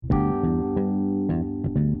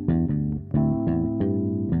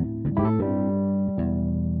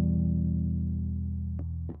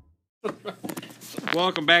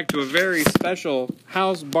Welcome back to a very special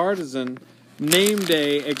House Bartizan Name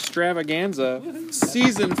Day Extravaganza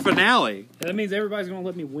season finale. That means everybody's going to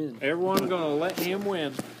let me win. Everyone's going to let him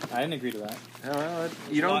win. I didn't agree to that.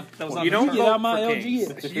 You don't You vote get out for my kings.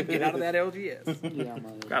 LGS. You get out of that LGS. Yeah, I'm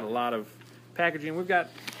on Got a lot of packaging. We've got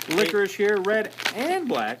licorice here, red and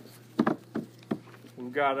black.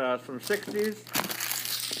 We've got some 60s,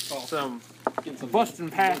 some Bustin'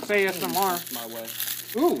 Pass ASMR. my way.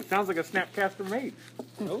 Ooh, sounds like a Snapcaster mate.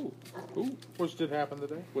 Oh. Which did happen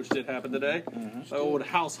today. Which did happen today. The old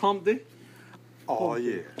House Humpty. Oh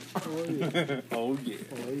yeah. Oh, yeah.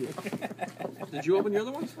 Did you open the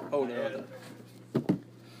other ones? Oh, no.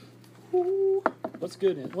 What's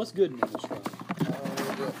good in this one?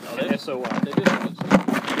 The SOI.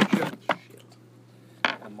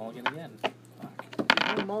 I'm mulligan again.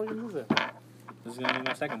 What mulligan is that? This is going to be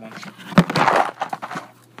my second one.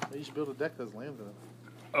 You should build a deck that's lands in it.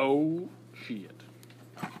 Oh, shit.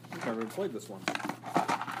 I've never played this one.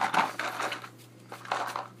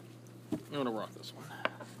 I'm going to rock this one.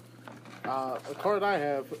 The card I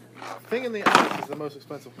have, Thing in the Ice is the most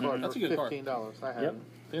expensive card That's for a good card. $15. I have Yep. it.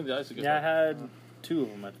 I think the ice is a good Yeah, I card. had two of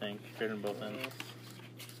them, I think. Straight in both ends.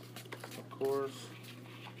 Of course.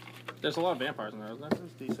 There's a lot of vampires in there, isn't there?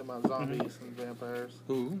 There's a decent amount of zombies and vampires.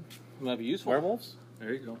 Ooh. Might be useful. Werewolves?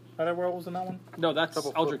 There you go. Are there werewolves in that one? No, that's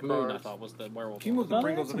Couple Eldritch flip Moon, I cards. thought, was the werewolf. Can you move the No,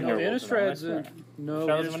 Pringles? that's in no, there? Innistrad's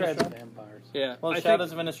Shadows of Innistrad? vampires. Yeah. Well, I Shadows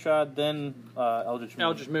think of Innistrad, then Eldritch Moon.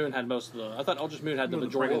 Eldritch Moon had most of the... I thought Eldritch Moon had the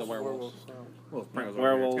majority of the werewolves. Well, Pringles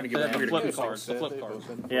Werewolf. Are They going had to the give flip it cards. The flip cards.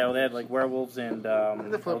 Yeah, well, they had like werewolves and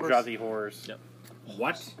the flippers. Eldrazi horrors. Yep.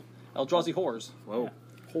 What? Eldrazi Whores. Whoa.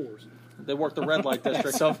 Whores. They work the red light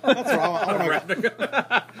district of... That's what I want to Is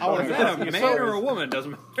that a man or a woman?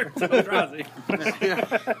 Doesn't matter. It's Eldrazi.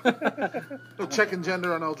 No checking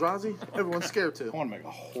gender on Eldrazi. Everyone's scared to. I want to make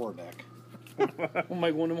a whore deck. We'll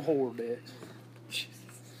make one of them horror decks.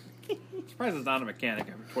 Surprised it's not a mechanic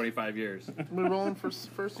after 25 years. We're rolling for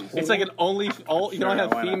first season. It's like an all you don't Sure,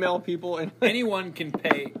 have why not? female people in Anyone can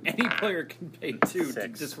pay, any player can pay 2 to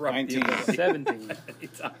Six. disrupt 19. the ability. 17.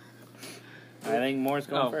 Anytime. I think Moore's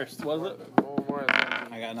going Oh, first. was it? Roll more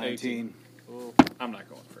at I got 19. Ooh, I'm not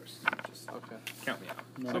going first. Just okay. count me out.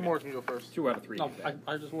 No. So more can go first. 2 out of 3. No,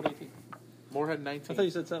 I just rolled 18. More had 19. I thought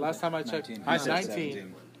you said 7. Last time I checked, 19. I said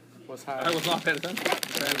 19 was high. I was not paying attention.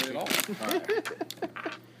 Apparently at all. Alright.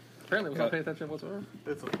 Apparently I was not paying attention whatsoever.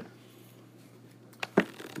 It's okay.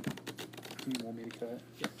 You want me to cut?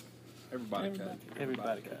 Everybody cut.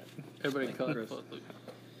 Everybody cut. Everybody cut. Chris.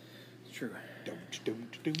 It's true.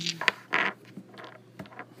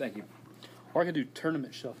 Thank you. Or I could do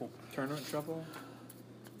tournament shuffle. Tournament shuffle.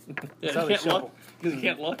 Yeah, how you they can't look. shuffle. Because you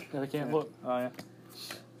can't look. Yeah, I can't look. Oh, yeah.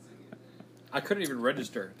 I couldn't even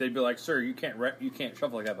register. They'd be like, "Sir, you can't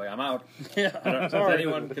shuffle like that." Like, I'm out. Yeah,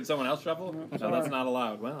 Can someone else shuffle? No, sorry. that's not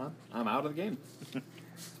allowed. Well, I'm out of the game.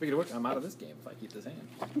 Speaking of which, I'm out of this game if I keep this hand.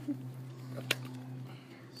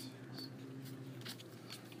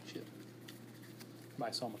 Shit.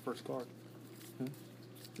 I saw my first card.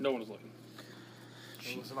 No one is looking.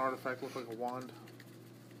 It was an artifact, looked like a wand.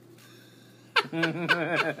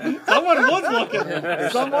 Someone was looking.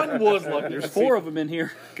 Someone was looking. There's 4 of them in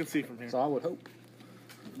here, You can see from here. so I would hope.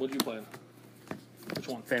 What'd you play? Which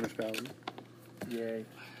one? Famished Paladin. Yay.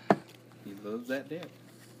 He loves that deck.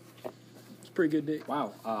 It's a pretty good deck.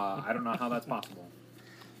 Wow. I don't know how that's possible.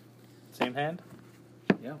 Same hand?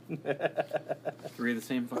 Yeah. 3 of the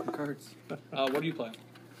same fucking cards. What do you play?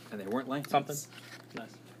 And they weren't like Something. Nice.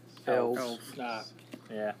 Elves. Nah,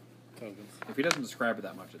 Yeah. tokens. If he doesn't describe it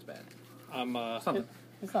that much, it's bad. I'm Something.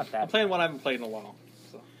 It's not I'm that. playing one I haven't played in a while.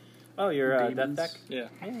 So Oh, you're Death Demons. Deck? yeah.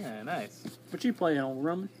 Yeah, nice. What you playing on,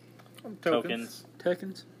 Roman? Tokens.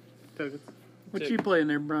 Tekkens? Tokens. What you playing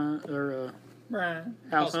there, Brian? Or, Brian.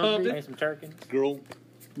 House House Humpty? Humpty? Play some Turkins? Girl.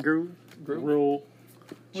 Groove? Groove? Roll.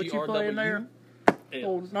 What you GRW? playing there? Yeah.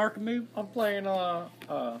 Old Narcomoo? I'm playing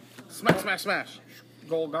Smash, smash, smash.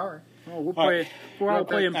 Golgar. Oh, we're all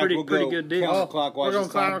playing pretty good deals. Counterclockwise. We're going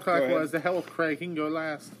this time. Go ahead. counterclockwise. The hell with Craig. He can go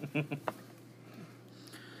last.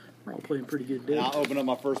 We're all playing pretty good And deals. I'll open up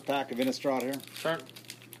my first pack of Innistrad here. Turn.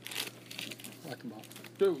 Like them all.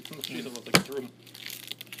 Dude, jeez, I was like through.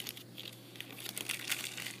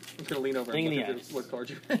 I'm gonna lean over Thing and in look the at ice. what card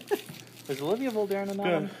you. Is Olivia Voldaren in that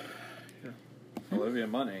one? Olivia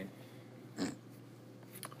Munn ain't.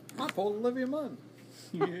 I pulled Olivia Munn.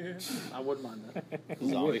 Yeah, I wouldn't mind that.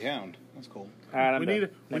 Zombie Hound. That's cool. All right, I'm We done.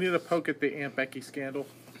 need a poke at the Aunt Becky scandal.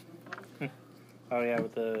 Oh, yeah,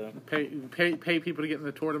 with the... Pay people to get in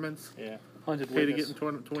the tournaments. Yeah. Hunted Pay to get Witness. in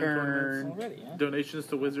tournaments. Turn. Tournaments. Already, yeah. Donations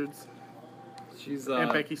to Wizards. She's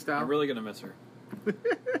Aunt Becky style. I'm really gonna miss her.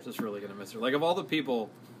 I'm just really gonna miss her. Like of all the people,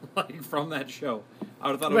 like from that show, I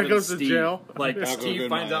would have thought That it would goes to Steve. jail. Like I'll go Steve get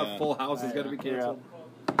finds my, out Full House is gonna be canceled.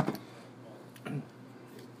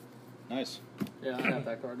 Nice. Yeah, I have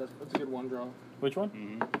that card. That's a good one draw. Which one?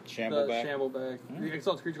 Mm-hmm. Shamble The back. Shamble bag. You can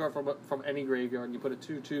sell a creature card from any graveyard, and you put a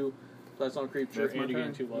 2/2. That's on a creature, That's my and you turn.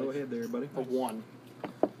 gain 2 Go life. ahead there, buddy. For 1.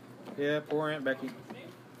 Yeah, poor Aunt Becky.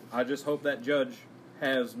 I just hope that judge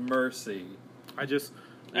has mercy. I just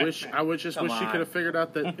wish Come she on. could have figured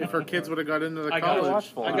out that if her kids would have got into the I got college,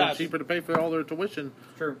 watchful. it I would got be cheaper to pay for all their tuition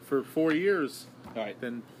True. for 4 years All right.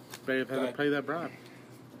 than they have had to pay that bribe.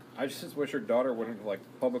 I just wish her daughter wouldn't have like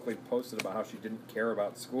publicly posted about how she didn't care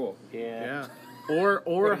about school. Yeah. Or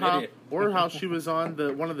What an idiot. how she was on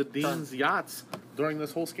one of the dean's yachts during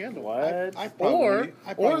this whole scandal. What? I probably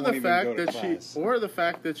won't The even fact go to that class. the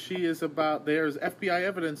fact that she is about there's FBI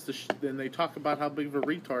evidence and they talk about how big of a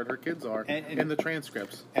retard her kids are And- in the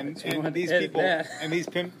transcripts. And wanna these edit people that. and these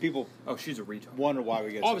people Oh, she's a retard. wonder why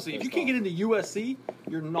we get. Obviously, so if you pissed can't get off. into USC,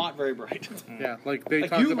 you're not very bright. Mm-hmm. Yeah, like they Like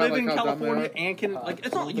talked you about live in how dumb they California are. and can like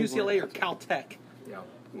it's not like UCLA or Caltech. Yeah.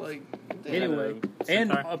 Like Anyway,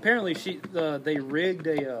 and apparently they rigged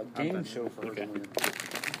a game show for her to win.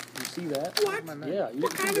 You see that? What? Yeah. You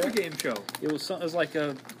What didn't kind see of a that? game show? It was like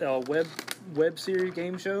a web series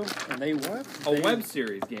game show, and they what? A web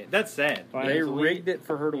series game. That's sad. They rigged it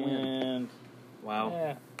for her to win. And Wow.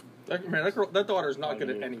 yeah, that daughter's not good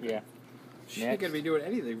at anything. yeah. She's not gonna be doing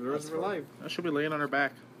anything for the rest of her life. She'll be laying on her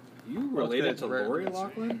back. You Well, it's related good, to it's rare. Lori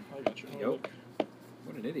Loughlin? I got you. Yep.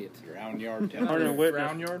 What an idiot. Ground yard. Pardon witness.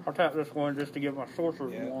 Round yard? I'll tap this one just to get my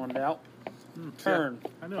sorcerer's Yeah. wand out. Turn.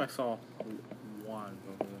 I knew I saw one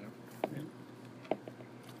over there.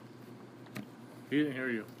 He didn't hear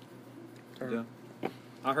you. Yeah.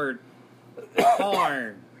 I heard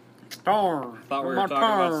torn. Turn. Thought we were My talking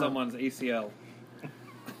about turn. someone's ACL.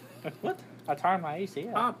 I turned my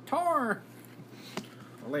ACL. Ah, torn.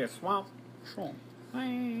 Lay a swamp. Sure.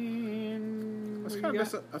 I was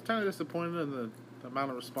kind of disappointed in the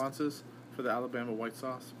amount of responses for the Alabama white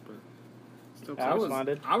sauce, but still I close.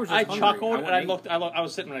 responded. I was just I hungry. chuckled and I went looked. I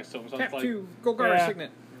was sitting next to him. So I Tap was like, 2. Go guard Yeah.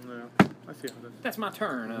 signet. Yeah, I see how it is. That's my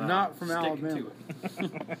turn. Not from sticking Alabama. to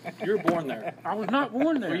it. "You were born there, I was not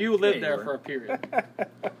born there. or you lived Yeah, you there were. for a period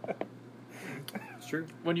It's true.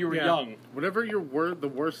 when you were Yeah. young." Whatever the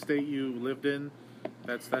worst state you lived in,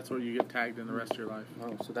 that's what you get tagged in the rest of your life.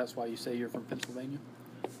 Oh, so that's why you say you're from Pennsylvania?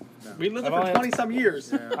 We lived there I've for only- 20-some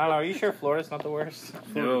years. I don't know. Are you sure Florida's not the worst?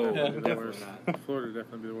 No, Florida definitely be the definitely worst. not. Florida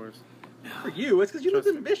definitely be the worst. For you, it's because you lived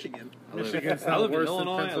in Michigan. Michigan's I not lived in worse than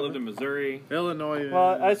Illinois. I lived Pennsylvania. in Missouri. Illinois.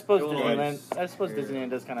 Well, I suppose Illinois.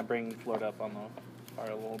 Disneyland does kind of bring Florida up on the part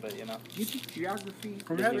a little bit, you know. You teach geography.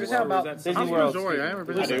 From Disney World. How about Or is that Disney How's something? World? Missouri? I never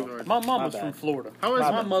been to I do. Missouri. My mom My was bad. from Florida. How is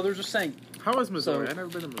My mother's a saint. How is Missouri? So- I never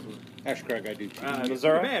been to Missouri. Actually, Craig, I do too.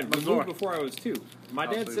 Missouri? Bad. We Missouri. moved before I was 2. My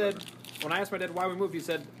dad I'll said, when I asked my dad why we moved, he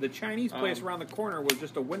said the Chinese place around the corner was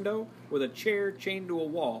just a window with a chair chained to a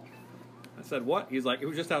wall. I said, what? He's like, it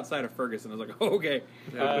was just outside of Ferguson. I was like, oh, okay.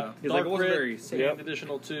 He's like, it wasn't very safe. Yep.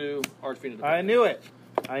 Additional 2 Archfiend. I knew it.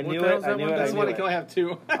 I What knew the it. hell's I that knew one? it. I That's knew the one that it. can only have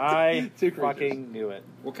 2. I Two creatures. fucking knew it.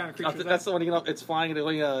 What kind of creature is That's that? the one you can. It's flying and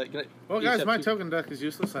only. Well, guys, my token deck is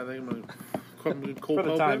useless. I think I'm going to Cole For the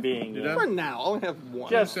Pope time it. being, You yeah. For done? now, I only have 1.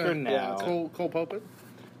 Just Okay. for now. Cole Pope it?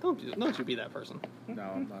 Don't you be that person. No,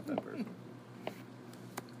 I'm not that person.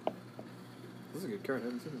 This is a good card. I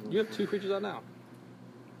haven't seen this You have 2 creatures out now.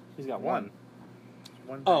 He's got one.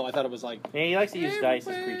 One Oh, I thought it was like. Yeah, he likes to use dice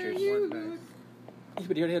as creatures. One dice.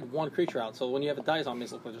 But you already had 1 creature out, so when you have a dice on, it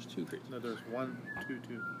makes it look like there's 2 creatures. No, there's 1, 2,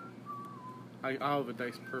 2. I'll have a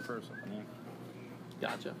dice per person.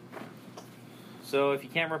 Gotcha. So if you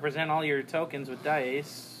can't represent all your tokens with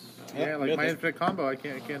dice, Yeah, like my Mythic. infinite combo, I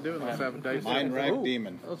can't do it unless I have a dice. Mind Rack Ooh,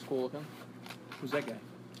 Demon. That's cool looking. Who's that guy?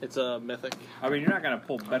 It's a mythic. I mean, you're not going to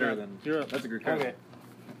pull better than... You're up. That's a good card. okay.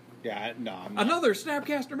 Yeah, no, I'm not. Another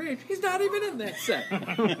Snapcaster Mage. He's not even in that set.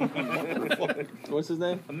 What's his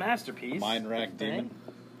name? A masterpiece. Mind Rack Demon.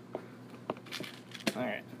 All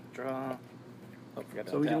right. Draw. Oh, forgot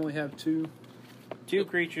to So we can tap. only have 2 Two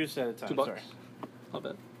creatures at a time. $2. Sorry. Not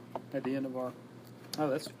bad. at the end of our. Oh,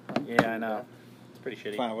 that's. Yeah, I know. It's pretty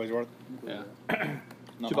shitty. Find out what he's worth. Yeah.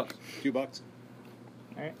 Not $2. much. $2. All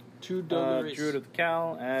right. 2 Dominaries. Druid of the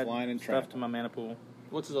Cowl. Add Flying and stuff trample. to my mana pool.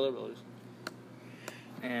 What's his other abilities?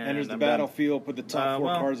 And Enters the I'm done. battlefield, put the top 4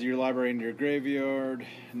 well- cards of your library into your graveyard,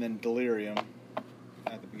 and then Delirium.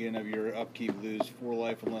 At the beginning of your upkeep, lose 4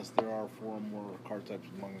 life unless there are 4 or more card types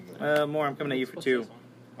among them. More. I'm coming at you for 2.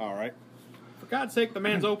 Alright. For God's sake, the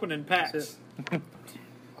man's opening packs.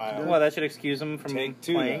 Well, that should excuse him from Take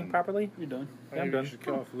 2 playing then. properly. You're done. I I'm think done. you should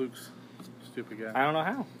kill off Luke's stupid guy. I don't know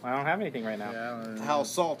how. I don't have anything right now. Yeah, I don't know.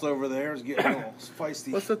 House Salt over there is getting a little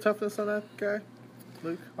feisty. What's the toughness on that guy,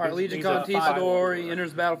 Luke? All right, Legion he's a Conquistador. 5-4. He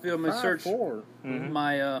enters the battlefield. My search 5'4".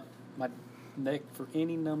 my my deck for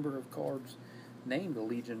any number of cards named the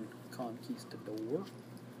Legion Conquistador.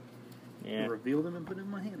 Yeah. Reveal them and put them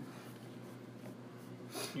in my hand.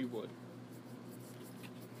 You would.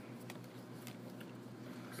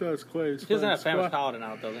 So it's quite as He fun doesn't have as Famished Squad- Paladin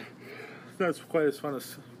out, does he? That's quite as fun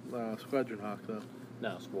as Squadron Hawk, though.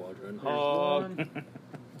 No, Squadron.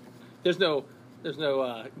 There's one. There's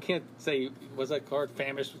no, can't say, was that card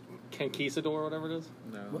Famished Conquistador or whatever it is?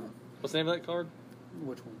 No. What? What's the name of that card?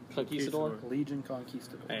 Which one? Conquistador? Legion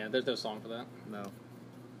Conquistador. Yeah, there's no song for that. No.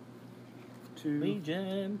 2,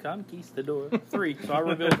 Legion Conquistador. 3. So I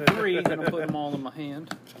revealed 3, then I put them all in my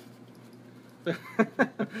hand.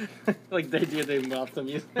 Like they did, they mouth the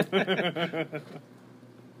music.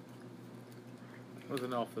 There's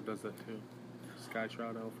an elf that does that too. Sky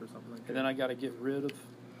Shroud elf or something like that. And then I got to get rid of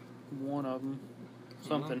one of them.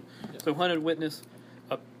 Something. Yeah. So Hunted Witness,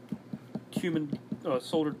 a human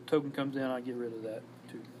soldier token comes in, I get rid of that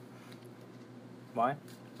too. Why?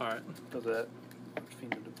 Alright. Because of that.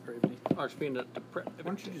 Archfiend of Depravity. Archfiend of Why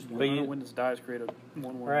don't you just But you- Hunted Witness dies, create a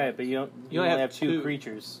 1/1. Right, but you only only have have two two.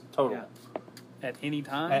 creatures total Yeah. At any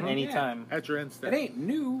time? at any Yeah. time. At your end step. It ain't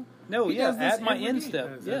new. No, He yeah, does this at my every end day. step.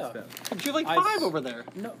 At his end Yeah. step. But you're like I 5 s- over there.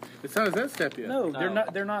 No, It's not his end step yet. no, they're No.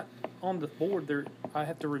 not. They're not on the board. I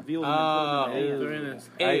have to reveal them. Oh. and put them in my They're hand. in his.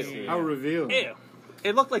 I Ew. see. How reveal? Ew.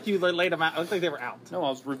 It looked like you laid them out. It looked like they were out. No, I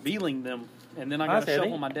was revealing them, and then I got to Honestly,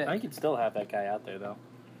 shuffle my I deck. think you'd still have that guy out there though,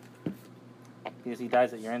 because he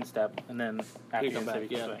dies at your end step, and then after come your end step, back, he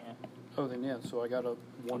can yeah. swing. Oh, then yeah. So I got a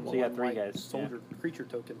 1/1 So you got 3 white guys, soldier creature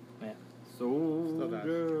token,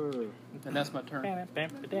 Soldier. and that's my turn. I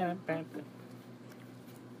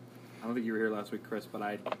don't think you were here last week, Chris, but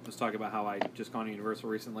I was talking about how I just gone to Universal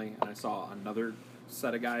recently, and I saw another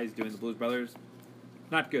set of guys doing the Blues Brothers.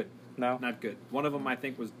 Not good. No. Not good. One of them, I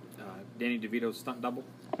think, was Danny DeVito's stunt double,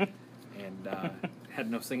 and had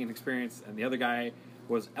no singing experience. And the other guy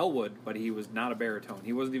was Elwood, but he was not a baritone.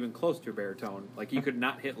 He wasn't even close to a baritone. Like, he could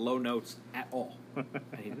not hit low notes at all. And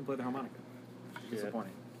he didn't play the harmonica.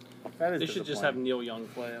 Disappointing. That is They should just have Neil Young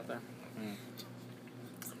play out there.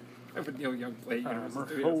 Have Neil Young play at Universal Oh.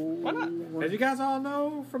 Studios. Why not? As you guys all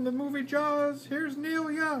know from the movie Jaws, here's Neil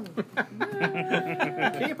Young.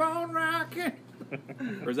 Keep on rocking.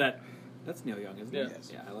 Or is that? That's Neil Young, isn't it? Yes.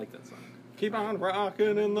 Yeah, I like that song. Keep on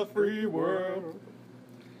rocking in the free world.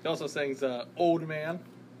 He also sings Old Man,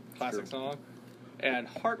 classic song, and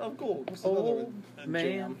Heart of Gold. What's another Old one? Man.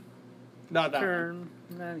 Jam. Not that one.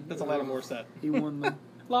 Turn. That's a lot of more set. He won the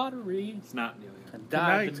lottery It's not Neil Young. and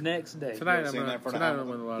died Tonight. the next day. Tonight Sing I'm that for gonna the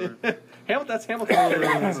win the lottery. That's Hamilton's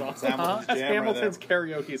karaoke song. It's Hamilton's That's jam right Hamilton's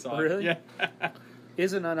karaoke song. Really? Yeah.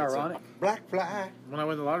 Isn't that ironic? Black fly When I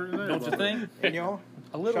win the lottery tonight, Don't you think? in your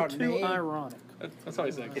A little Chardonnay. too ironic. That's how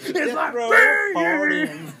he sings. it's like party.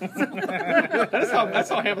 That's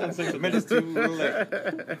how Hamilton sings it. Minutes too late.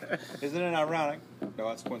 Isn't it ironic? No,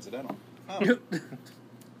 that's coincidental. Oh.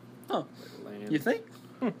 Huh. You think?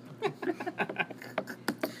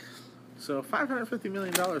 So $550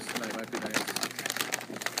 million tonight might be nice.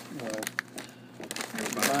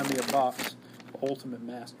 Well, buy me a box. Ultimate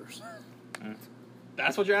Masters.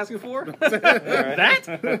 That's what you're asking for? That?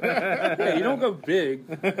 Yeah, you don't go big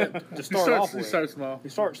to start off You with. start small. You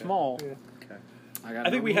start small. I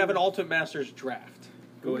think we have an Ultimate Masters draft.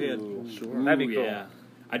 Go ahead. Sure. That'd be cool. Yeah.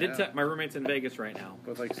 I did. Yeah. My roommate's in Vegas right now,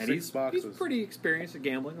 With like and 6 he's boxes. pretty experienced at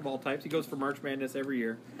gambling of all types. He goes for March Madness every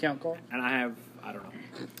year, Count card. and I don't know.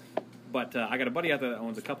 But I got a buddy out there that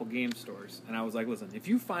owns a couple game stores, and I was like, listen, if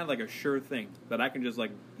you find like a sure thing that I can just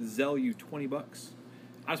like Zell you $20,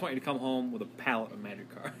 I just want you to come home with a pallet of Magic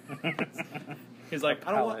cards. He's like,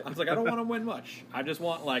 I was like, I don't want to win much. I just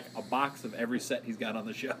want like a box of every set he's got on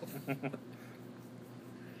the shelf.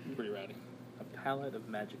 Pretty rowdy. A palette of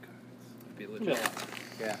magic cards. Be legit.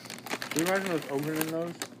 Yeah, Can you imagine us opening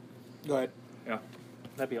those? Go ahead. Yeah.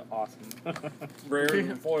 that'd be awesome. Rare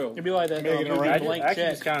and foil. It'd be like that Making it movie right. I Blank actually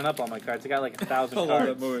Check. just counted up all my cards. I got like 1,000 I cards. love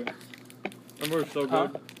that movie. That movie's so Huh?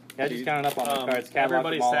 good. Yeah, I just counted up all my cards. Cataloged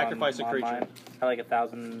everybody them all sacrifice a on creature. mine. I like I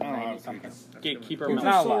don't 1,090 have something. Gatekeeper It's mouse.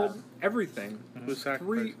 not a sold lot. everything Who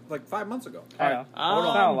sacrificed? 5 months ago. I know. Hold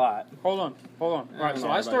It's not a lot. Hold on. Right, so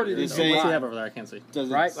I started in Is it- What's he July. have over there? I can't see. Does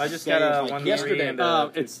it Right, I just say got a like 1 yesterday. 3 and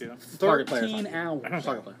a It's 2. target player. 13 hours.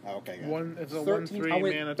 Target player. Oh, okay, got it. One, it's a 13, I 1/3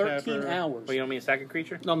 went mana 13 tapper. hours. Well, you want me a second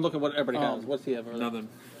creature? No, I'm looking at what everybody has. Oh. What's he have over there? Nothing.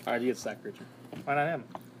 All right, you get sack creature. Why not him?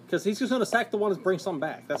 Because he's just going to sack the one and bring some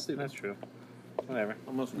back. That's stupid. That's true. Whatever.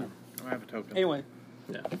 Almost. I have a token. Anyway,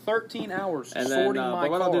 Yeah. 13 hours And then, sorting my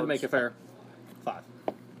but what cards. I'll do to make it fair, 5.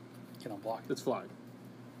 Can unblock it. It's flying.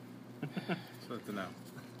 So that's a no.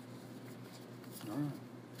 All right.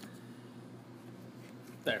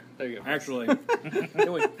 There you go. Actually, Hey,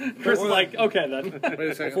 wait, Chris is like, okay then. Wait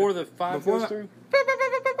a second. before the 5 Before goes that- through?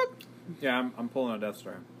 yeah, I'm pulling a Death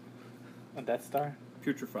Star. A Death Star?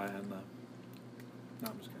 Putrefy on the.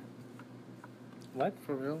 No, I'm just kidding. What?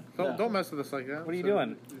 For real? No. Don't mess with us like that. What are you So- doing?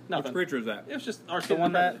 Which Nothing. creature is that? It was just our The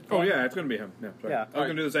one that. Oh yeah, it's gonna be him. Yeah, sorry. Yeah. I was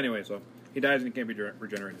gonna do this anyway, so he dies and he can't be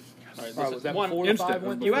regenerated. All right, All right, was that one. before the instant. 5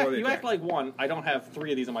 went You through? Before act, the you attack. act like one. I don't have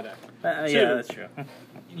 3 of these in my deck. Yeah, Two. that's true.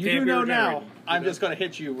 You Can't do be know now. regenerated. I'm just going to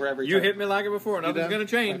hit you wherever You hit me like it before. Nothing's done? gonna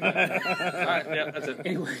change. All right, yeah, that's it.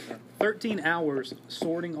 Anyway, 13 hours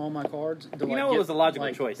sorting all my cards. To, You like, know it get, was a logical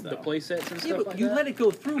like, choice, The though. play sets and Yeah, stuff but like you that. let it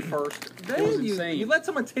go through first. was Then insane. you let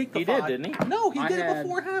someone take the He did, 5. didn't he? No, he I did it had-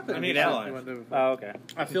 before it happened. I need You allies. went there. Oh, okay.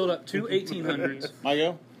 I filled up 2 1800s. My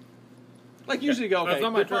go? Like usually go, okay, That's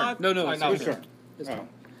not my good turn. 5? No, no, All right, it's now your it's turn. yours. It's Oh. fine.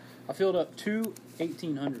 I filled up 2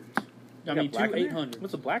 1800s. I mean, 2 black in there? 800s.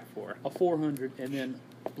 What's the black for? A 400, and then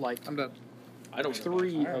like I'm done. I don't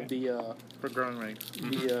 3 Alright. of the For growing ranks.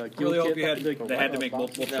 guild Really hope kit, you had. the- They had to make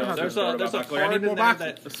multiple. boxes. No, turns there's to a start there's a about Buckler. I card need in more there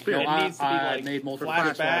boxes. that Spirit. it No, needs to be I like made multiple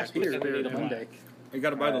flashbacks, flashbacks and here, we need a one black. day. You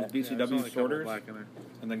got to buy those Yeah, there's BCW only a couple sorters black in there.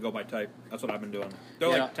 and then go by type. That's what I've been doing. They're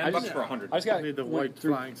Yeah, like I $10 just- for 100. I just got I need the went white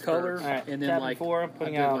through flying color, spirits. Alright, and then tapping like 4, I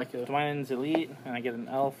putting did out like a, Dwynen's Elite, and I get an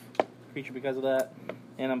elf creature because of that.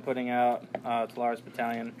 And I'm putting out Talaris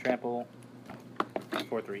Battalion, Trample,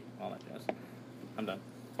 4/3, all that jazz. I'm done.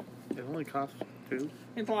 It only costs 2.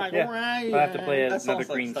 It's like, Yeah. right, I'll have to play that another sounds like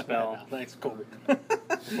green stuff spell. right now. Thanks, cool.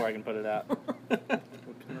 Before I can put it out. What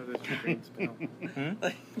color is your green spell? Hmm?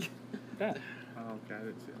 Yeah. Oh, okay, I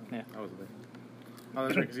didn't see it. Yeah. I was there. Oh,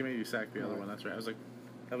 that's right, because you made you sack the other one. That's right. I was like,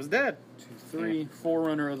 that was dead. 3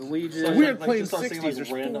 Forerunner of the Legion. So weird Like, playing just start seeing, like,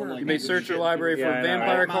 60s. random, There's like, You may search your library for Yeah, a I know,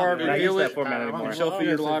 vampire right? card, I don't reveal use that it, format anymore. shuffle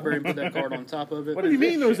your library, and put that card on top of it. What do you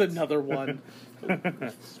mean there was another one?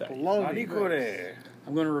 Baloney. Baloney.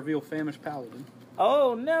 I'm going to reveal Famished Paladin.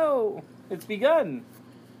 Oh no! It's begun!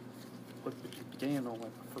 But you began on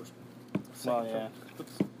like the first. Well, yeah. Put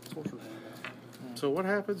the sorcerer's hand out. So what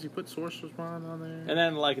happens? You put Sorcerer's Wand on there? And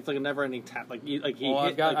then like it's like a never-ending tap. Like he Well, I've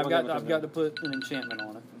hit, got, like, I've one got, of I've them. got to put an enchantment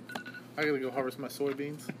on it. I gotta go harvest my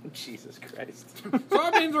soybeans. Jesus Christ.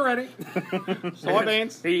 Soybeans are ready.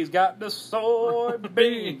 Soybeans. He's got the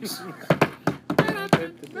soybeans.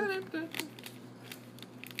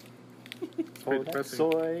 Pretty depressing.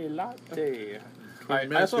 Soy latte. I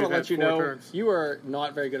just want to let you know you are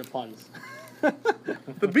not very good at puns.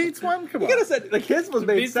 The beats one? Come You on. could have said like his was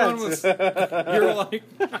made Beats one sense. was. You were like.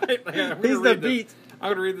 I'm He's the beat. I'm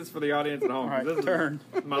going to read this for the audience at home. All right, This is turn.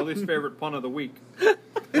 my least favorite pun of the week.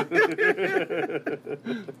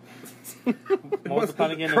 What was the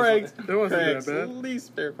pun again? Craig's, It wasn't Craig's that bad.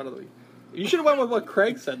 least favorite pun of the week. You should have went with what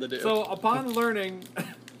Craig said to do. So, upon learning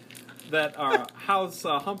that our house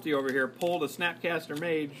Humpty over here pulled a Snapcaster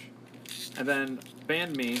Mage and then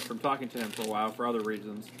banned me from talking to him for a while for other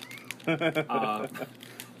reasons, I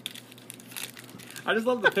just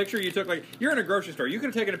love the picture you took. Like, you're in a grocery store. You could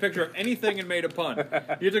have taken a picture of anything and made a pun.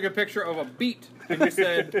 You took a picture of a beet and you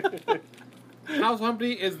said, House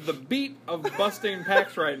Humpty is the beat of busting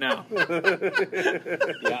packs right now.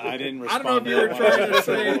 Yeah, I didn't I don't know respond if you were to trying to that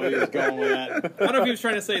say- one. He was going with that. I don't know if he was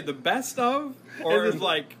trying to say the best of, or is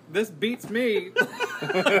like, this beats me.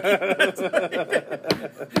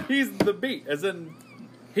 He's the beat, as in,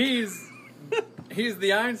 he's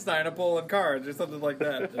the Einstein of pulling cards, or something like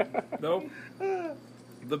that. Nope.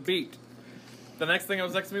 The beat. The next thing that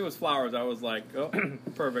was next to me was flowers. I was like, oh,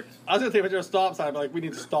 perfect. I was gonna take a picture of a stop sign, but like we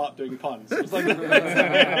need to stop doing puns. It was like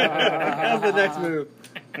that was the next move.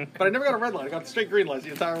 But I never got a red light. I got straight green lights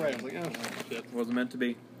the entire way. I was like, oh shit. Wasn't meant to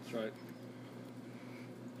be. That's right.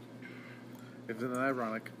 Isn't it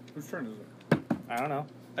ironic? Whose turn is it? I don't know.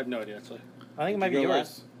 I have no idea actually. I think it might be Go yours.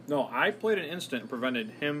 last. No, I played an instant and prevented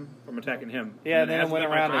him from attacking him. Yeah, And then it as went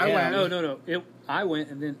my around turn- again. No. I went,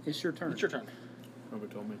 and then it's your turn. It's your turn.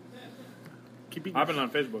 Nobody told me. Keep eating, I've been on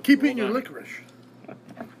Facebook. keep the eating whole your time. licorice.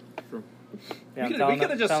 True. Yeah, I'm we telling could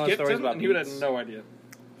have just telling skipped stories him, about and he would have beats. no idea.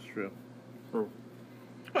 It's true. True.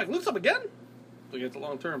 Like, looks up again. Like it's a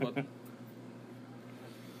long term, but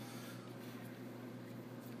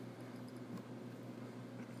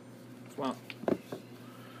Swamp.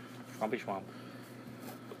 Swampy Swamp.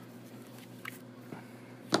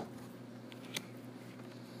 I'm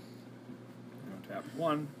gonna tap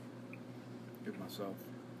one. Give myself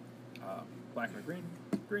black and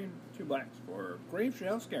a green, 2 blacks for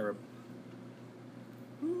Graveshell Scarab.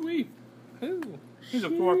 Ooh-wee. Ooh. He's a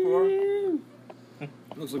 4/4.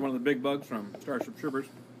 Looks like one of the big bugs from Starship Troopers.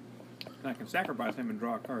 And I can sacrifice him and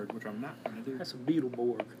draw a card, which I'm not going to do. That's a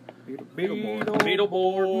Beetleborg. Beetleborg.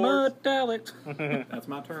 Beetleborg metallic. That's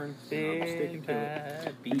my turn. I'm Big sticking to it.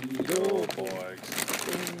 bad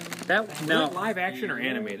Beetleborgs. That Was now that live action or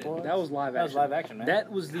animated? that was live That action. was live action, man.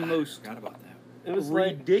 That was the most Forgot about that. It was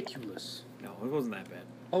like, ridiculous. No, it wasn't that bad.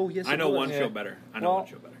 Oh yes, I it know was. one yeah. show better. I know Well, one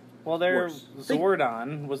show better. well, their Worse.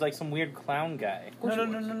 Zordon was like some weird clown guy.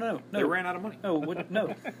 No. They ran out of money. No, what,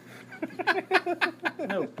 no.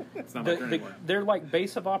 No. It's not my turn anymore. Their like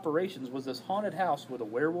base of operations was this haunted house with a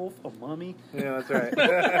werewolf, a mummy. Yeah, that's right.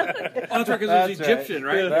 Oh, that's right, because it was That's Egyptian,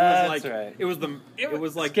 right? That's it was like right. it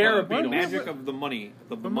was like Scarab the Beetle. magic of the money,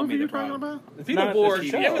 the What mummy movie they you talking brought. about? Not Beetleborg. the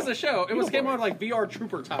show. It was a show. It was came Beetleborg. on like VR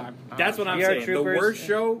Trooper time. That's what I'm VR saying. Troopers. The worst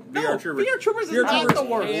show, No, VR Troopers. VR Troopers is VR not Troopers the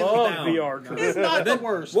worst. hands Love down. VR Troopers. It's not the Then,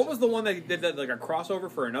 worst. What was the one that did that like a crossover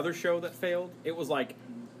for another show that failed? It was like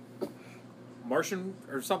Martian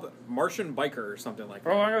or something, Martian Biker or something like that.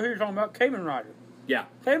 Oh, I know who you're talking about. Kamen Rider. Yeah,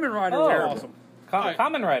 Kamen Rider Oh. was awesome. Alright.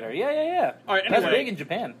 Kamen Rider. Yeah. All right, That's anyway. big in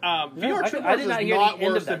Japan. VR I Troopers did not is hear the not end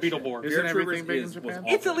of worse than that shit. Beetleborg. Isn't VR everything Troopers big in was Japan?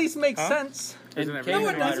 awful. It at least makes Huh? sense. Isn't And everything No,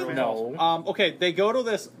 it in doesn't. Japan? No. Okay, they go to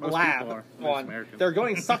this Most lab people are. At least one. Americans. They're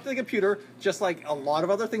going sucked to the computer, just like a lot of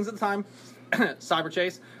other things at the time. Cyber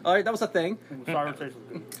Chase. All right, that was a thing. Cyber Chase was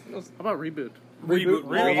good. How about Reboot? Reboot,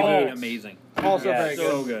 Reboot. amazing, Also Yeah, very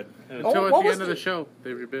so good. good. Until Oh, at what the was end of the- the show, they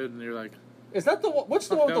reboot, and you're like, Is that the what's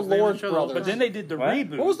the Fuck, one with that the was Lawrence the name of the show. brothers? But then they did the What?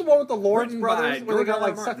 reboot. What was the one with the Lawrence Written brothers by where they got George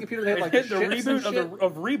like R. R. sucked the computer? They had They like did the shits and reboot shit?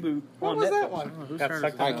 of Reboot. What on was Netflix. that one? who's Got turn is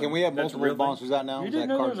sucked it? in. Alright, can we have That's multiple real monsters out now? You Is didn't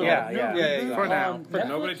that know cartoon? there was Yeah, yeah. Yeah. For now. on For Netflix?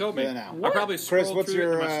 Nobody told me. For now. I probably Chris, scrolled what's through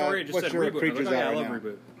your, my story. It just what's said your reboot. I was creatures like, oh, yeah, I out love right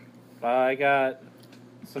reboot. I got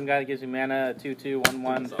some guy that gives me mana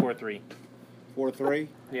 2/2/1/1/4/3. 4-3.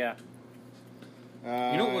 Yeah. You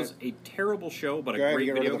know what was a terrible show, but a Go ahead, great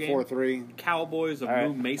get rid video of the game? 4-3. Cowboys of All right.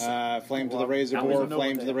 Moon Mesa. Flame to the Well, razor that was board. a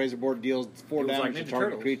Flame to the razor board deals 4 It was damage like to Ninja target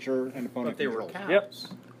Turtles. creature and opponent But they were controls. cows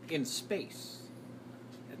in space,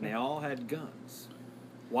 and they all had guns.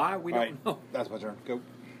 Why we don't Alright. know. That's my turn. Go.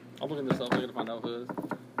 I'm looking this up. I gotta find out who it is.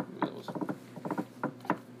 That was-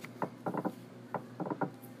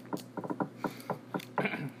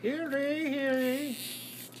 Here,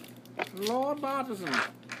 Lord Bartison.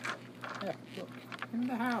 Yeah, look, in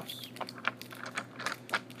the house.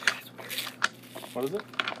 What is it?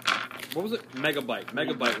 What was it? Megabyte.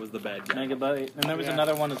 Megabyte was the bad guy. Megabyte. And there was Yeah.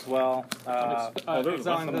 another one as well. Oh, there was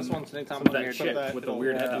on some- this one. Anytime Some of that weird shit that with the it'll-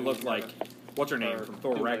 weird head yeah. that looked like what's her name from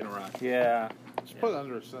Thor Ragnarok. Yeah. Just put it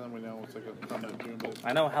under so then we know it's like a combat doom. But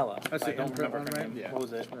I know Hella. That's I the don't imprint remember her one, name. right? What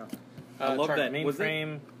was it? I love that. Was it?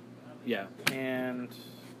 Mainframe Yeah. and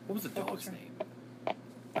What was the dog's name?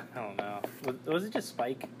 I don't know. Was it just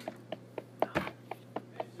Spike?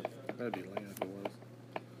 that'd be lame if it was.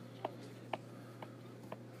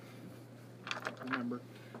 Remember?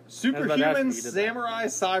 Superhuman asking you, did that. Samurai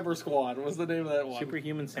Cyber Squad was the name of that one.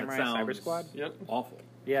 Superhuman Samurai sounds- Cyber Squad? Yep. Awful.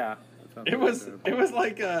 Yeah. That sounds It was. terrible. It was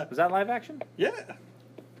like Was that live action? yeah.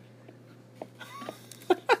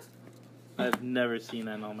 I've never seen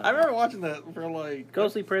that in all my I remember watching that for like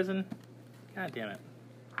Ghostly Prison. God damn it.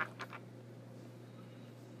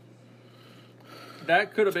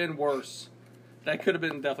 That could have been worse. That could have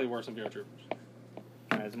been definitely worse than VR Troopers.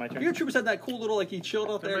 Alright, is it my turn? VR Troopers had that cool little like he chilled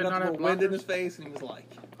out there, Did they got not the have little wind in blockers? his face, and he was like,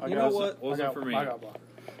 I you got know some- what? Wasn't I got, for me. I got blockers.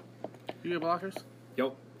 You get blockers?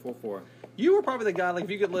 Yep. 4-4. You were probably the guy like if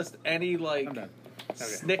you could list any like I'm done.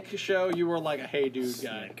 Snick show, you were like a hey dude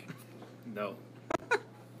guy. No.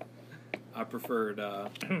 I preferred.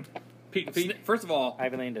 Pete and Pete. First of all,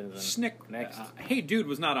 Ivan Lane isn't. Snick. Next. Hey Dude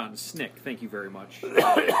was not on Snick. Thank you very much.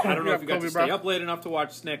 I don't know if you got Kobe to stay Bryant. up late enough to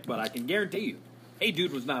watch Snick, but I can guarantee you, Hey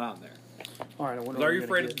Dude was not on there. All right, I wonder. 'Cause Are You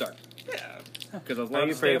Afraid of the Dark? Yeah. Because I was Are allowed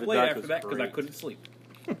You to stay Afraid up of the late Dark after was that because I great. couldn't sleep.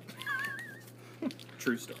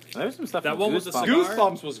 True story. There's some stuff That from one with the Goosebumps. cigar?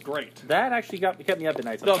 Goosebumps was great. That actually kept me up at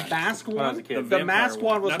night The sometimes. mask when I was one. a kid. The vampire mask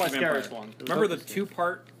one was not my the vampire. scariest one. Remember the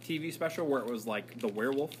 2-part TV special where it was like the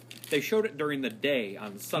werewolf? They showed it during the day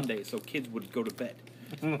on Sunday so kids would go to bed.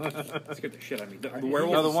 That scared the shit out of me. The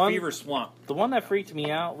werewolf No, the was one- Fever Swamp. The one that freaked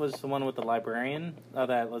me out was the one with the librarian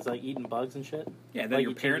that was like eating bugs and shit. Yeah, then Like,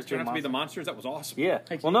 your he parents changes turned out to be to the a monsters. That was awesome. Yeah.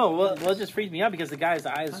 Well, no. Well, it just freaked me out because the guy's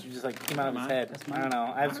eyes just like came out of his Mine. head. I don't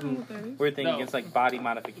know. I have some weird thing No. against like body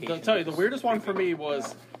modification. I'll tell you, the weirdest one for me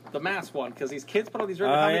was the mask one because these kids put on these red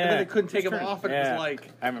Oh, helmets and yeah. then they couldn't take them It's true. off, and it Yeah. was like,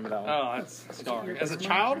 I remember that one. oh, that's scarring. As a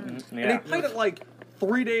child, and Yeah. they played it like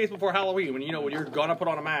 3 days before Halloween when when you're gonna put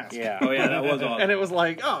on a mask. Yeah. Oh yeah, that was awesome. And it was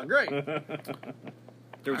like, oh, great.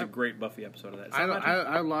 There was a great Buffy episode of that.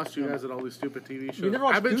 I lost you guys at all these stupid TV shows. never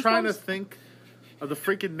watched I've been trying to Goosebumps? think of the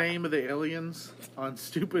freaking name of the aliens on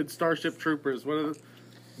stupid Starship Troopers. What are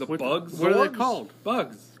the what- bugs. what are they Zorgs? called?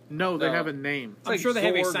 Bugs. No, they No. have a name. I'm like sure they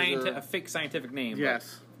have Zorgs or- a fake scientific name. but-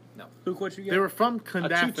 Yes. Luke, what you got? They were from A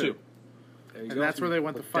Kandafu, tutu. There you and go. that's where they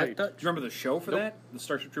went to Death fight. Touch? Remember the show for that? The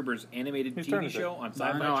Starship Troopers animated Whose TV turn is show on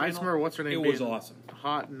Sci-Fi No, Channel? I just remember what's her name It being was awesome.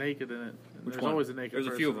 hot and naked in it. Which There's one? always a naked There's a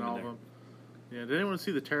person few of in them all in of them. Yeah, did anyone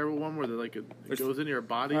see the terrible one where it There's- goes into your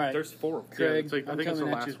body? All right. There's 4 of them. Yeah, Craig, it's like, I I'm think it's the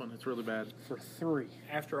coming at last you. one. It's really bad. For 3.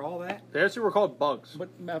 After all that, They actually were called bugs. But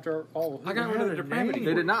after all, I got rid of the depravity.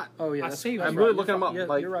 They did not. Oh yeah, I that's, saved that's them. I'm right. really looking them up. Yeah,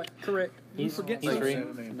 Like, you're right. Correct. He's forget he's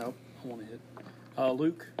something. 3. Nope. I want to hit.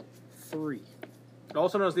 Luke, 3.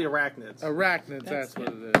 also known as the arachnids. Arachnids, that's what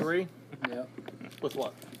it is. 3 Yeah. with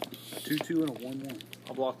what? 2-2 and a 1-1.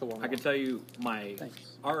 I'll block the one. I can tell you my Thanks.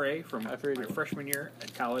 RA from I my figured. freshman year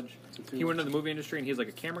at college. Two. He went into the movie industry and he's like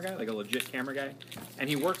a camera guy, like a legit camera guy. And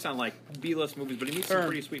he works on like B-list movies, but he meets some Turn.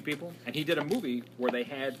 pretty sweet people. And he did a movie where they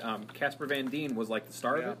had Casper Van Dien was like the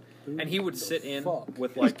star of it. And he would Who sit the in fuck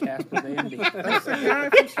with like Casper Van Dien. That's the guy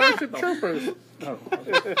from Starship Troopers. Oh,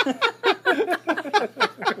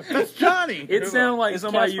 That's Johnny. it sounded like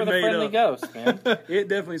somebody you Casper the made Friendly up. Ghost, man. It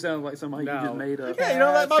definitely sounded like somebody you No. just made up. Yeah, you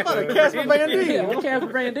know that my buddy Casper Van Yeah, Dien. well, Casper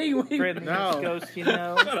Van Dien. Friendly No. Ghost, you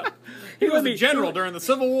know. he was me- a general during the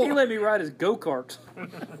Civil He War. let me ride his go-kart.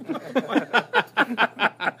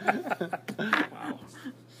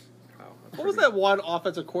 What was that one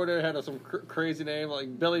offensive coordinator had some crazy name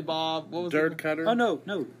like Billy Bob? What was Dirt it? Cutter. Oh no,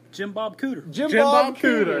 Jim Bob Cooter. Jim Bob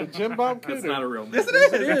Cooter. Cooter. Jim Bob That's Cooter. not a real name. Yes, it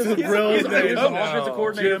is. It is. That's a He's real he's name. the offensive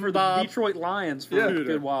coordinator Jim for Bob the Detroit Lions for Yeah. a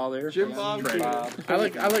good while there. Jim Bob Right.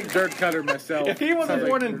 Cooter. I like Dirt Cutter myself. If he wasn't Sounds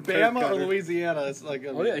born like in Dirt Bama or Cutter. Louisiana, it's like.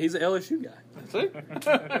 Oh yeah, he's an LSU guy. See?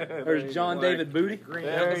 There's John David Booty.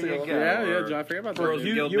 There you go. Yeah, yeah, John. I forgot about Girls that.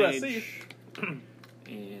 and Guild USC. Mage.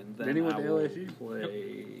 And then Then he went I to will LSU.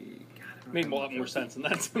 play. Made a lot more sense than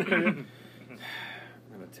that. I'm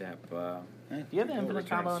gonna tap Do you have the infinite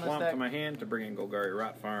combo in this Swamp deck? to my hand to bring in Golgari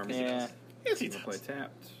Rot Farms. Yeah. Yes, he I'm gonna play does.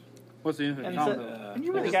 tapped. What's the infinite And, combo? and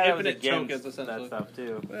you really Just got it infinite against tokens, that essentially. stuff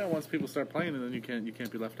too. Yeah, once people start playing it, then you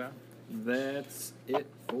can't be left out. That's it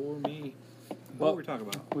for me. What Well- were we talking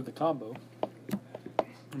about? With the combo.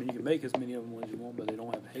 I mean, you can make as many of them as you want, but they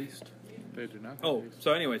don't have haste. They do not. Oh,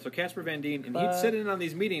 so anyway, so Casper Van Dien, and he'd sit in on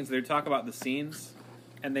these meetings. They'd talk about the scenes,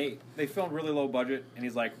 and they filmed really low budget. And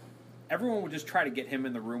he's like, everyone would just try to get him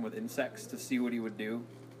in the room with insects to see what he would do.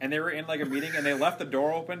 And they were in like a meeting, and they left the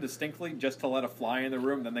door open distinctly just to let a fly in the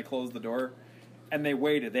room. Then they closed the door, and they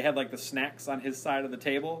waited. They had like the snacks on his side of the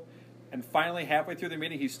table. And finally, halfway through the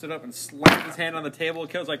meeting, he stood up and slammed his hand on the table.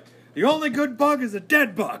 And was like, "The only good bug is a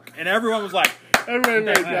dead bug." And everyone was like, Everybody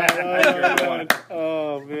made that.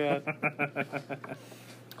 Oh man.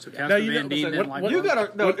 So Now, Casper you Van know- Dien what- didn't like what- You that.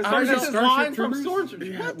 gotta no. What It's I not know- just a line from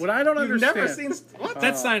Stormtroopers. Yeah, what I don't You've understand. never seen what?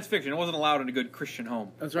 "That's science fiction. It wasn't allowed in a good Christian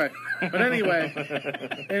home." That's right. But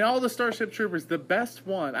anyway, in all the Starship Troopers, the best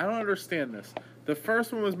one, I don't understand this. The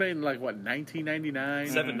first one was made in like what,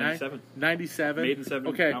 1999? 97. 97. Made in 7,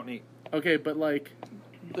 Okay. out in 8. Okay, but like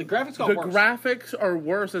The graphics got the worse. graphics are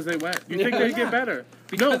worse as they went. You think they get better?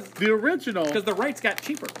 No, Because- the original Because the rights got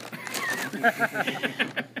cheaper.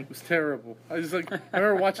 was terrible. I was like, I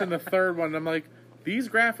remember watching the third one. And I'm like, these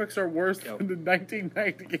graphics are worse Yep. than the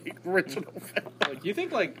 1998 original film. Like you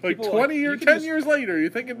think like Like people 20 you or can 10 just- years later, you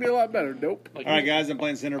think it'd be a lot better? Nope. Like, All right, guys, I'm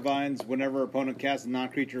playing Cindervines. Whenever opponent casts a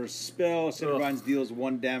non-creature spell, Cindervines deals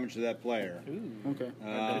 1 damage to that player. Okay.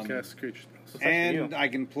 Cast creature spells. And I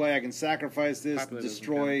can sacrifice this, Popular doesn't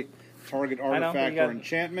destroy target I know, but artifact you or got-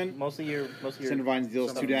 enchantment. Most of your Cindervines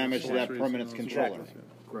deals 2 damage to that Sorceries permanent's and those controller. sorceries,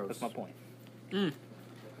 Gross. That's my point.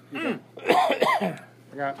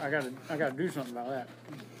 I gotta do something about that.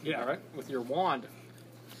 yeah, right. With your wand.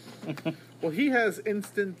 Well, he has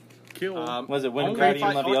instant kill. Was it Only Wingardium if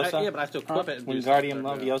I- Leviosa? yeah, but I have to equip it. And do Wingardium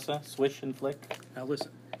something. Leviosa, swish and flick. Now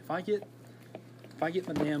listen, if I get my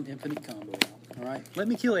damn infinite combo out, all right, let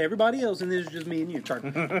me kill everybody else, and this is just me and you.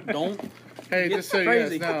 Don't. Hey, get just so you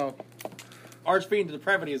crazy. guys know, Archfiend to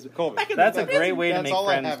depravity is Colby. That's a great way to That's make all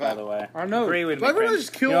I friends, have by out. the way. I know. Great way to let make everyone friends.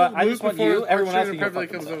 just kill You know what, I Luke just want before you, everyone else Archfiend can go Privilege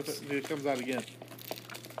fuck comes themselves. comes out again.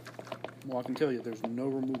 Well, I can tell you, there's no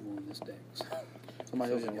removal in this deck.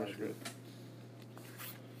 Somebody else Yeah, got that's good.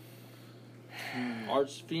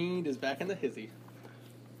 Archfiend is back in the hizzy.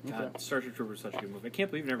 God, Starship Troopers is such a good movie. I can't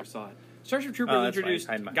believe you never saw it. Starship Troopers Oh, that's introduced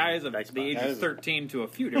fine. I guys of dice the age box. of 13 to a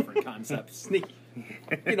few different concepts. Sneaky.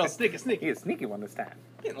 You know, sneaky. He is a sneaky one this time.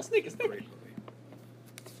 You know, sneaky. Great movie.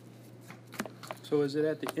 So is it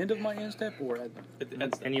at the end of my end step or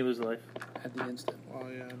And you lose a life. at the end step? Oh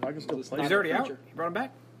yeah. I can still It's play. not He's it. already out. feature. You brought him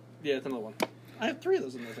back. Yeah, it's another one. I have 3 of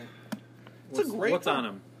those in there. It's What's, a great what's one. on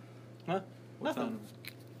him? Huh? What's Nothing. on him?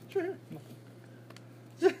 Sure.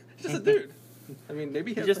 It's just a dude. I mean,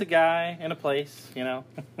 maybe He's just a guy in a place, you know.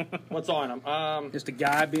 What's on him? Just a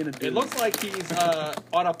guy being a dude. It looks like he's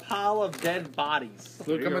on a pile of dead bodies.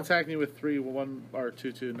 Luke, you I'm go. attacking you with 3/1 or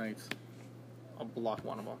 2/2 knights. I'll block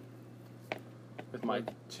one of them with my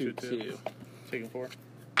 2/2. Taking 4.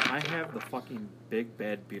 I have the fucking Big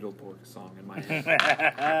Bad Beetleborg song in my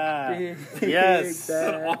head. Yes. It's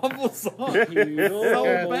an awful song. Beetleborg.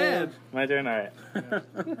 So bad. My turn. All right.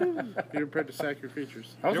 You're prepared to sack your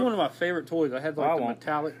creatures. That was one of my favorite toys. I had I like the won't.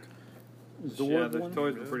 metallic Zord Yeah, the one.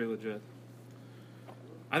 toys were pretty legit.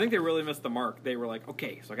 I think they really missed the mark. They were like,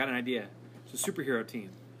 okay, so I got an idea. It's a superhero team.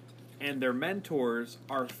 And their mentors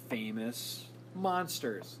are famous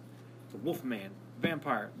monsters. The Wolfman,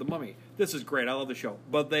 Vampire, the Mummy. This is great. I love the show.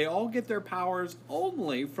 But they all get their powers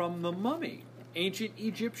only from the Mummy. Ancient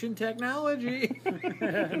Egyptian technology.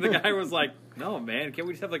 And the guy was like, no, man, can't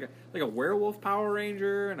we just have like a werewolf Power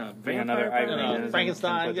Ranger and a vampire Another Power Iron Ranger? Man.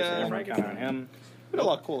 Frankenstein guy. Frankenstein on him. Been a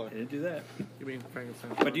lot cooler. They didn't do that. You mean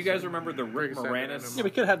Frankenstein? But do you guys remember the Rick Moranis Yeah, we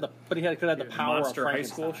could have the, but he could have the power Monster of High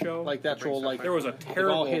School Frankenstein. show? Like the actual, like There was a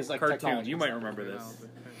terrible all his, like, cartoon. technology You and might stuff. remember this.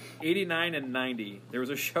 89 and 90. There was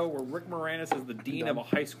a show where Rick Moranis is the dean of a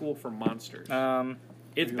high school for monsters.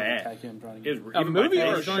 It's You're gonna bad. attack him, trying to It's get- A even movie by or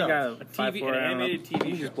a far, show? He's only got a TV, 5'4", an I don't know. animated TV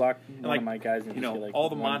You show. just block And, one of my guys and you know, just get, like, all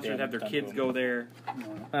the one monsters have their damage kids done to go him. there.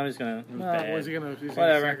 I'm just gonna. It was What bad. is he gonna? He's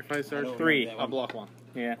Whatever. gonna sacrifice ours? 3. I'll block one.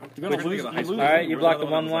 Yeah. You're gonna Which- lose. Think of the You high school lose. All right, movie you where block the the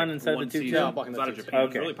other one 1/1 was, instead of one the 2/2? season. Yeah, I'm It blocking was the out of 2/2. Japan. It was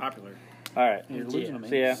Okay. really popular. All right. You're losing them.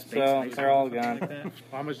 So yeah. Space So Ice they're all or something gone. like that.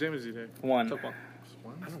 How much damage did he take? 1. Took one.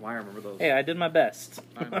 I don't know why I remember those. Hey, I did my best.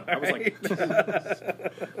 I know. I was like,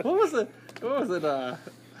 What was it? That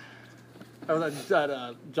was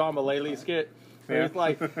that John Mulaney skit. Where Yeah. he's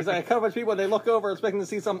like, I cut a bunch of people and they look over expecting to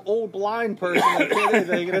see some old blind person that can't do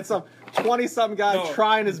anything, and it's some 20-something guy No.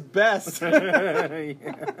 trying his best.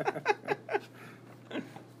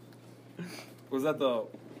 was that the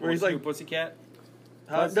Where he's Old like- School Pussycat?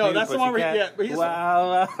 No, that's the one where he's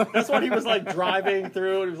Wow. that's when he was like driving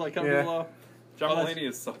through and he was like coming Yeah. below. John Oh, that's- Mulaney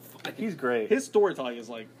is so funny. He's great. His storytelling is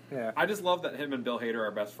like, Yeah. I just love that him and Bill Hader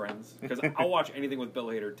are best friends because I'll watch anything with Bill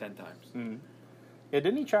Hader 10 times. Yeah,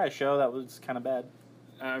 didn't he try a show that was kind of bad?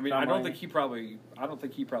 I mean, John I don't Mulaney. think he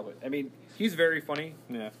probably. I mean, he's very funny,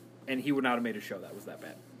 Yeah. and he would not have made a show that was that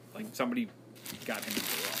bad. Like somebody got him into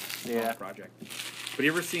the wrong Yeah. project. But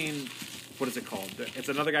you ever seen what is it called? It's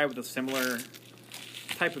another guy with a similar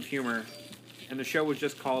type of humor, and the show was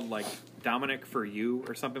just called like Dominic for You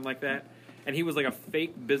or something like that. And he was like a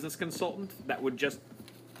fake business consultant that would just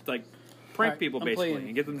like prank Alright, people I'm basically playing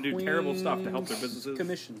and get them to do terrible stuff to help their Queen's businesses.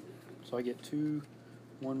 Commission. So I get 2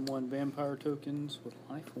 1/1 vampire tokens with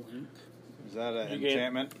lifelink. Is that an You get-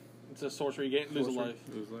 enchantment? it's a sorcery game, lose a life.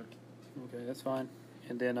 Lose life. Okay, that's fine.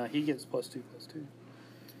 And then he gets +2/+2.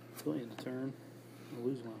 Till end of turn. I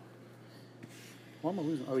lose one. Why am I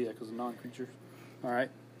losing? Oh yeah, because of non-creatures. All right.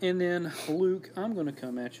 And then Luke, I'm going to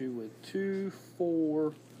come at you with 2,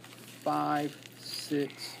 4, 5,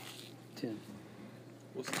 6, 10.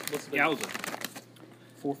 What's the Yowza.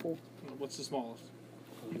 4, 4. What's the smallest?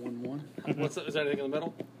 1, 1. Is there anything in the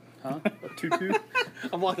middle? Huh? A 2, 2.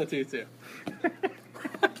 I'm blocking the 2/2.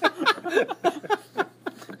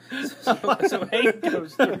 So 8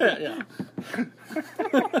 goes through. yeah.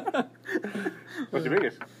 What's your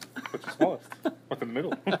biggest? What's your smallest? What's the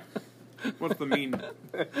middle? What's the mean?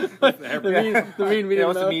 The mean medium. Yeah,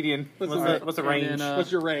 what's the low? median? What's What's the- the, what's the and range? then,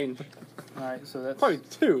 What's your range? All right, so that's Probably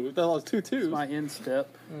 2. That was 2 that's 2s. my end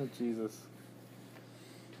step. Oh, Jesus.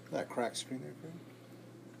 That crack screen there,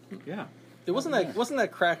 Craig? Yeah. It wasn't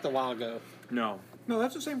that cracked a while ago. No,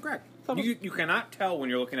 that's the same crack. You cannot tell when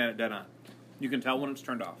you're looking at it dead on. You can tell when it's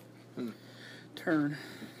turned off. Turn.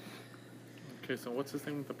 Okay, so what's this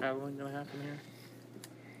thing with the paddling gonna happen here?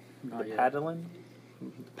 Not The yet. paddling?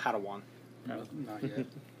 Padawan. Not yet.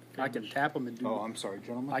 I can tap them and do. Oh, I'm sorry,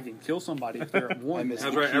 gentlemen. I can kill somebody if they're at 1. missed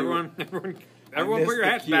That's the right. cue. Everyone, missed put your the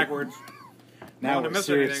hats cue. backwards. Now want to we're miss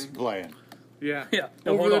serious anything. playing. Yeah. Yeah.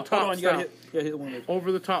 No, Over hold the on, top hold on, you gotta style. hit one of those.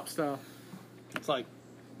 Over the top style. It's like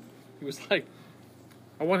he was like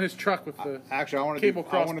I want his truck with the. Actually, I want to Cable do.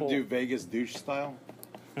 I cross want to pole. do Vegas douche style.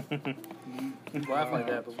 You laugh like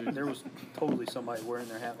that, but there was totally somebody wearing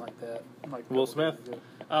their hat like that. Like Will Smith?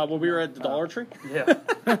 when we were at the Dollar Tree. Yeah.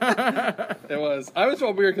 There was. I was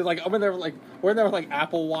so weird because like I'm in there with, like we're in there with like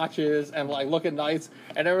Apple watches and like looking nice,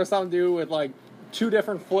 and there was some dude with like 2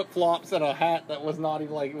 different flip flops and a hat that was not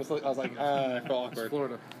even like it was. Like, I was like, I feel awkward.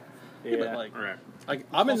 Florida. But, Yeah. like, Right. like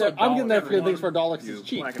I'm in Also there. I'm getting there for $1 things for $1 because you it's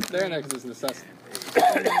cheap. black and There green. next is necessity.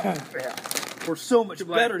 We're so much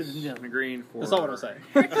Black better than and them. the green for. That's not what I'm saying.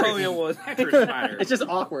 Oh, yeah, it was. Tetris Spider. It's just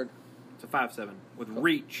awkward. It's a 5/7 with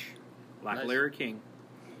reach, like Nice. Larry King.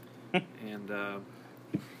 And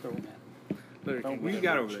Throw him at. what you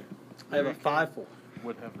got over there? I have a 5-4.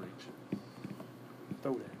 Would have reached.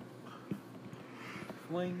 Throw that.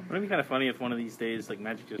 Fling. Wouldn't it be kind of funny if one of these days, like,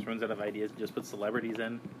 Magic just runs out of ideas and just puts celebrities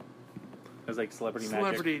in? There's like celebrity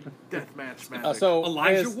Celebrity deathmatch magic. So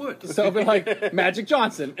Elijah is- Wood. So it'd be like Magic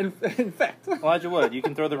Johnson. In fact, magic. Elijah Wood, you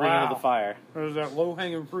can throw the ring into the fire. There's that low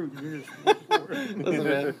hanging fruit. You just listen,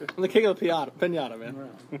 man, I'm the king of the pinata, man.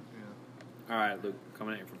 All right, Luke,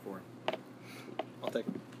 coming at you for 4. I'll take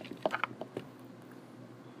it.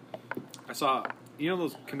 I saw,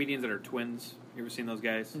 those comedians that are twins. You ever seen those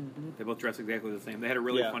guys? They both dress exactly the same. They had a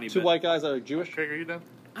really funny. Two bit. white guys that are Jewish. Craig, are you done?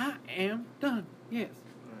 I am done. Yes.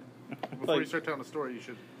 Before you start telling the story, you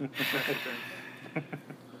should. You Talking want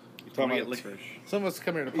to about get licorice? Some of us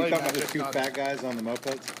come here to You play. talking about the Magic, two not- fat guys on the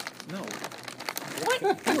mopeds? No. What?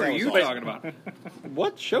 Who are you talking about?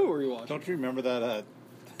 What show were you watching? Don't you remember that?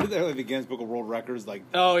 That was the Guinness Book of World Records, like.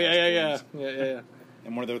 Oh yeah.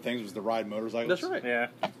 And one of their things was to ride motorcycles. That's right. Yeah.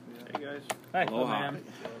 Hey guys. Hi, Aloha. man.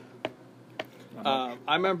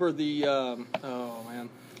 I remember the. Oh man.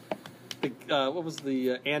 The what was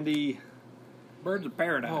the Andy? Birds of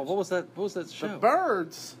Paradise. Oh, what was that? What was that show? The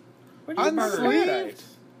birds. What do you mean, Unsleeved.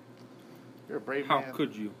 paradise? You're a brave How man.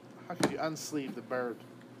 could you? How could you unsleeve the bird?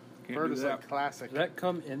 Can't Bird do is that. like classic. Does that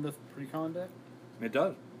come in the pre-con deck? It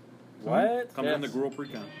does. What? Comes in the Gruel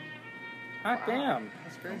Precon. Hot damn.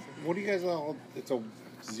 That's crazy. What do you guys all? It's a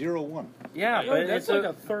 0-1. Yeah, but That's it's like a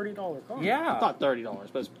a $30 card. yeah. Not $30,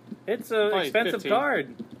 but It's a Probably expensive 15.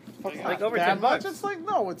 card. Like, Like over that 10 much? bucks. It's like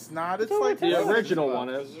no, it's not. It's over like 10 the bucks. original one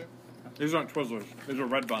is. These aren't Twizzlers. These are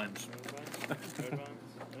Red Vines.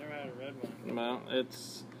 Well,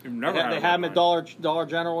 it's. You've They never had a have Red them at Vine. Dollar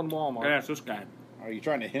General and Walmart. Yeah, it's this guy. Are you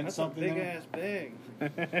trying to hint something? there? big.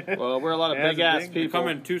 Well, we're a lot of Yeah, big it's a ass big- They people. come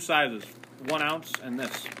in 2 sizes, 1 ounce and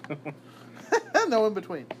this. no in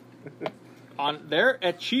between. On they're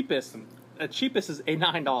at cheapest. At cheapest is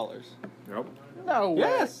 $9. Yep. No way.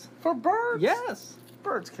 Yes. For birds? Yes.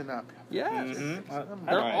 Birds cannot be. Yes. Mhm.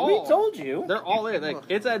 They're Alright. all. We told you. They're all there. Like,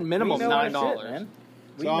 it's at minimum We know our $9. shit, man.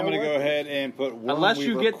 So I'm going to go ahead and put Unless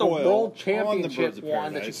you Wormweaver get the Coil World on the Championship Birds of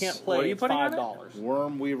one that you Paradise. can't play. What are you it's putting on it? $5.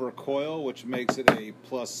 Wormweaver Coil, which makes it a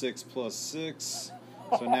 +6/+6.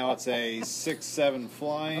 So now it's a 6/7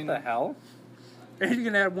 flying. What the hell? And you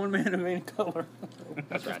can add one man of any color.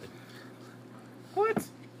 That's right. What?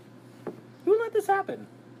 Who let this happen?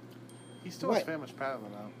 He still What? has famous paladin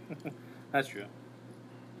out. That's true.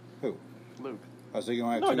 Who? Luke. Oh, so you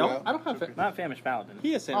don't have No, I two don't. out? I don't have it. Not Famish Paladin.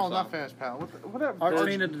 He is Sam. Oh, not famous paladin. Whatever.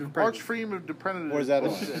 Archfiend of the Predator. Archfiend of the Predator. Where's that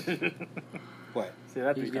Bullshit. What? See,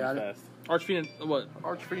 that He's becomes got it. fast. Archfiend. What?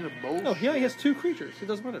 Archfiend of Bullshit. No, he only has 2 creatures. It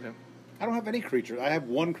doesn't matter to him. I don't have any creature. I have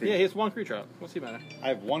one creature. Yeah, he has 1 creature out. What's he matter? I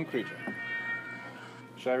have one creature.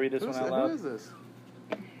 Should I read this Who's one out who loud? is this?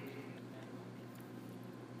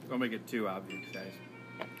 Don't make it too obvious, guys.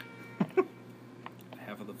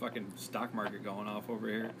 Half of the fucking stock market going off over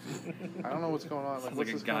here. I don't know what's going on. It's Like, like a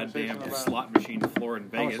what's this conversation goddamn about? slot machine floor in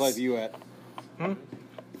How much Vegas. life are you at?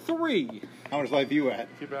 3. How much life are you at?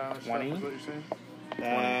 Keep it on the 20? shelf is what you're saying? Keep it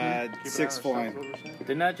on 6 the shelf is flying. what we're saying?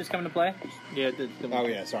 Didn't that just come into play? Yeah, it did. Oh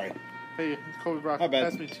yeah, sorry. Hey, Kobe Brock, My bad.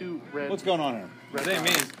 pass me 2 red. What's going on here? red Same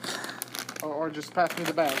cards. means. Or just pass me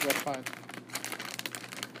the bag. That's fine.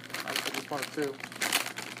 I just wanted 2.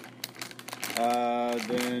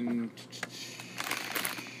 Then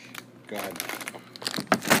go ahead.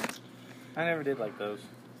 I never did like those.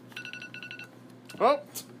 Oh,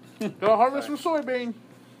 gotta harvest some soybean.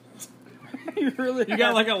 You really? You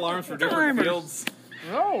got like alarms for different Timers. fields.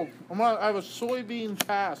 No, I have a soybean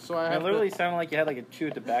fast, so I It have literally to, sounded like you had like a chew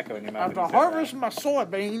of tobacco in your I mouth. have to when you said harvest my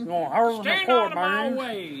soybean. You gonna harvest my Stand out of my soybeans?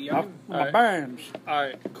 way, young. My Alright. bands. All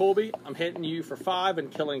right, Colby, I'm hitting you for 5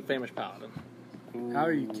 and killing Famish Paladin. How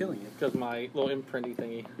are you killing it? Because my little imprinty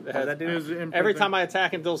thingy. That How's has- that do? Is it Every time I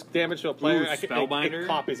attack and deals damage to a player, Ooh, I can, Spellbinder? it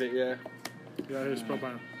copies it, yeah. Yeah, here's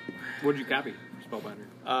Spellbinder. What'd you copy? Spellbinder.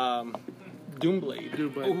 Doomblade.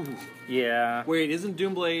 Dude, but Ooh. Yeah. Wait, isn't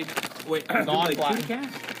Doomblade... Wait, Doomblade Non-black. 2 to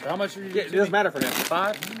cast? How much are you? Yeah, it doesn't matter for him.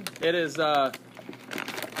 5? It is,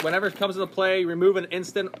 whenever it comes into play, remove an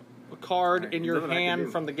instant card Alright, in there's your nothing I can hand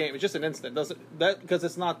do. from the game. It's just an instant. Doesn't that because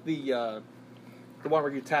it's not the one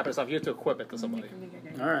where you tap it and stuff. You have to equip it to somebody.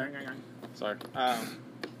 All right. Sorry.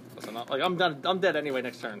 Listen, like I'm done. I'm dead anyway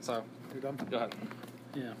next turn. So You're done. go ahead.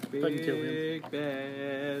 Yeah. If I can kill him. Big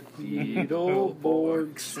bad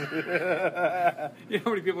Beetleborgs. You know how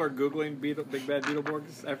many people are Googling Big Bad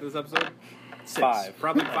Beetleborgs after this episode? 6. 5.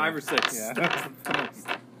 Probably 5 or 6. Yeah.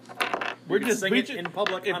 We're We just just- sing we it ju- in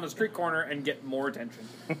public on a street corner and get more attention.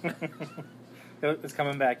 It's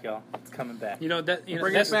coming back, y'all. It's coming back. You know that. You know,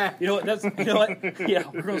 Bring that's, it back. You know what? That's. You know what? Yeah,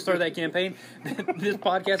 we're gonna start that campaign. This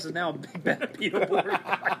podcast is now a Big Bad Beetleborg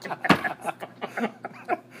podcast.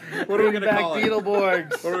 What are we gonna back call it?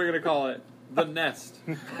 Beetleborgs. What are we gonna call it? The Nest.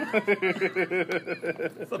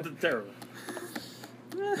 Something terrible.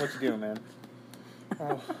 What you doing, man?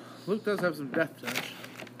 Luke does have some death touch.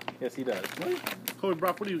 Yes, he does. Cody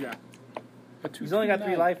Brock, what do you got? He's only got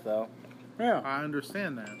 3 life, though. Yeah. I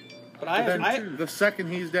understand that. But But then I the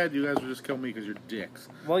second he's dead, you guys will just kill me because you're dicks.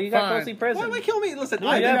 Well, you got Fine. Ghostly Prison. why would I kill me? Listen, Yeah,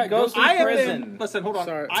 I you have have Ghostly I have Prison. been. Listen, hold on.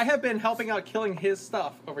 Sorry. I have been helping out killing his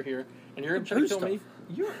stuff over here, and you're trying to Whose kill stuff? me.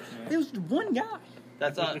 Yours. It was one guy,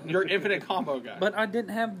 That's your infinite combo guy. but I didn't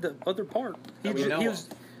have the other part. He, That we ju- know he of. was.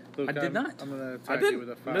 Luke, I did not. I'm going to I attack did. you with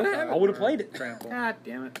a No, 5/5 I would've played it. Trample. God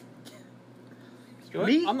damn it. Good.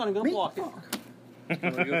 Me? I'm not even gonna Me? block it.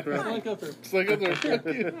 Can I go through? I'm gonna go through. It's like other. Fuck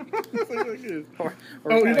you. Or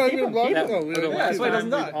Oh, you're not keep even him. blocking? That- Oh, for yeah. the Yeah, last so he time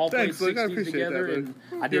doesn't we die. all played Thanks, Luke, I 60s appreciate together, that, and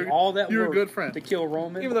I did all that you're a work good friend. to kill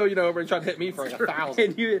Roman. Even though everybody tried to hit me for like 1,000.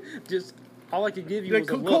 and you just all I could give you Yeah, was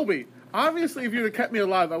a look. Colby, obviously, if you'd have kept me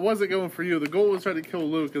alive, I wasn't going for you. The goal was trying to kill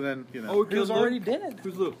Luke, and then, you know. Oh, He was already dead.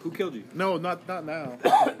 Who's Luke? Who killed you? No, not now.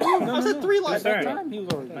 I said 3 lives. At that Sorry. time, he was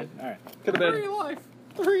already dead. All right. Could have Three been life.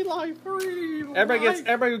 3 life.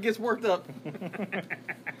 Everybody who gets worked up.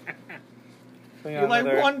 Putting You on like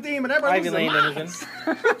another one demon, everybody Ivy loses Lane their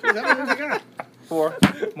Denizen. minds. 4.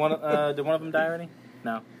 Did one of them die already?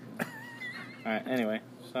 No. All right. Anyway,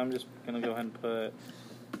 so I'm just gonna go ahead and put.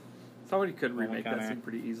 Somebody could Roman remake that counter. scene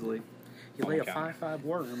pretty easily. You lay a Okay. 5/5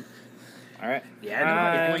 worm. All right. It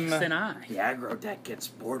I'm- blinks an eye. The aggro deck gets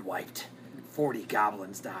board wiped. 40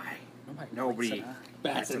 goblins die. Nobody blinks an eye.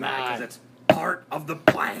 bats an an eye eye. because it's part of the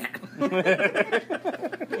plan.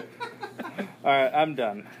 All right. I'm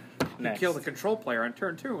done. You Next. kill the control player on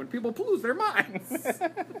turn 2 and people lose their minds.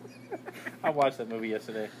 I watched that movie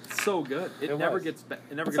yesterday. So good. It, It never was. gets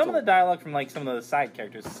it never gets Some of the old. dialogue from like some of the side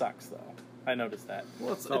characters sucks though. I noticed that.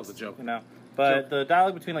 Well, it's, That was a joke. You know, but the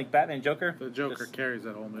dialogue between like Batman and Joker, The Joker just carries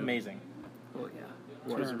that whole movie. amazing. well,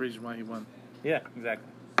 yeah. There's a reason why he won. Yeah, exactly.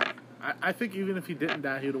 I think even if he didn't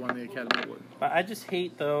die, he would have won the Academy Award. But I just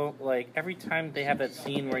hate though, like every time they have that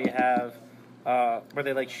scene where you have where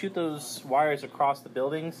they like shoot those wires across the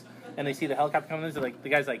buildings and they see the helicopter coming in, they're like the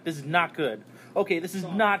guy's like, "This is not good." Okay, this is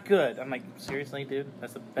not good. I'm like, seriously, dude?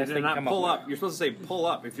 That's the You best did thing to not come pull up up. You're supposed to say pull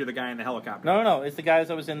up if you're the guy in the helicopter. No, it's the guys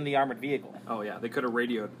that was in the armored vehicle. Oh yeah, they could have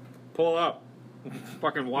radioed. Pull up.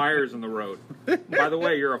 Fucking wires in the road. By the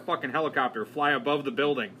way, you're a fucking helicopter. Fly above the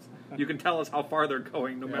buildings. You can tell us how far they're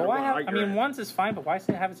going, no matter But what why? height I you're mean, at. once is fine, but why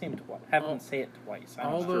say have it say it twice? Have them say it twice. I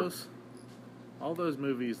don't know. All those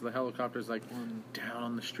movies, the helicopter's like down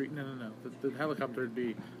on the street. No. The helicopter would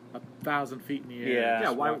be 1,000 feet in the air. Yeah.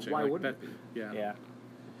 just Yeah, why watching. why Like wouldn't that- it be? Yeah. Yeah.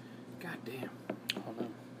 God damn. I don't know.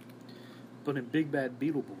 But in Big Bad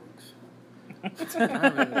Beetleborgs, I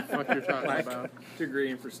don't know what the fuck you're talking Black about.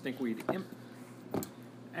 degree for stinkweed imp.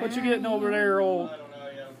 what you getting over there, old?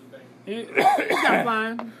 Got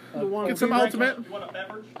fine. The one Get some ultimate. want a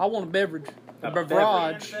beverage? I want a beverage. A A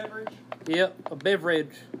beverage. Beverage? Yep, a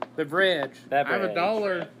beverage. Beverage. That I have bad.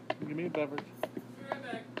 $1. Give me a beverage.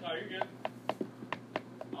 Oh, you're good.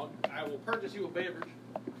 I will purchase you a beverage.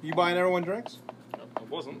 You buying everyone drinks? I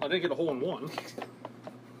wasn't. I didn't get a hole in one.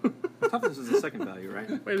 Toughness is the second value,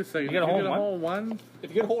 right? Wait a second. You get a If hole you in get a hole in one? If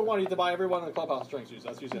you get a hole in one, you have to buy everyone in the clubhouse drinks.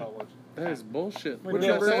 That's usually how it works. That is bullshit. What What do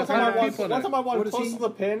you you got say? saying? One time I 100 won, people in one it. time I won What is close he? to the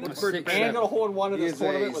pin What's and six, got a seven? hole in one in He this is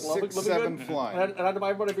tournament a with 6'7" Livingston. flying. And I had to buy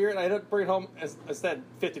everybody a beer, and I ended up bringing it home instead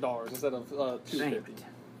 $50 instead of Damn $250. it.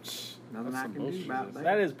 Nothing That's I some can do bullshit. about that.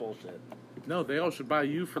 That is bullshit. No, they all should buy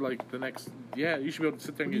you for like the next. Yeah, you should be able to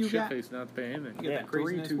sit there and What do get you shit got? faced and not pay anything. You got Yeah. that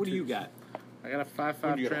craziness. What do you got? I got a When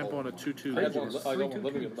 5/5 you get a trample hole and a in 2/2. I got Legends. one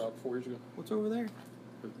living it about 4 years ago. What's over there?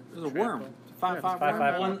 There's a Trample. worm. It's a 5/5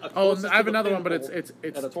 5/5 worm. one. A Oh, closest I have to the another one, but pinhole it's at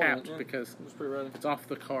a tournament, tapped yeah. because It was pretty rad. it's off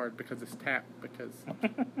the card because it's tapped because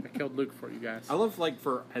I killed Luke for you guys. I love, like,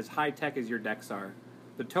 for as high tech as your decks are,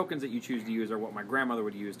 the tokens that you choose to use are what my grandmother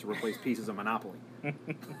would use to replace pieces of Monopoly.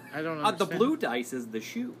 I don't The understand. blue dice is the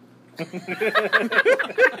shoe. He's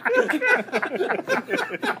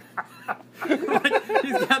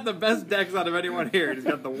got the best decks out of anyone here. He's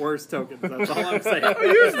got the worst tokens. That's all I'm saying. I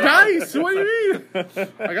use dice. What do you mean?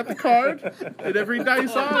 I got the card and every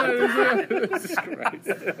dice on it is Jesus Christ.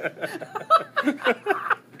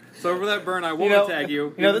 So for that burn, I will You know- tag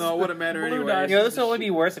you, you know, even this- though it wouldn't matter blue anyway. dice. You know, this would only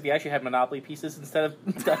be worse if you actually had Monopoly pieces instead of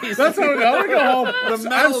dice. That's how I want to go home. The I have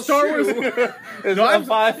metal Star Wars. It's No, a I'm-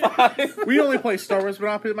 5/5. We only play Star Wars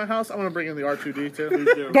Monopoly at my house. I'm gonna bring in the R2D2.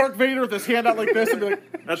 Please do. Dark Vader with his hand out like this and be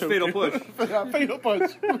like, That's choke Fatal you. Push. Yeah, fatal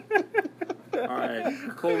punch. All right,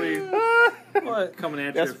 Colby, What? coming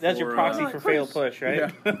at you. That's your proxy for failed push,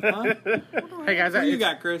 right? Huh? Hey guys, What do you it's-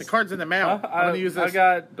 got, Chris? The card's in the mail. I'm gonna use this. I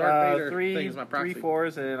got Darth Vader three thing as my proxy.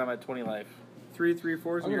 4s, and I'm at 20 life. 3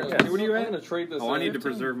 3/4. I'm You're gonna, at- What are you I'm at? gonna trade this. Oh, I need to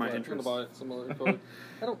 15, preserve my but I'm interest. gonna buy some other card.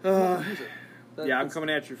 I don't use it. That- Yeah, I'm it's- coming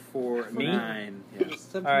at you for Me? 9. Yeah. it's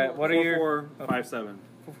 17 All right, what are your? 4 4 5 7.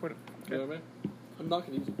 You know what I mean? I'm not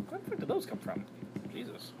gonna use it. Where the fuck did those come from?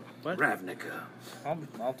 Jesus, Ravnica.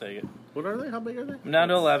 I'll take it. What are they? How big are they? I'm down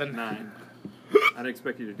to 11. 9. I'd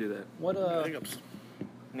expect you to do that. What? Hiccups.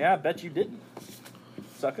 Yeah, I bet you didn't,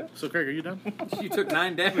 sucker. So Craig, are you done? You took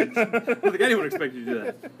 9 damage. I don't think anyone expected you to do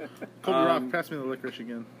that. Kobe Rock, pass me the licorice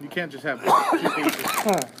again. You can't just have 2 pieces.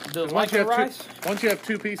 The Once you Lyco have rice? once you have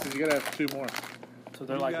 2 pieces, you gotta have 2 more. So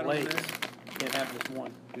they're You like got 'em legs. there? Can't have just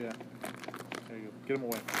one. Yeah. There you go. Get them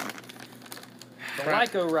away. The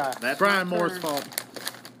Lyco rice. That's Brian my Moore's turn. fault.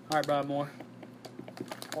 All right, Brian Moore.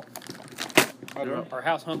 You're up. Or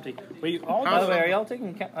House Humpty. We all By the way, know. are y'all taking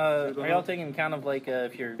account of like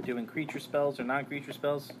if you're doing creature spells or non-creature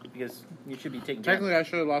spells? Because you should be taking count. Technically, I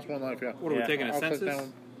should have lost 1 life. Yeah. What are Yeah. we taking, a I'll take census? that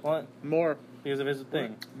one. What? More. Because of his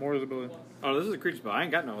thing. More is ability. Oh, this is a creature spell. I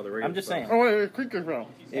ain't got no other regular I'm just spells. saying. Oh wait, creature spell.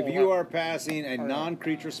 If you are passing a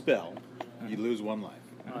non-creature spell, you lose 1 life.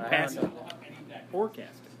 Pass it. Or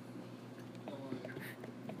cast it.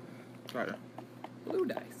 Right. Blue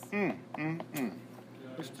dice.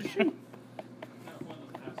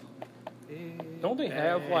 Don't they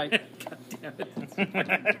have like? Damn it.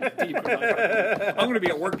 I'm going to be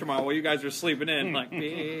at work tomorrow while you guys are sleeping in. Like,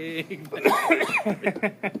 big. What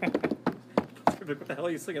the hell are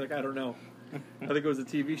you singing? Like, I don't know. I think it was a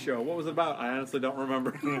TV show. What was it about? I honestly don't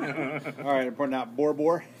remember. All right, I'm putting out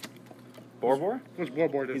Borbor. Borbor? What's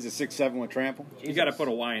Warboard? He's a 6/7 with trample. You got to put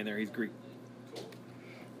a Y in there. He's Greek.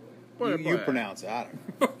 You pronounce it. I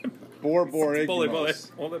don't know. Borbor Bully, bully.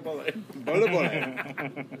 Ignos. Bully, bully. Bully,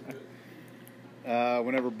 bully.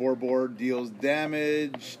 Whenever Borbor deals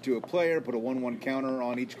damage to a player, put a 1/1 counter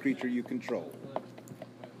on each creature you control.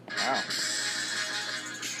 Wow.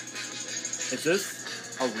 Is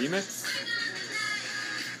this a remix?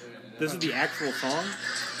 This is the actual song?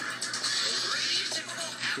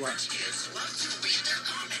 What?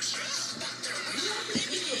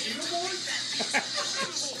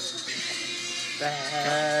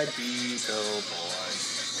 Bad Beetle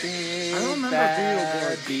Boy. Big I don't remember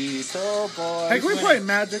bad Beetle Beetle Boy. Hey, can we play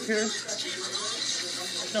Magic here?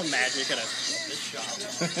 There's no magic at this shop.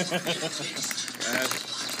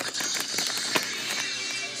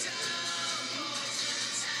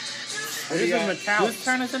 What do you got? Whose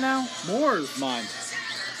turn is it now? Moore's. Mine.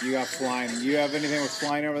 You got flying. You have anything with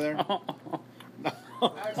flying over there?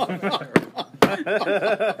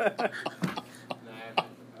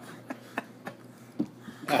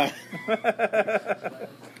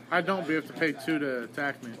 I don't, but you have to pay 2 to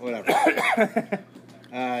attack me. Whatever.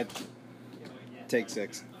 Take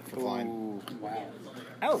 6 for flying. Wow.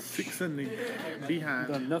 Ouch. 6 in the behind.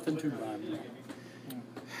 Done nothing to Brian Moore.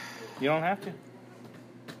 You don't have to.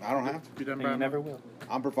 I don't have to. You done, And you Brian? never will.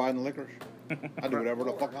 I'm providing the licorice. I do whatever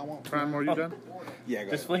the fuck I want. Brian Moore, you done? Yeah,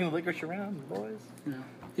 go Just ahead. fling the licorice around, boys. Yeah.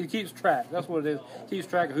 He keeps track. That's what it is. He keeps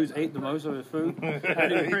track of who's ate the most of his food.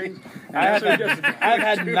 That he brings. And I've that's what he does.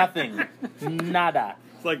 had nothing. Nada.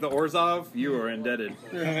 It's like the Orzhov. You are indebted.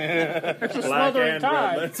 It's a Black smothering and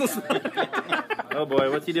tide. red. That's a- Oh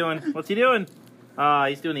boy, what's he doing? What's he doing?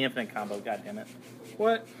 He's doing the infinite combo. God damn it.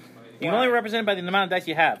 What? You can only represent by the amount of dice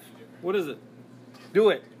you have. What is it? Do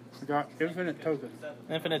it. We got infinite tokens.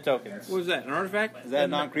 Infinite tokens. What is that? An artifact? Is that a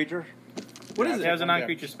non-creature? What is It was it? a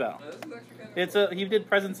non-creature spell. It's a. He did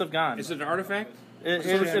Presence of Gone. Is it an artifact? It's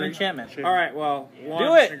an enchantment. All right. Well, one,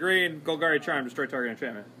 Do it. Green Golgari Charm, destroy target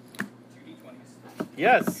enchantment.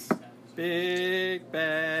 Yes. Big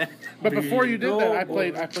bad. But before you did that, I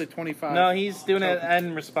Beetle played 25. No, he's doing it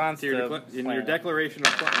in response to In your playing. declaration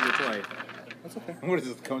of your play. That's okay. What is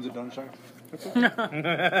this? Cones of Dunshire?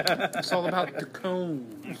 It's all about the cone.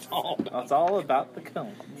 It's all about the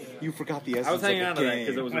cone. You forgot the essence I was hanging of on the to that game.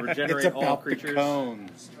 because it was a It's regenerate all about the creatures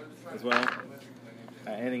cones. as well.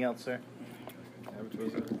 Anything else, sir? Which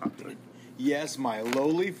was it? Yes, my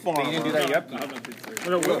lowly But you didn't do farmer that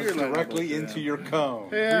yet. goes directly into your cone.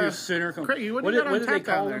 Yeah. Your center cone. Craig, what What do you did, got what on did they tap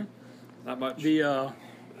down call there? them? Not much. The a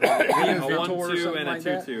Inventor 1/2 or something and a like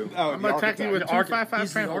that? 2/2. Oh, I'm the gonna attack you with architect. 2/5/5 He's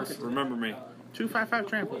the tramples. architect. Remember me. 2/5/5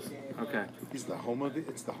 tramples. Okay. He's the home of the.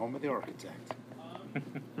 It's the home of the architect.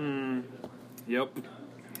 Yep.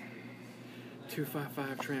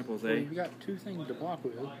 2/5/5 tramples, Well, eh? you got 2 things to block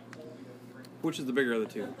with. Which is the bigger of the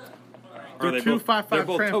two? The Are they two both? 5/5 They're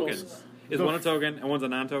both tramples. tokens. Is The one a token and one's a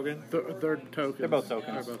non-token? Third token. They're both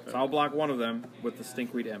tokens. So I'll block one of them with the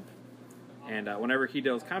Stinkweed Imp. And whenever he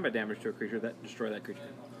deals combat damage to a creature, destroy that creature.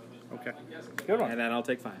 Okay. Good one. And then I'll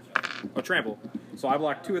take 5. Oh, trample. So I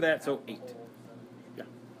block 2 of that, so 8.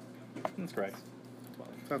 That's correct.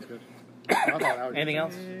 Sounds good. Anything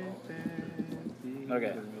else?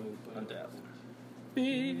 Okay. Untap.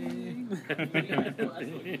 We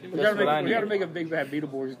That's what I gotta need. make a big bad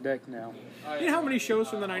Beetleborgs deck now. You know how many shows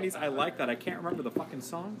from the 90s I like that I can't remember the fucking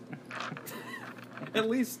song? At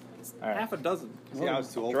least Alright. half a dozen. See, I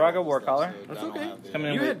was too old. Drago for War this Collar. stuff, so That's I don't okay. have the- Coming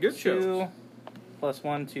in You with had good 2 shows. plus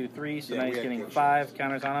 1, 2, 3. So Yeah, now we he's had getting good 5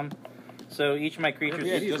 counters on him. So each of my creatures. We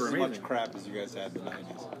had 80s just were as amazing. much crap as you guys had in the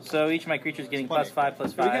 90s. So each of my creatures getting Plenty. +5, +5.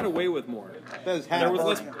 We got away with more. Those There was Hanna-Barbera-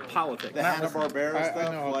 less politics. The Hanna-Barbera I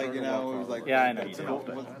stuff, know like, you Drago know, War it was like Yeah, I know the you do.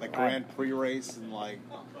 typical, like Grand Prix race and like.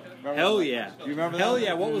 remember Hell that? yeah. Do you remember Hell that?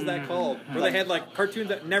 yeah, what was that called? Where they had like cartoons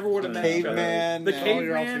that never would have met each other. Caveman. The and-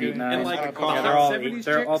 Caveman Eight, nine. and like They're the They're all 70s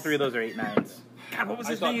they're all chicks. 3 of those are 8 9s. God, what was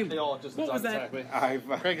I his thought name? they all just What was that? exactly. I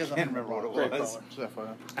Craig is can't remember what it Great was. color. Just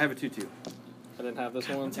FYI. I have a 2-2. I didn't have this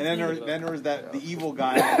one. And then there was that the evil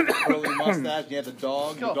guy with the curly mustache. You had the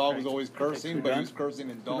dog. The dog was always cursing, but he was cursing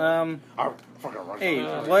in dog. Hey,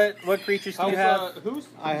 what creatures do you have? Who's?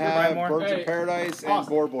 I have more? Birds Hey, of Paradise and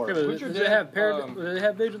Austin. Board. Does Richard it have did, does it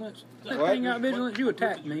have vigilance? That What? thing got vigilance. You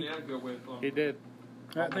attacked me. He did.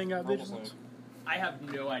 That thing got vigilance. I have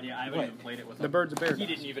no idea. I haven't What? even played it with him. The birds of paradise. He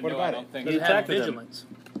didn't even What know. about I don't it? think. Does it have attacked them. vigilance?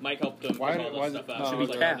 Mike helped him Why- put all why- that stuff no, out. it He was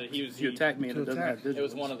was tapped. like, he was You attack me and it to doesn't have attack. It was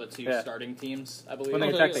vigilance. one of the 2 Yeah. starting teams, I believe. When they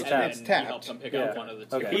And attack, they then tap. he Tapped. helped him pick Yeah. out one of the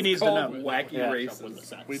 2. Okay. He needs to know. Wacky Yeah.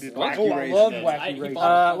 races. We did. Wacky Oh, I races. love I- wacky he races.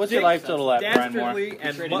 bought What's your life total at, Brian Moore? Dastardly He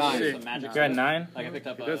and traded much. me some magic You're at stuff. 9. Like I picked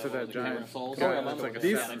up This is the a giant- Cavern of Souls. Yeah, or it's whatever. like a And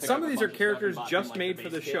These, I picked some up of a these are bunch of characters stuff and just bought made the for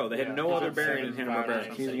the base show. They had no other bearing in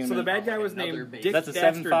Hanna-Barbera. He's So the bad guy was Another named base. Dick That's a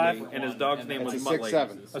 7-5? Dastardly, and his dog's name was It's a Muttley.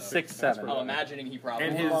 6-7. A 6-7. Oh, imagining he probably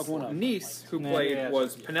And his niece, who played,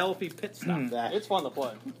 was Penelope Pitstop. That. It's fun to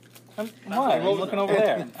play. Why? I'm looking over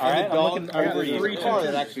there. All right, I'm dog, looking I got over a you. three car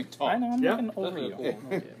that actually I talked. know. I'm Yeah. looking over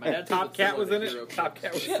you. My dad Top Cat was in it. Top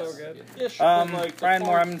Cat was so good. Brian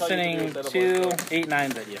Moore, I'm sending 2 8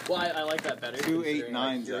 9s at you. Well, I like that better. 2 8 considering,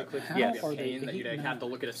 9s. Like, click Yes. would be a pain that you'd have to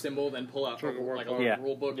look at a symbol, then pull out like a little Yeah.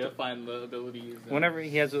 rule book to find the abilities. and- Whenever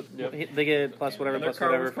he has a, they get plus whatever, And their plus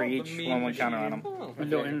card whatever was for called each the 1/1 Mean counter on him.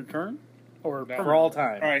 Until end of turn? Or For all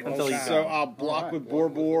time. All right, Until he's so done. I'll block with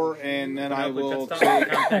Borbor, and then I will Pitstop, take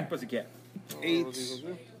Contact Pussycat. 8.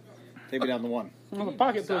 Take me down to 1. well, the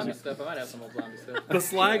pocket Zombie pussy. stuff. I might have some old zombie stuff. The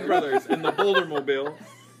Slag Brothers and the Boulder Mobile.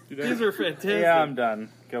 These are fantastic. Yeah, I'm done.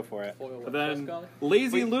 Go for it. Foil And then Dust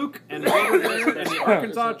Lazy Luke and Rubber Bear and the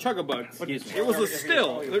Arkansas Chuggabugs. Excuse me. It was a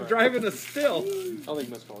still. They're driving a still. I don't think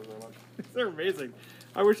Miss Colors very much. They're amazing.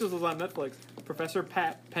 I wish this was on Netflix. Professor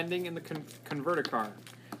Pat pending in the converter car.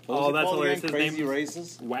 What was Oh, it that's called hilarious. again? His Crazy name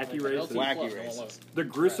Races? Wacky Races. Wacky Plus, Races. The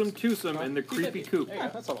gruesome twosome and the creepy coop. Yeah,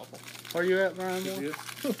 that's not awful. Where you at, Brian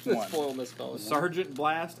Moore? Foil Miss Colors. Sergeant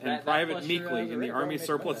Blast and That Private plus Meekly your, in the red Army makes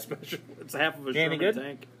surplus special. It's half of a Any Sherman good?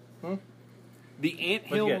 tank. The Ant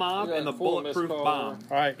Hill get? Mob Yeah, and the full Bulletproof miscall. Bomb.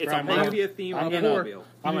 All right, It's Brian a Moore. mafia theme I'm of gonna- Mobile.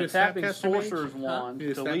 I'm You need a tapping Snapcaster mage? Sorcerer's Wand You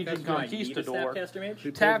need a to Legion Snapcaster mage? Do I need a Conquistador. Snapcaster Mage? He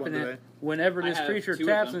played Tapping one it today. whenever I this have creature 2 of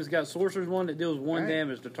taps them. and it's got Sorcerer's Wand that deals 1 Right.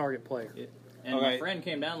 damage to target player. And Okay. my friend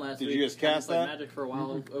came down last Did week. you just played cast that? Magic for a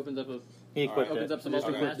while. Opens up a He equipped opens it. up some Just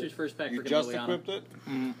Ultimate equipped Masters first pack You for just Gilliana. equipped it?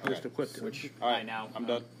 Just equipped it. Which All right, I now I'm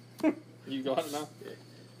done. You got it now?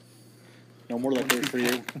 No more liquor for you.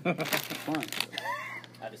 Fine.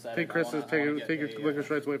 I decided Take Chris, I wanna take your get a,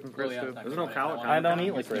 liquor rights away from Chris, early too. attack There's no with Cowlick. my I don't Cowlick.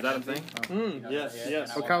 eat licorice. Is that a thing? Yes, Yeah,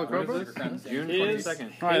 yes. and I Oh, want Cowlick my Robo? Crown Sand. June His-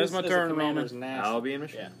 22nd. All right, that's my his as a turn, commander Roman. is nasty. I'll be in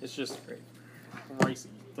Michigan. Yeah. It's just crazy.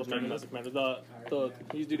 He's talking about.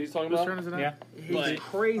 He's talking Whose about. turn is it now? Yeah. But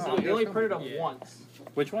Crazy. They only printed him once.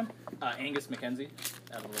 Which one? Angus McKenzie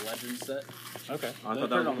out of the Legends set. Okay. I thought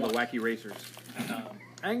that was one of the Wacky Racers.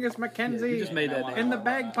 Angus McKenzie You just made that in the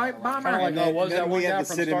Bagpipe Bomber. Kinda like, oh, was that Then one we guy had the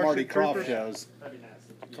from Sid and Marty Starship Croft Troopers? shows.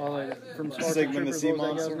 Oh, like, from Starship Sigmund the Troopers, Sea what was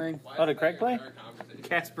that guy's Monster. name? Oh, did Craig play?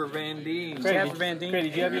 Casper Van Dien. Casper Van Dien. Craig,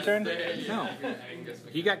 did you have your turn? No.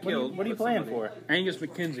 He got killed. What are you playing for? Angus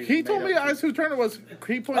McKenzie. He told me that's whose turn it was.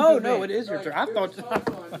 He pointed Oh to no, me. it is your turn. I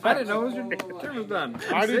thought. I didn't know your turn was done.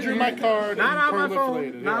 I already drew my card Not and on my phone.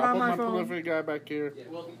 proliferated. Not I'll on put my my phone. proliferate guy back here.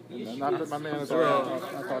 And not put my man as I well.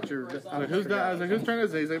 thought you were. I was like, who's done? I was like, whose turn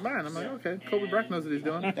is it? He's like, mine. I'm like, okay. Kobe Bryant knows what he's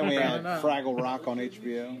doing. Then we had Apparently not. Fraggle Rock on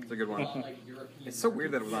HBO. It's a good one. It's so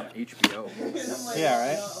weird that it was on HBO. Yeah,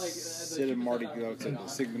 right? Sid and Marty go to the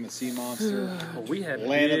Sigmund the Sea Monster. Well, we had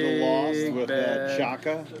Land of the Lost big with bad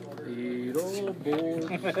Chaka.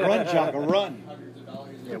 Beetleborgs. Run, Chaka, run.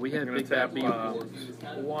 Yeah, we had I'm gonna big bad tap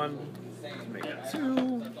Beetleborgs. 1, make it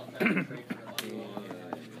 2,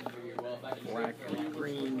 black,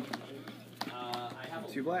 green,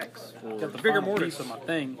 2 blacks. For Got the Vigor final Mortis. piece of my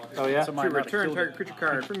thing. Oh, yeah? Somebody To might have return killed target it. creature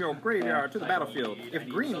card from your graveyard to the battlefield. If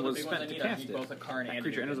green was spent to cast it, both a Karn and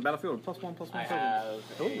creature enters the battlefield with +1/+1. I have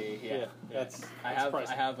a, yeah. That's I have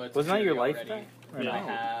a. Wasn't that your Tsukiri life already. thing? And I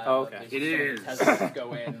have. Oh, okay. there's It some is. Teslas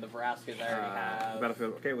go in. The Vraskas I already have.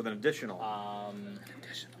 Battlefield. Okay, with an additional.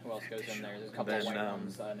 Who else goes in there? There's a couple Then, of white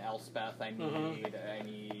ones. An Elspeth I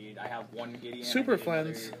need. I have one Gideon. Super I need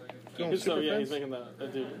another- Flens. so yeah, he's making the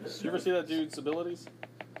dude. Did you ever see that dude's abilities?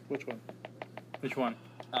 Which one? Which one?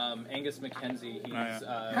 Angus McKenzie. He's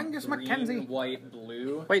Angus green, McKenzie. white,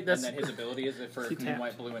 blue. Wait, that's- and then his ability is if for green, tap?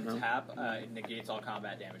 white, blue, and tap, it negates all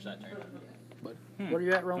combat damage that turn. But where are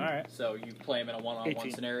you at, Roman? All right. So you play him in a one-on-one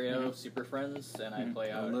 18. scenario, Super Friends, and I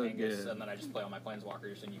play out look Angus, good. and then I just play all my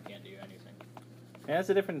Planeswalkers, and you can't do anything. Yeah, that's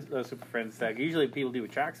a different Super Friends deck. Usually people do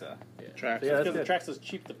with Traxa. Trax. Yeah, that's Because the good. Trax is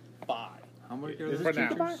cheap to buy. How much Is For it cheap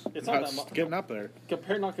to buy? now. It's not that much. Getting up there.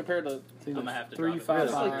 Not compared to I'm gonna have to Three, drop it. five,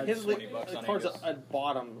 It's five. like his $20 on cards Angus. at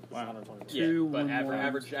bottom was 120. Yeah, Two, but one, one.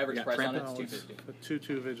 average Yeah, price on trample. it's $250. The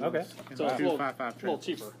 2/2 vigilance. Okay. And So it's a little, 2/5/5 a little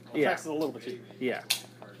cheaper. Yeah. Trax is a little bit cheaper. Yeah.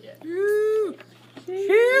 I'm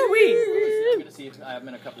gonna see if I'm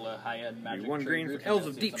in a couple of high-end Magic. one trade green groups, for Elves and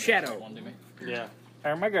of see Deep if somebody Shadow. wants to me. Yeah.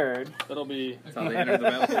 Oh my god. That'll be. That's how they enter the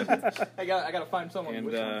battlefield. I gotta find someone. And,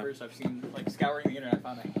 Which one first? I've seen like scouring the internet. I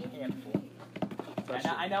found a handful.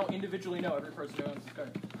 I now individually know every person who owns this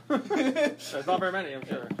card. There's not very many, I'm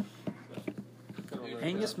sure.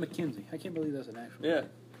 Angus McKenzie. I can't believe that's an actual. Yeah.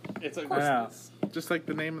 It's a. I know. Just like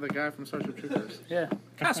the name of the guy from Starship Troopers. Yeah.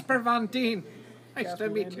 Casper Van Dien. Nice to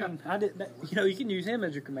meet you. I didn't. You know, you can use him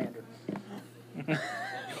as your commander.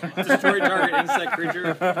 Destroy target insect creature.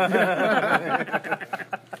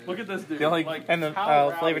 Look at this dude. The only like, and the how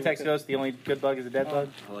flavor rowdy text is goes. The only good bug is a dead bug.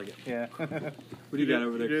 I like it. Yeah. What do you got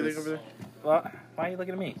over there, You do Chris? anything over there? Well, why are you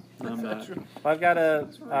looking at me? I'm not. Well, I've got a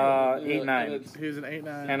and 8/9 it's- He's an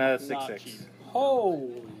 8/9. and a Not 6/6. cheap.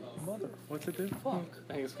 Holy mother. What's it do? Fuck.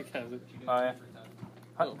 I think it's because it. Oh yeah.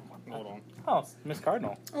 Oh, hold on. Oh, Miss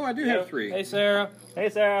Cardinal. Oh, I do have 3. Hey, Sarah. Hey,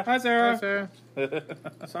 Sarah. Hi, Sarah. Hi, Sarah.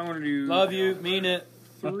 So I'm going to do Love you. Mean it.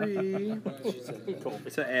 3.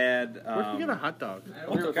 to add. Where can you get a hot dog? Can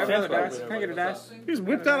I have another dice? Can I get a dice? He's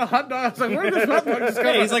whipped out a hot dog. I was like, where did this hot dog just come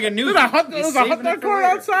Hey, from? he's like a new. There's a hot, he's there's a hot saving dog it for court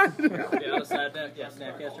later. outside. Yeah, on a side note, yeah,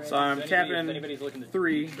 Snapcaster. So I'm If tapping anybody's looking to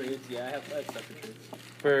 3. trades, yeah, I have stuff to trade.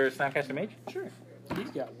 For Snapcaster Mage? Sure.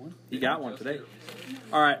 He's got one. You got one today.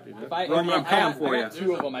 All right. If I, Roman, I'm coming for I got you.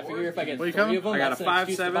 2 of them. I figure if I get What you 3 coming? of them, I got that's a an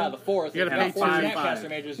excuse to 5/7. buy the 4th. You gotta If pay I got 2 4 5. Snapcaster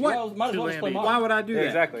mages. What? Well, might as well just play Two Mono. Why would I do Yeah, that?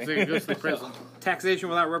 exactly. So he goes to prison. Taxation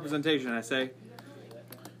without representation, I say.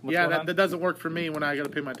 What's Yeah, going on? that doesn't work for me when I got to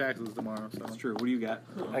pay my taxes tomorrow. So That's true. What do you got?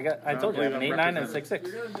 I told you I have an 8/9 and a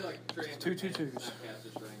 6/6. 2 2/2s.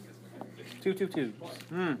 2 2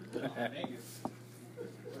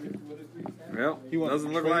 Well, He wants doesn't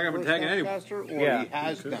to look trade like I'm for a attacking anyone. Snapcaster, or Yeah. he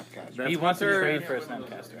has Snapcaster. That's He my wants to turn. trade for a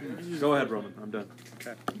Snapcaster. Go ahead, Roman. I'm done.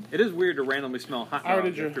 Okay. It is weird to randomly smell hot I already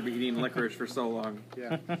dogs drew. after eating licorice for so long.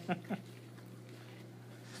 Yeah.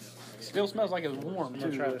 Still smells like it's warm, I'm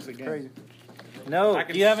gonna too. try this again. Crazy. No. I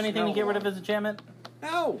can Do you have anything to smell get rid of his enchantment?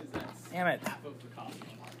 No. Damn it.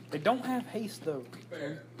 They don't have haste, though.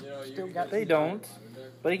 Still got They don't.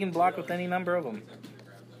 But he can block with any number of them.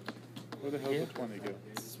 Where the hell does 20 go?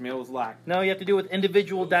 Smells like No, you have to do it with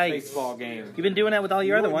individual dice. baseball game. You've been doing that with all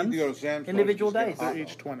your You other don't ones. need to go to Sam's Club, Individual just get dice. a hot They're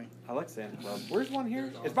dog. each 20. I like Santa Club. Where's one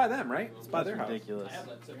here? It's by them, right? It's by their house. Ridiculous.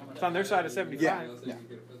 It's on their side of 75. Yeah.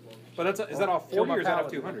 But that's is that off Kill 40 my or is that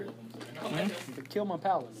off paladin. 200? To kill my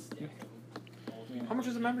paladin. How much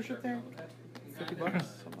is the membership there? $50?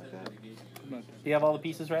 Something like that. Do you have all the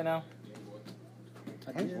pieces right now?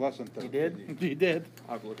 I think it's less than 30. You did? He did.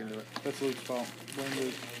 I'll have to look into it. That's Luke's fault. Blame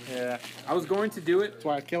Luke. Yeah. I was going to do it. That's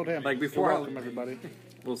why I killed him. Like, before You're I- welcome, everybody.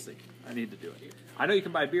 We'll see. I need to do it. I know you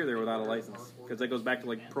can buy beer there without a license because that goes back to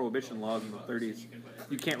like prohibition laws in the 30s.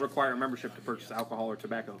 You can't require a membership to purchase alcohol or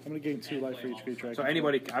tobacco. I'm gonna gain 2 life for each creature. I So control.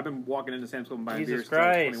 anybody, I've been walking into Sam's Club and buying Jesus beer since I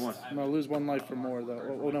was Christ. 21. I'm gonna lose 1 life for more though.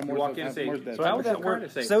 Oh no, You more. walk in and say, more's dead. So how would that membership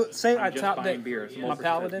work? card? So say I'm I just top buying deck beer. It's my almost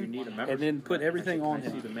paladin you need a and membership. then put everything on I see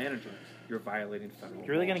him. the manager. You're violating federal.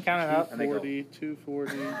 You're really going to count it up? And they go, 240,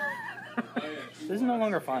 240. This is no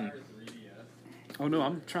longer fun. Oh no,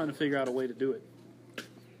 I'm trying to figure out a way to do it.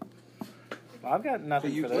 Well, I've got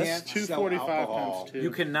nothing you for this. can't- 245 alcohol. times 2.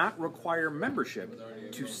 You cannot require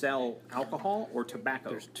membership to sell alcohol or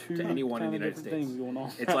tobacco Two to anyone in the kinda United different States. things going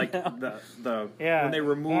on. It's like right now. the Yeah. when they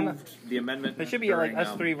removed the amendment. There should be during, like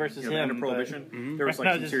us three versus the end him. of but- prohibition. There was No,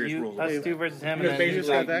 like some just serious you, rules. us two versus him. Because And then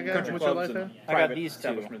basically, got that guy? country What's your clubs life and there? I got private these two.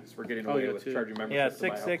 establishments were getting Oh, away yeah, with 2. charging membership. yeah, to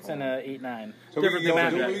buy 6/6 and alcohol. a 8/9. So Different we can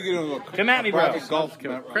than go, that. we can go to Come at me, bro. private golf.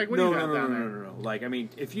 Craig, what do No, you no, got no, no, down no, there? no, no. Like, I mean,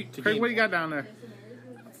 if you to Craig, gain, what do you got down there?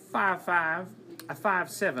 5-5, a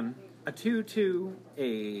 5-7, a 2-2,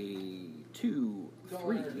 a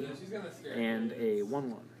 2-3, and a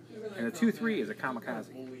 1-1. And a 2-3 is a kamikaze.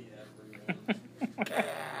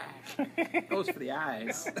 Goes for the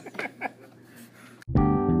eyes.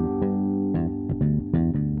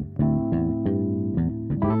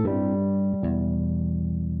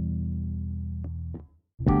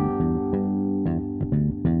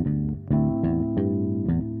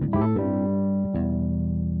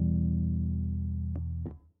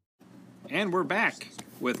 And we're back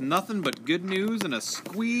with nothing but good news and a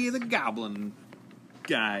Squee the Goblin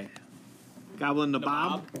guy. Goblin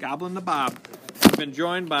Nabob. Goblin Nabob. We've been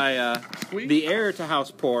joined by the heir to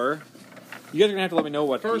House Poor. You guys are going to have to let me know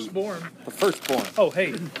what Firstborn. The firstborn. Oh,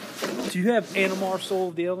 hey. Do you have Animar Soul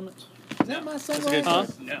of the Elements? Is that my son? Huh?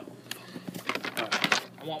 No.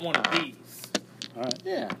 I want one of these. All right.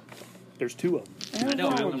 Yeah. There's 2 of them. I know,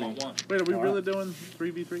 I only want one. Wait, are we really doing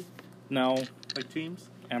 3v3? No, Like teams?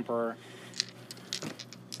 Emperor.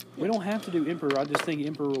 We don't have to do Emperor. I just think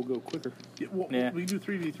Emperor will go quicker. Yeah, well, Yeah. we can do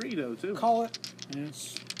 3v3 though, too. Call it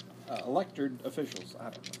Yes. elected officials. I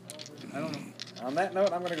don't know. I don't know. On that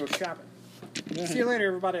note, I'm going to go shopping. See you later,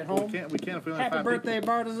 everybody at home. We can't if we only have Happy 5 birthday,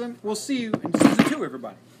 people. Bartizan. We'll see you in season 2,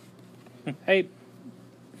 everybody. Hey,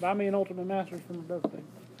 buy me an Ultimate Masters for my birthday.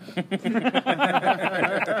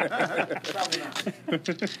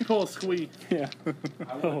 Call Squee. Yeah.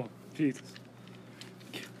 Oh, Jesus.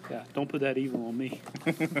 Yeah, don't put that evil on me.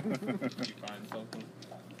 Did you find something?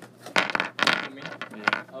 For me?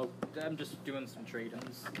 Yeah. Oh, I'm just doing some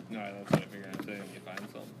trade-ins. No, that's what I figured I'd say. If you find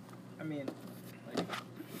something. I mean, like,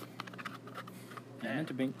 I meant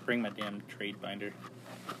to bring my damn trade binder.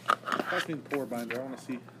 Pass me the poor binder. I want to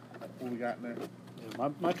see what we got in there. Yeah,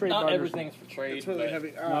 my trade not binder's everything's for trade. It's really but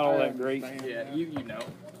heavy. not all that great. Yeah, you know.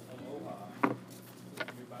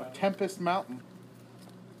 Tempest Mountain.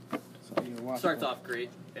 So you watch Starts it. off great,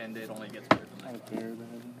 and it only gets better from there.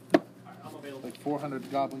 Like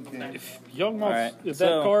 400 Goblin King. Young Moss, Alright, if so-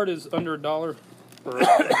 that card is under $1 or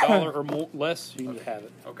 $1 or more, less, you can just have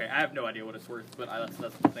it. Okay, I have no idea what it's worth, but that's the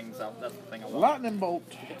thing. That's the thing I want. Lightning Bolt.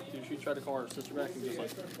 Dude, she tried to call her sister back and just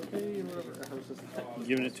like, hey, whatever. Her sister.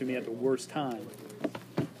 Giving it to me at the worst time.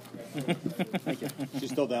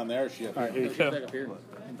 She's still down there. Or is she up All right, here? here you Back go. up here.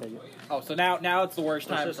 Oh, so now it's the worst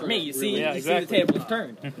time for me. You see, Yeah, you see the exactly. tables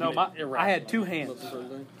turned. No, I had 2 hands.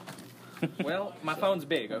 Well, my phone's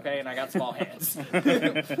big, okay, and I got small hands.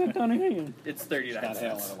 Tiny hand. It's 39 Not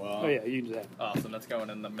hell cents. in a while. Oh yeah, you can just have it. Awesome, that's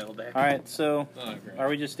going in the middle deck. All right, so Oh, great. are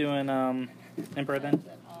we just doing Emperor then?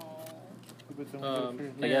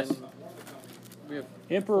 I guess. We have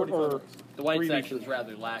Emperor 45 or bucks. The white 3v2. section is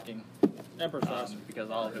rather lacking. Emperor sauce.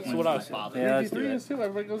 Because all of it That's went what to I my said. father. Yeah, let's do 3v3 it. is too.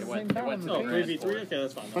 Everybody goes It at the went- same it time. went on to the the table. 3v3? Okay,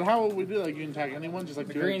 that's fine. But how would we do? Like you can tag anyone, just like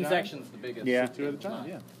The 2 green at a time? section's the biggest. Yeah. 2 at a time.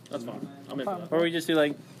 Yeah. That's fine. I'm in for that. Or we just do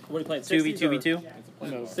like What are you playing? 2v2v2?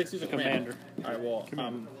 No, 60s or Commander. All right, well,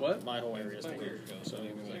 What? my whole area is taken. So,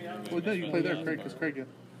 Well, no, you play there, Craig, because Craig.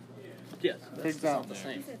 Yes. Craig's out. the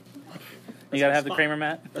same. You gotta have the Kramer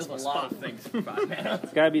mat. There's a lot of things for 5 mana.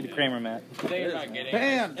 It's gotta be the Kramer mat. Thinking about getting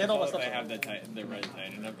Bam! it. And all the stuff. I have the red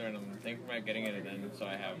Titan up there, and I'm thinking about getting it again. So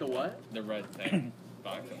I have The what? the red Titan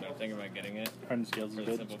box up there. I'm thinking about getting it Hardened skills for is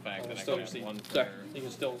the good. simple fact that I Still can have see. one Sorry. for. You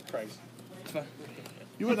can still Christ.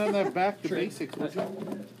 You wouldn't have that back to basics, would you?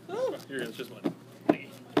 Here, it's just one.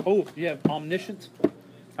 Oh, you have Omniscience?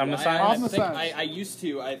 Omniscience. I used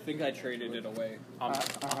to. I think I traded it away. I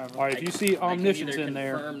have All right, if you see I can Omniscience neither in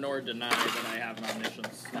there, confirm nor deny that I have an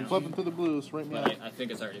omniscience. I'm flipping to the blues right now. But I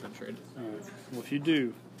think it's already been traded. well, if you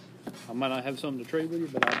do, I might not have something to trade with you,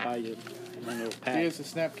 but I'll buy you a little pack. Here's a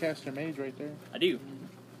Snapcaster Mage right there. I do.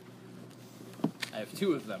 I have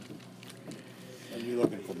 2 of them. Are you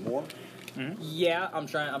looking for more? Yeah, I'm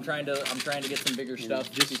trying to get some bigger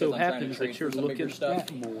stuff. Just because so I'm trying to happens trade that you're for some bigger looking stuff.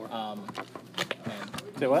 at more.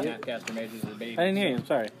 Say what? Snapcaster Mages are babies. I didn't hear you. I'm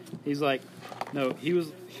sorry. He's like, no,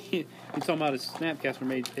 he's talking about his Snapcaster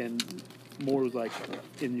Mage, and Moore was like,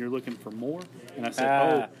 and you're looking for more? And I said,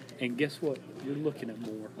 Ah. oh, and guess what? You're looking at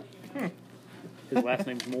more. His last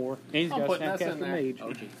name's Moore, and he's I'm got a putting this in Snapcaster there. Mage.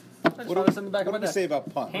 Oh, geez. What did we say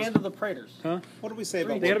about puns? Hand of the Praetors. Huh? What did we say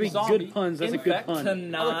about They gotta be Zombie. good puns. That's Infect a good pun. to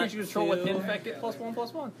not Other creature you control with kill. infect it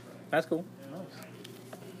 +1/+1. That's cool.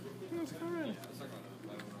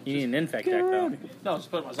 You need an infect deck though. No, just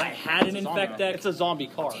put it on. I had an infect deck. It's a zombie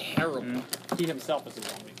card. Terrible. He himself is a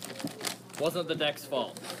zombie. Wasn't the deck's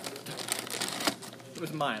fault. It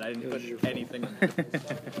was mine. I didn't put anything in it.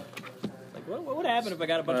 Like, what would happen if I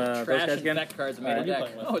got a bunch of Those trash guys again? infect cards and made a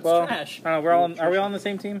Alright. deck? Oh, it's Well, trash. I don't know, we're all on, are we all on the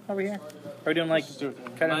same team over here? Are we doing like cut it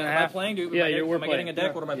in Am I half? playing? Yeah, am I we're getting a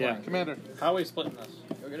deck? playing. What am I Yeah. playing? Commander. How are we splitting this?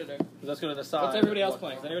 good at it. Let's go to the side. What's everybody else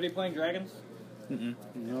playing? Is anybody playing dragons?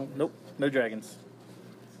 Nope. No dragons.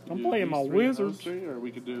 I'm Do playing these my three and those wizards. three, or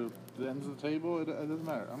we could do the ends of the table. It doesn't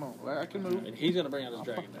matter. I can move. And he's gonna bring out his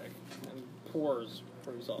dragon deck and pours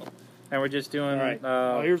for himself. And we're just doing. All right.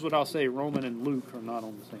 Well, here's what I'll say: Roman and Luke are not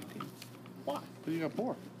on the same team. Why? But you got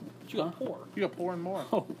pour. But you got pour. You got pour and more.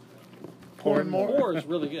 Oh. Pour and more. Pour is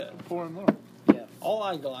really good. Pour and more. Yeah. All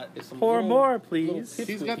I got is some Pour little- more, little please. pip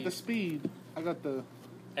He's got squeakies. the speed. I got the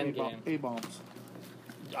End game. A bombs.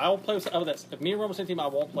 I won't play with this. If me and Roman same team, I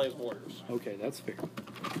won't play as warriors. Okay, that's fair. You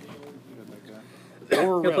got that guy.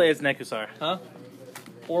 Or He'll play as Nekusar. Huh?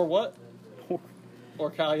 Or what? Or- Or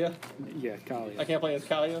Kalia. Yeah, Kali. I can't play as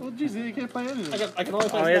Kalia. Well, geez, you can't play anything. I can only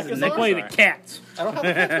play Oh, he as has a Nekazar. Nekazar. Play the cats. I don't have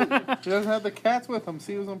the cats. He doesn't have the cats with him.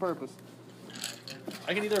 See, it was on purpose.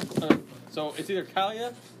 I can either. So it's either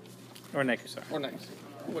Kalia Or Nekusar. or Nex.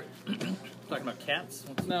 What? Talking about cats?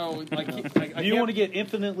 No, I Do you want to get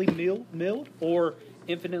infinitely milled or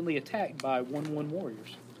infinitely attacked by 1/1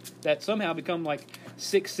 warriors that somehow become like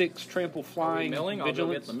 6/6 trample flying Milling? I'll go get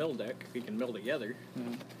vigilance? the mill deck. We can mill together.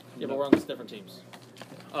 Yeah, but we're on different teams.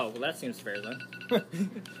 Oh, well, that seems fair then.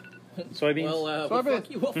 Soybeans? Well, So well, I mean, fuck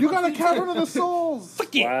you. Well, you fuck got a you Cavern too. of the Souls.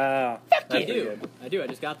 Wow. I That's do. good. I do. I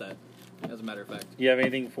just got that. As a matter of fact. You have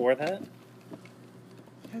anything for that?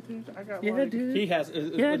 Yeah, dude, I got Yeah, like. dude. He has.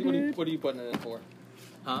 Yeah, dude. What are you putting it in for?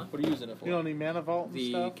 Huh? What are you using it for? You don't need mana vault and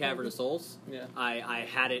The stuff. Cavern of Souls? Yeah. I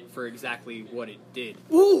had it for exactly what it did.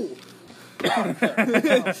 Woo!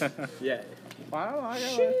 Yeah. Wow, I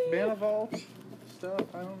got like mana vault stuff.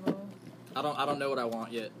 I don't know. I don't know what I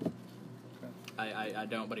want yet. I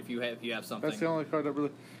don't, but if you have something. That's the only card that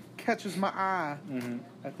really catches my eye Mm-hmm.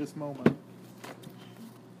 at this moment.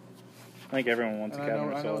 I think everyone wants And a I Cavern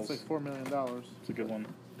know, of I know it's Souls. like $4 million. It's a good one.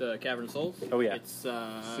 The Cavern of Souls? Oh, yeah. It's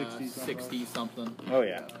 60 something. Oh,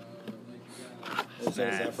 yeah. What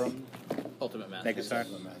set is that from? Ultimate Master. Nekusar.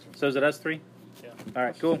 So is it us three? Yeah. All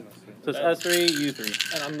right, cool. So it's us three, you three.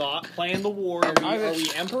 And I'm not playing the war. Are I've- we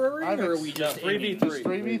emperor I've or are ex- we just Just 3v3?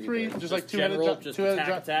 3v3, just like general, two-headed just two-headed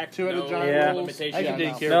attack, two-headed no giant Yeah. rolls. limitation. I Yeah,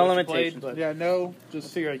 didn't no. care No what you limitations. played, but Yeah, no, I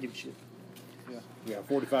just figure I'd give a shit. We got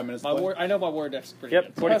 45 minutes My to play. war. I know my war deck's pretty Yep,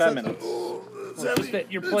 good. 45 minutes. Well, it's just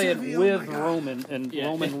that you're playing with Roman, and Yeah.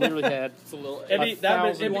 Roman literally had It's a little. It'd be, that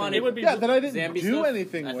would, 1,000 it would be. yeah, that I didn't Zambi do stuff?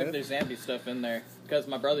 anything I with. think there's Zambi stuff in there because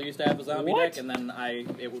my brother used to have a zombie What? deck, and then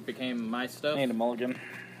became my stuff, Need a mulligan.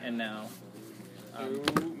 and now. Oh,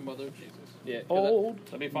 mother of Jesus. Yeah. 'cause old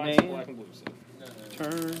Let me find man some black and blue stuff.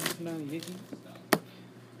 turned 98.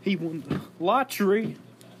 He won the lottery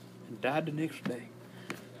and died the next day.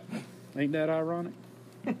 Ain't that ironic?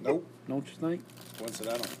 Nope. Don't you think?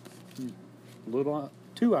 Coincidental. A little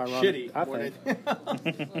too ironic. Shitty. I more think.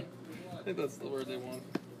 than- I think that's the word they want.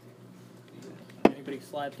 Anybody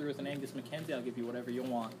slide through with an Angus Mackenzie, I'll give you whatever you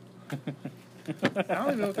want. I don't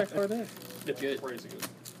even know what that card is. It's good. Crazy good.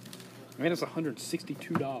 I mean, it's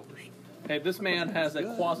 $162. Hey, this man has a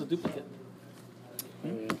quasi duplicate.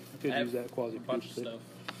 Yeah, I could I have use that quasi A bunch of duplicate.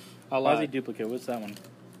 stuff. I Quasi lied. duplicate. What's that one?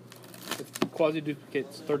 Quasi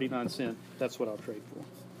duplicate's 39 cents. That's what I'll trade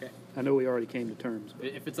for. Okay. I know we already came to terms.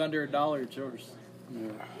 If it's under $1, it's yours.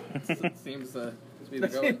 Yeah. It seems to be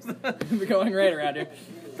the going rate around here.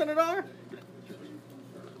 It's $100.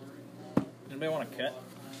 Anybody want to cut?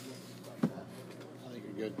 I think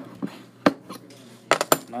you're good.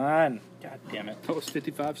 Come on. God damn it. That was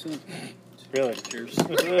 55 cents. Really? Cheers.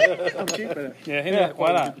 I'm keeping it. Yeah, Yeah, that why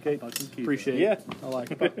quasi not? duplicate. Fucking keep Appreciate Yeah. it. I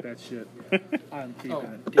like it. Fuck that shit. I'm keeping Oh,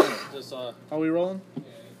 it. damn it. Just, Are we rolling?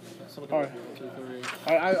 somebody All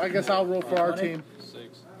right. 2, I guess I'll roll for our team. 3,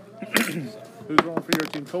 6. Who's rolling for your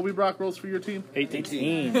team? Kobe Brock rolls for your team.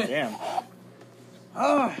 18. Damn.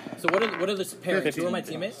 So what are the pairings? Who are my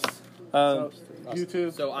teammates? You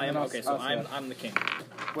two. So I am and us- okay. So us, I'm yeah. I'm the king.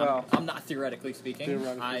 Well, I'm not theoretically speaking.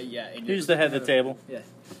 Theoretically. Yeah. And Who's the head of the table? Yeah.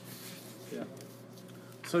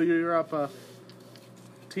 so you're up.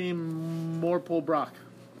 Team Morpole Brock.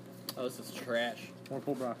 Oh, this is trash.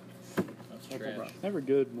 Morpole Brock. That's Morpole trash. Brock. Never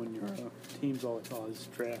good when your team's always, oh, this is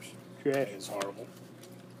trash. Trash. It's horrible.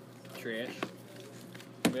 Trash.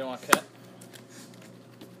 We don't want to cut.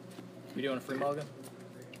 We doing a free mulligan?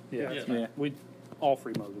 Yeah. Yeah. We all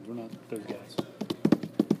free modes. We're not those guys.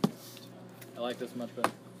 I like this much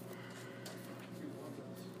better.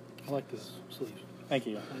 I like this sleeve. Thank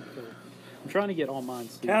you. I'm trying to get all mine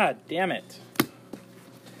sleeves. God damn it.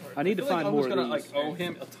 I need to find I'm more just of gonna these. like owe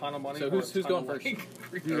him a ton of money. So for who's a ton going of first?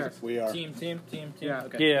 work. You guys. We are. Team. Yeah.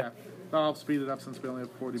 Okay. Yeah. I'll speed it up since we only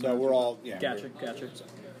have 40 So minutes. we're all. Yeah. Gotcha. Gotcha.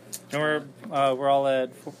 And we're all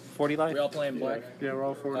at 40 life? We all playing black. Yeah, we're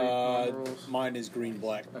all 40 rolls. Mine is green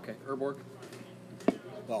black. Okay. Urborg.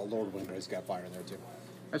 Well, Lord Windray's got fire in there too.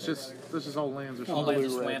 That's just all lands or All something.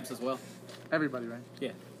 lands are swamps as well. Everybody, right?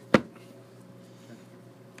 Yeah.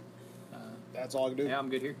 That's all I can do. Yeah, I'm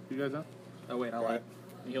good here. You guys know? Oh wait, I'll Right.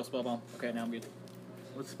 heal spellbomb. Okay, now I'm good.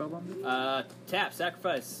 What's spellbomb do? Tap,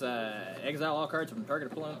 sacrifice, exile all cards from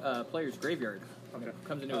target player's graveyard. Okay.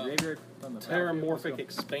 Comes into a graveyard from the Terramorphic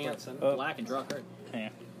Expanse. And black and draw a card. Yeah.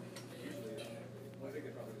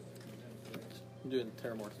 I'm doing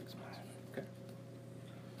Terramorphic Expanse. Okay.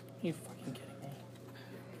 You fucking kidding me?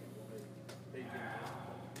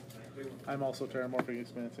 I'm also Terramorphic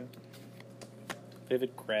Expansion.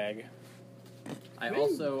 Vivid Crag. I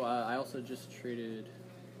also just traded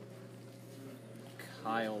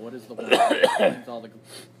Kyle. What is the one that brings all the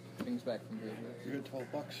things back from graveyard? You're at $12.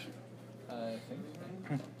 I think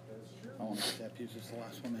so. I want to get that piece. It's the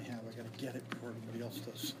last one they have. I gotta get it before everybody else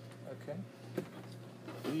does. Okay.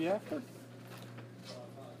 Do you have to?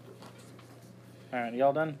 Alright,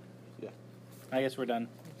 y'all done? Yeah. I guess we're done.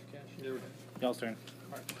 Y'all's turn.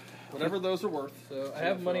 Whatever those are worth. So I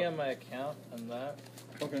have money on my account and that,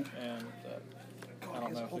 Okay. and I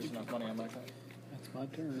don't know if there's enough money on my account. That's my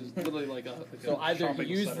turn. It's literally like a. So either shopping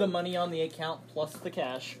use center. the money on the account plus the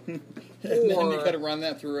cash, And then you Or- gotta run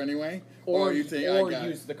that through anyway? or you think or I got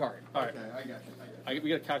use the card. All right. Okay, I got you. We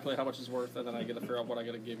gotta calculate how much it's worth, and then I gotta figure out what I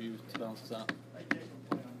gotta give you to balance this out.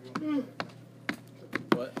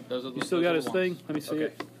 What? Those are the, You still those got are his the thing? ones. Let me see Okay.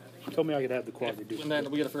 it. Told me I could have the quality do. And then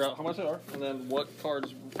we gotta figure out how much they are, and then what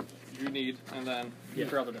cards you need, and then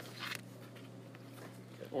figure out the difference.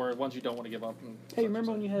 Or ones you don't want to give up. And Hey,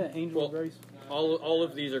 remember when you had an Angel Well, of Grace? All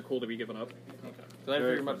of these are cool to be given up. Okay. So I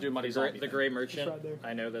figured I'm about to do money zombie. The gray merchant. right there.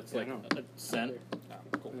 I know that's like a cent.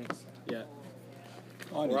 Cool. Yeah.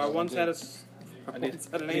 Oh, I need Where I that once one, had too. a, I need.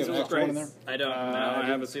 had an I need Angel an of extra one in Grace. there. I don't. I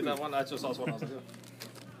haven't seen that one. That's just also what I was like.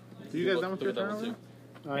 Do you guys done with your Look at turn? that one, already?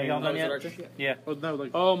 Are y'all done is it yet? Archer? Yeah. Oh no,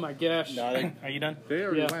 like Oh my gosh. Are you done? they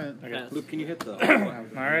already Yeah. went. Okay. Luke, can you hit the?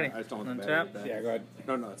 Alrighty. I just don't want the Untap. battery back. Yeah, go ahead.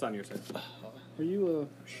 No, no, it's on your side. Are you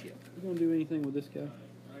you gonna do anything with this guy?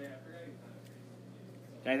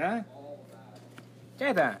 Jada?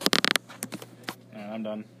 Jada! Yeah, I'm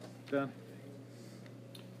done. Done.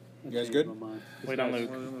 You guys good? Wait on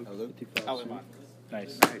Luke. Outlet mine.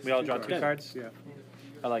 Nice. We all draw two cards? Yeah.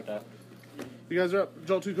 I like that. You guys are up.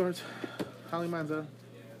 Draw 2 cards. Holly mine's up.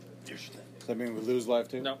 Does that mean we lose life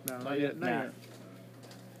too? No, No, not yet. Not Nah. yet.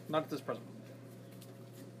 not at this present.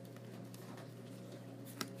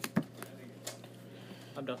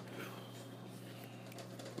 I'm done.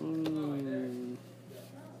 Mm.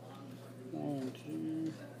 1,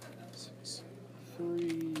 2,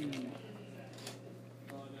 3.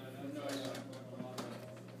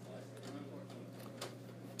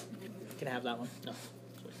 Can I have that one? No.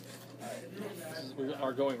 We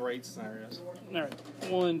are going rate scenarios. All right.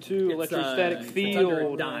 1, 2. It's, Electrostatic it's field.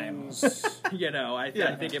 under a dime. You know, I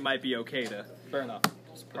think it might be okay to. Fair enough.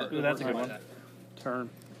 Ooh, that's a good one. Turn.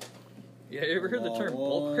 Yeah, you ever heard the term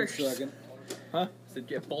bulk One rares? second. Huh? So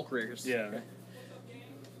get bulk rares. Yeah. Okay.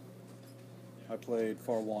 I played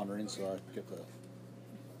Far Wandering, so I get to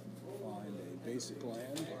find a basic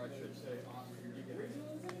land.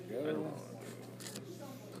 Go.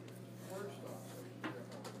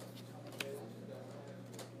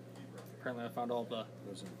 Apparently, I found all the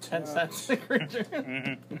Goes in 10 tap. cents.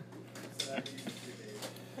 And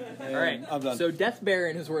All right. I'm done. So Death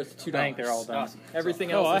Baron is worth $2. I think they're all done.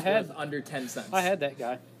 Everything Oh, else I is had- worth under 10 cents. I had that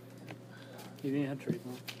guy. You didn't have trade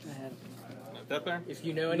one. I had him. that there. If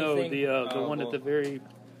you know No, anything, the Oh, one well. at the very.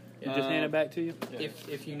 Just hand it back to you.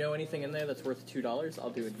 if you know anything in there that's worth $2,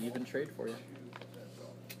 I'll do an even trade for you.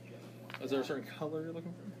 Is there a certain color you're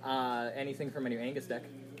looking for? Anything from a new Angus deck,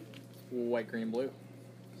 white, green, blue.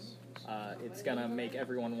 It's gonna make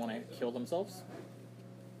everyone want to kill themselves.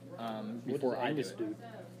 What Before does I Angus do.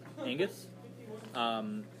 Angus,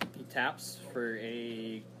 he taps for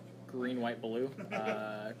a green, white, blue.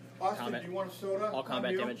 Combat, want a soda? all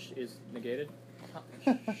combat damage is negated.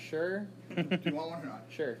 Sure, Do you want one or not?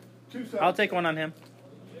 sure, 2 I'll take one on him.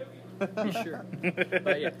 sure.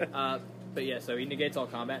 But yeah, so he negates all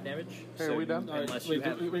combat damage. Hey, so are we done? Unless you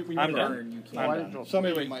have I'm done. burn, you I'm can't. done. Some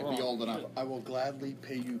of you might be old enough. I will gladly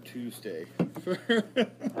pay you Tuesday.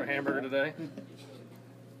 For a hamburger today?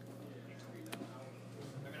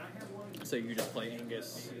 So you just play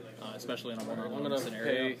Angus, especially in a I'm one-on-one gonna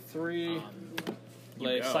scenario. pay 3.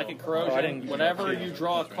 Play go. Psychic Oh, I Corrosion. didn't- Whenever you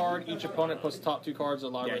draw a card, each opponent puts the top 2 cards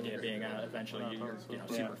of the The library. idea being eventually you're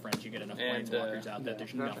super friends, you get enough And, planeswalkers out that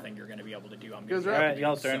there's nothing you're going to be able to do. I'm Guys going are to up. Alright,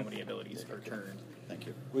 y'all's so turn. many abilities per turn. Thank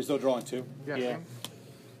you. We still drawing 2? Yeah. Yeah.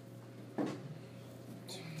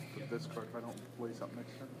 Put this card if I don't waste up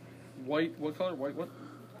next turn. White, what color? White, what?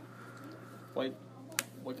 White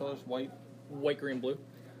colors? White. White, green, blue.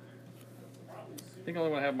 I think the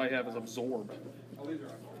only one I might have is Absorb.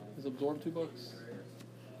 Is Absorb $2?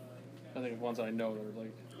 I think the ones I know they're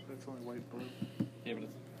like. That's only white, blue. Yeah, but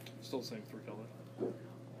it's still the same 3 colors.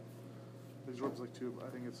 Absorb's like two. I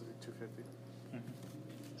think it's like 250.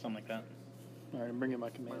 Something like that. All right, I'm bringing my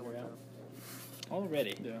commander out.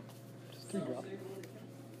 Already. Yeah. Just 3 drop.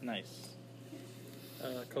 Nice.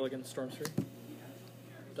 Culligan, Storm 3.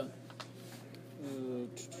 Done.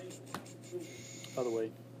 By the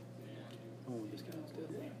way, oh, this guy instead.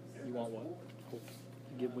 You want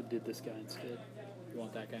what? Did this guy instead? You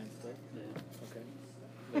want that guy instead?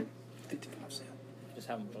 Yeah. Okay. 55 cents. Just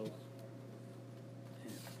have them both.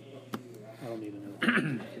 I don't need another.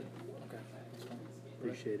 Okay. That's fine.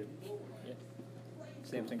 Appreciate it. Yeah.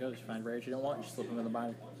 Same thing goes. You find rares you don't want, you just slip them in the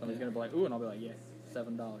binder. Somebody's going to be like, ooh, and I'll be like, yeah, $7.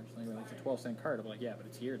 And they're like, it's a 12-cent card. I'll be like, yeah, but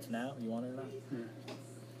it's here, it's now. You want it or not? Yeah.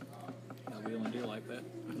 We only do like that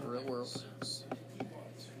in the real world. Have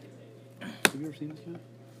you ever seen this guy?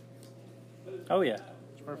 Oh yeah,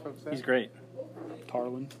 Smurf he's great.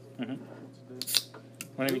 Tarlin. Mm-hmm.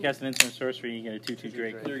 Whenever you cast an instant sorcery, you get a 2/2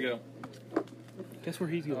 Drake. There you go. Guess where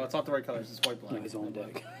he's Oh, going? it's not the right colors. It's white black. On his own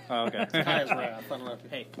deck. Oh, okay. Kaya's Wrath. I don't know if you.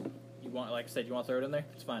 Hey, you want, like I said, you want to throw it in there?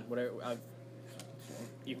 It's fine. Whatever.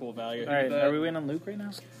 Equal value. All right, are we waiting on Luke right now?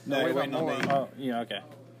 No, you're waiting on me. Oh, yeah, okay.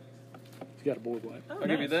 He's got a board wipe. Oh, I'll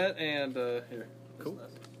give you that and here. Cool.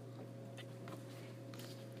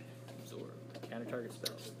 Absorb. Counter target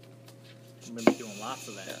spells. Remember doing lots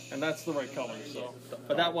of that. And that's the right color. So,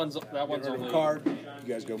 but that one's only Card. You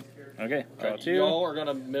guys go. Okay, draw Alright, 2. Y'all are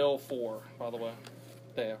gonna mill 4, by the way.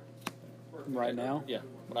 There. Right now? Yeah.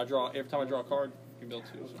 When I draw, every time I draw a card, you mill 2.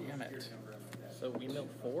 So. Damn it. So we milled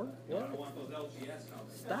 4? What?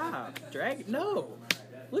 Stop. Drag. No.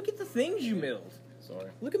 Look at the things you milled. Sorry.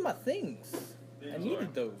 Look at my things. I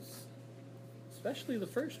needed those. Especially the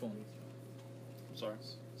first one. I'm sorry.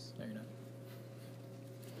 No, you're not.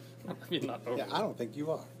 I mean, not over. Yeah, I don't think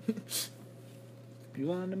you are. You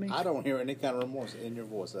lying to me? I don't hear any kind of remorse in your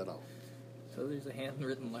voice at all. So there's a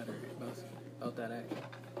handwritten letter about that action.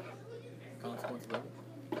 Consequence of it.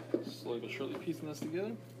 Slowly but surely piecing this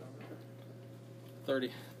together.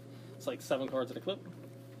 30. It's like 7 cards at a clip.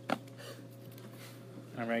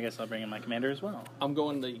 All right, I guess I'll bring in my commander as well. I'm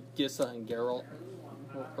going the Gissa and Geralt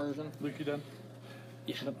version. Luke, you done?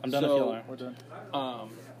 Yeah. I'm done if you are. We're done.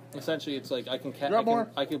 Essentially, it's like I can more?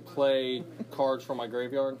 I can play cards from my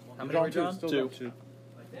graveyard. How many are we Drawn drawn? Still 2. got 2.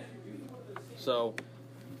 So,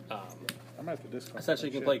 I might have to discard. essentially,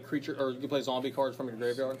 you can play creature or you can play zombie cards from your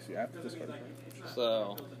graveyard. Yeah, I have to discard.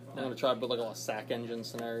 So, I'm gonna try to build like a lot of sack engine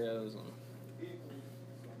scenarios and.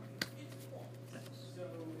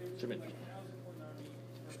 Should be-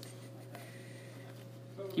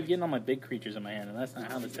 Keep getting all my big creatures in my hand, and that's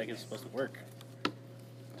not how this deck is supposed to work.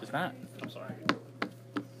 Just not. I'm sorry.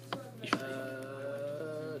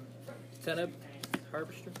 Teneb,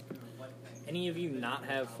 Harvester. Any of you not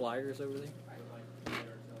have flyers over there?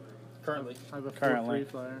 Currently, I have a Currently.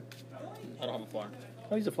 4/3 flyer. I don't have a flyer.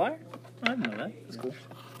 Oh, he's a flyer? I didn't know that. That's cool.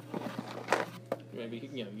 Maybe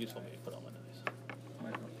useful me to put on my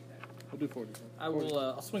dice. We'll do 40. I will.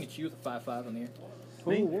 I'll swing at you with a 5/5 in the air.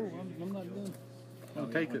 Whoa, I'm not done. I'll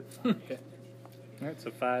take it. Okay. All right,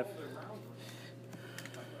 so 5.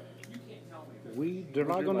 We What's your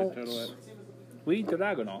life total Dragonauts. at? We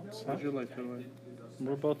Dragonauts. Huh? What's your life total at?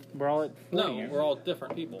 We're all at 40 No, here. we're all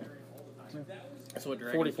different people. That's what 40,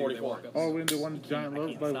 dragons do, they 44. walk up. Oh, we're gonna do one giant I life.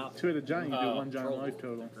 can't By stop. 2 at a giant, you do one giant troll. life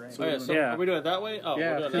total. So Okay, we're so gonna- Yeah. are we doing it that way? Oh,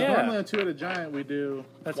 yeah, we're because doing Yeah. normally on 2 at a giant we do.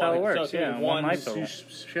 That's Well, how it so works. it's Yeah, one one life is- total. You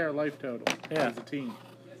share life total Yeah. as a team.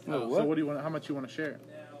 Oh, So what do you want? How much you want to share?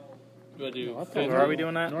 Do I do? I thought- So are we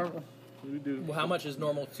doing that? Normal. We do. Well, how much is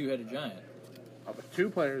normal two-headed giant? But 2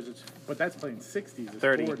 players, but that's playing 60s. It's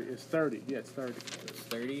 30. 40. It's 30. Yeah, it's 30. It's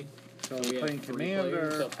 30. So we have playing 3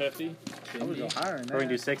 commander. So 50. I would go higher than Or we can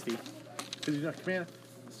do that. 60. Because you know commander.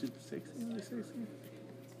 Let's do 60.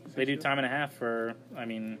 They do time and a half for, I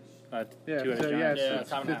mean, Yeah. 2 at a So giant. yeah, Yeah, it's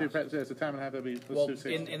time and a 50. Yeah, it's a time and a half. That'd be. Let's Well, do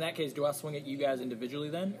 60. in that case, do I swing at you guys individually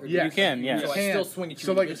then? Or do Yes. You can, yeah. So I Can. still swing at you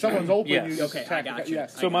So like if individually? someone's open, Yes. you just Okay, I attack. got you.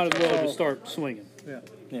 Yes. So might as well So- just start swinging. Yeah.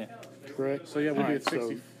 Yeah. Correct. So yeah, we'll be Alright, at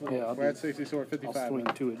 64. So, yeah, I'll We're at do, 60, so we're at 55. I'll swing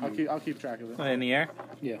 2 at you. I'll keep track of it. In the air?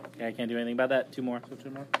 Yeah. Yeah, I can't do anything about that. 2 more. So 2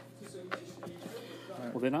 more.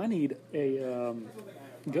 Well, then I need a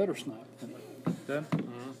gutter snipe. Done.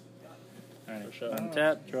 All right. sure.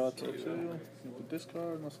 Untap, draw 2. So you have to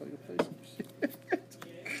discard unless I get face.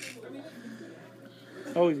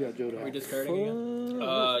 Oh, he's got Joe Are we discarding again?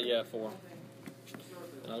 Yeah, 4.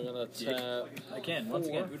 And I'm gonna tap, I can. Once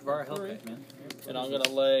again, Udvar help it, man. and I'm gonna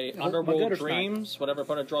lay my Underworld gutter snipe. Dreams. Whenever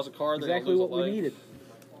opponent draws a card, they're Exactly gonna what lose a we leg. needed.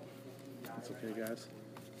 That's okay, guys.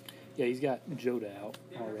 Yeah, he's got Joda out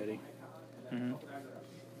already. Mm-hmm.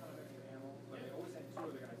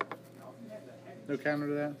 No counter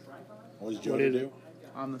to that What does What Joda is do?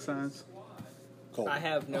 on the signs. Cold. I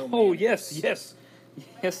have no. Oh, mana. yes.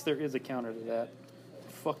 Yes, there is a counter to that.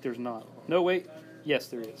 Fuck, there's not. No, wait. Yes,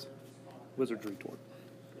 there is. Wizard's Retort.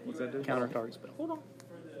 What's that do? Counter target spell. Hold on.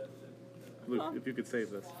 Luke, if you could save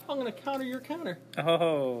this. I'm gonna counter your counter.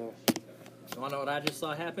 Oh. You wanna know what I just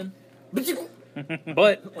saw happen? But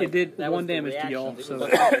Like, it did that 1 was the damage to reaction. y'all, It was so.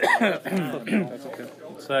 like- That's okay.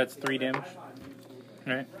 So that's 3 damage.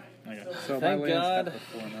 Right. Okay. So Thank my land's got God the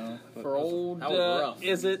 4 now. but- For old, That was rough.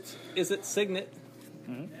 is it Signet?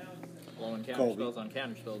 Blowing counter Colby. spells on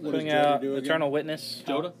counter spells. What does Putting Joda out do again? Eternal Witness.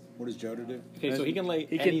 Joda. What does Joda do? Okay, so he can lay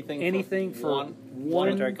He can anything for one.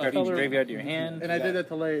 one Target card from color. your graveyard to your hand. And I did that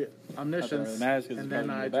to lay Not Omniscience, that it really matters 'cause and it's then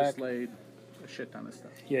going in I the just back. laid a shit ton of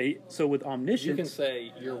stuff. Yeah, so with You can Omniscience,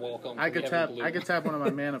 say you're welcome. I to could heavy tap. blue. I could tap one of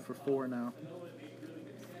my mana for 4 now.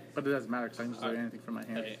 But it doesn't matter because I can just lay anything from my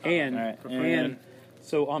hand. and Alright, and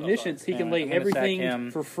so Omniscience, he can And lay I'm gonna sack everything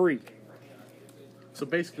him. for free. So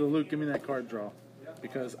basically, Luke, give me that card draw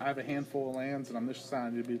because I have a handful of lands, and Omniscience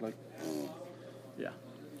sign it'd be like, yeah.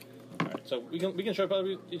 Alright, so we can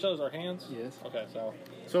show each other's our hands. Yes. Okay, so.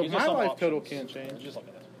 So these are my some life options. total can't change. Just look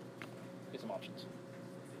at this. Get some options.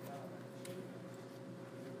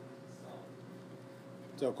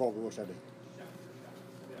 So, Colby, what should I do?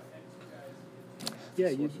 Yeah,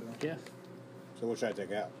 yeah. So, what should I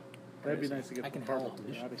take out? That'd be nice to get I the can card. help.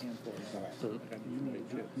 I have a handful. Okay. So You need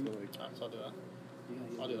shit. So like, Alright, so I'll do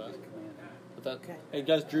that. I'll do that. But that hey, you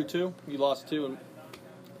guys drew 2. You lost 2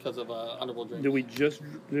 because of Underworld Dreams. do we just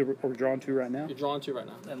we're drawing 2 right now? You're drawing 2 right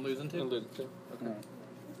now. And losing And two. losing 2. Alright.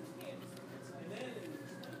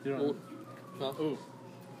 you Ooh. don't. No. Ooh.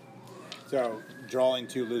 So, drawing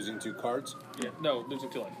 2, losing 2 cards. Yeah. No, losing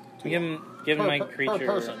 2 life. Give him my creature,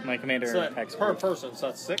 person. my commander, So, attacks per first. person, so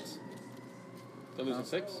that's 6. So losing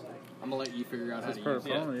 6. I'm gonna let you figure out how to Per use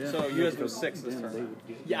it. opponent, yeah. So you guys lose 6 this turn.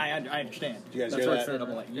 Yeah, I understand. You guys That's hear what I that? said. I'm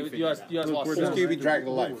gonna let you You figure guys, it out. you guys Look, lost we're 6. Who's keeping track of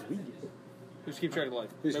the life? Who's keeping track of the life?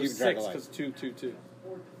 Who's There's keeping track of 6 life? because 2, 2, 2.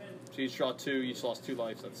 So you each draw 2. You each lost 2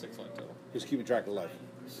 lives. That's 6 life total. Who's keeping track of the life?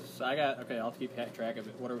 So I got okay. I'll keep track of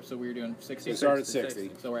it. What are, so we were doing 60. We started at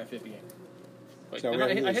 60. So we're at 58. Wait, So we didn't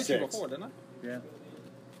had to I lose hit you 6. before, didn't I? Yeah.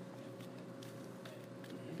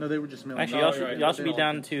 No, they were just milling. Actually, Oh, y'all should, right. y'all should be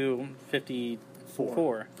down to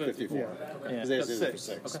 54. 54. Yeah. Because they That's did it for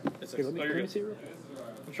 6. It's 6. Okay, let So me, you're let me good. see real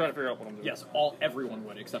I'm trying to figure out what I'm doing. Yes, everyone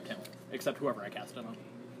would except him, except whoever I cast it on.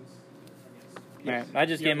 Alright, I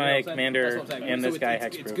just You gave know what my I'm saying? commander That's what I'm saying. and So this guy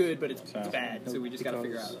it's hexproof. good, but it's So. bad. So we just got to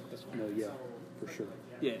figure out this one. No, yeah, for sure.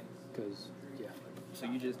 Yeah. Because yeah, So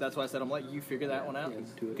you just—that's why I said I'm letting you figure that one out Yeah,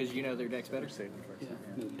 do it. because you know their deck's better. Saving for yeah,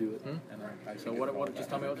 a second. do it. And I So what? Just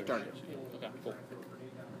tell me what the target is. Okay, cool.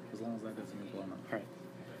 As long as that doesn't get blown up. All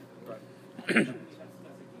right.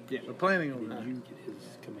 Yeah. We're planning over You that. get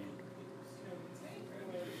his command.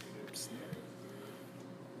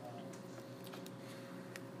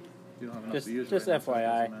 You don't have enough Just- to use just right now, so it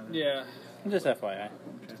FYI. doesn't matter. Yeah, Just FYI.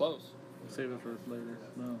 it's close. Save it for later.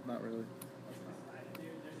 No, not really.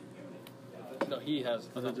 No, he has.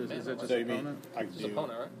 Is it just, So, you mean opponent? I can His do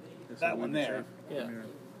opponent, right? Yes, that I one would there? save. Yeah. I mean,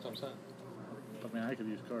 That's what I'm saying. I mean, I could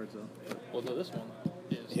use cards though. Well, no, this one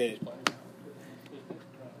is. Hit.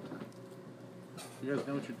 You guys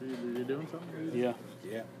know what you're doing something? Yeah.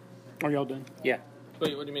 Yeah. Are y'all done? Yeah.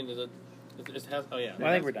 Wait, what do you mean? Is it? It has. Oh yeah. Well,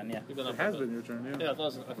 I think we're done, yeah. You've been It up has with been your turn, yeah. Yeah, I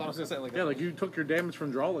thought I was gonna say like. Yeah, like you took your damage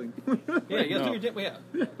from drawing. Yeah, you guys No. do your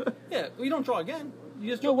yeah. Yeah, well, you don't draw again. You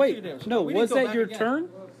just No, draw wait. your damage. No, We didn't was go that back your again. turn?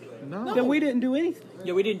 No. Then we didn't do anything.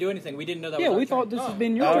 Yeah, we didn't do anything. We didn't know that. Yeah, was we our thought turn. this has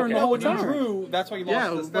been your turn the No, whole when you time. drew, that's why you lost. Yeah,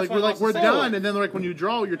 this, that's like why we're you like lost we're the second done, one. and then like when you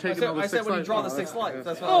draw, you're taking all the I said 6 when you life. draw the Oh, 6 life.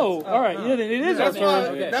 That's why. Oh, all right. Yeah, it is our That's why-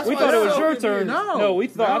 turn. okay. That's We why thought it it's was so your confusing. turn. No, we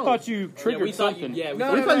thought. I no. thought you Yeah, triggered we thought you. something. Yeah, We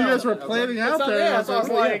thought you guys were planning out there. Yeah, so I was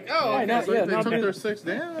like, oh, Right, okay. now, yeah, They now took do, their 6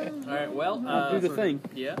 damage. All right. Well, do the thing.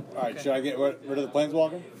 Yeah. All right, should I get rid of the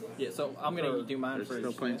Planeswalker? Yeah. So I'm gonna do mine There's first.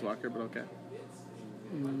 still Planeswalker, but okay.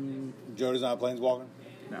 Joda's not a Planeswalker?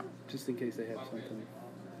 No. Just in case they have something.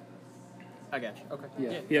 I got you.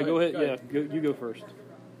 Okay. Yeah. Go ahead. Yeah. You go first.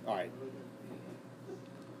 All right.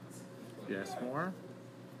 Yes, more.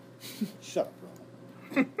 Shut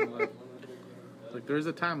up, bro. Like there's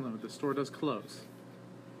a time limit. The store does close.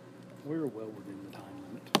 We're well within the time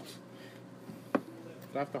limit. Do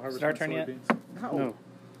I have to harvest Is it our my turn yet? soybeans? No.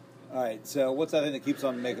 All right, so what's that thing that keeps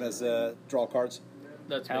on making us draw cards?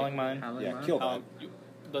 That's Howling Mine. Howling Yeah, Mine? kill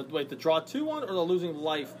that. The draw 2 one or the losing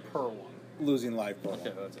life per one? Losing life. Bro.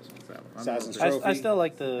 Okay, that's it. That one. I'm Assassin's over Trophy. I still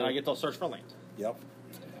like Now I the. get to search for land. Yep.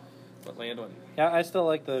 What land do I need? Yeah, I still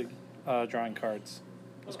like the drawing cards.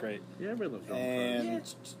 That's great. Yeah, everybody loves drawing And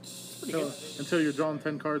cards. Until you're drawing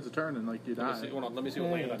 10 cards a turn and like you Let me die. see, hold on, let me see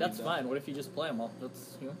what land I That's need, fine. What if you just play them all?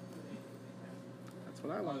 That's That's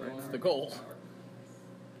what I want right that's now. the goal.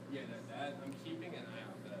 Yeah, that I'm keeping an eye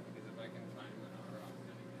out for that because if I can find Menara,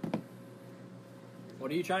 I'm gonna What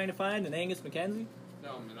are you trying to find? An Angus Mackenzie?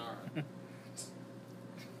 get No, Menara.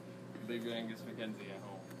 Big Angus Mackenzie at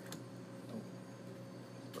home.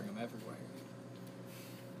 Bring him everywhere.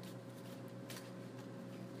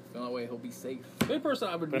 The only way he'll be safe. The only person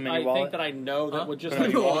I would, Put him in I your think wallet? that I know that Huh? would just Put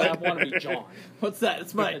him like in your wallet. have one would be John. What's that?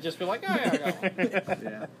 It's mine. I'd just be like, oh, yeah, I got one.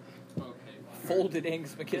 Yeah. Folded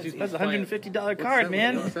Angus Mackenzie. That's a $150 card, that-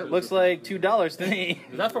 man. what's that? Looks like $2 to me.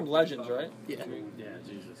 Is that from Legends, right? Yeah. Yeah,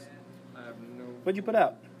 Jesus. I have no. What'd you put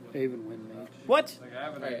out? Haven Wind Mage. What? Like I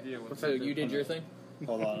have an Alright, idea what. so you did your thing?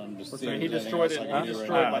 Hold on, I'm just What's seeing that? if He there's destroyed anything it. else I He can do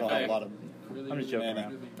destroyed right now. my I don't have deck. a lot of I'm just joking mana.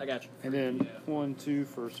 around. I got you. And then 1, 2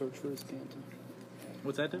 for Search for Azcanta.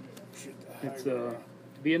 What's that do? It's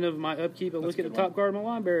the end of my upkeep. I look at the top card of my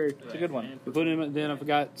library. It's a good one. We put him. Then I've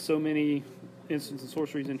got so many instants and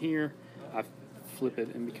sorceries in here. I flip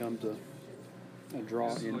it and becomes a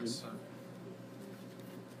draw engine.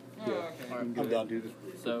 Oh, okay. I'm done.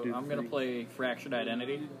 So I'm gonna play Fractured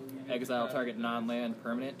Identity. Exile target non-land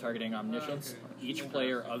permanent targeting Omniscience. Each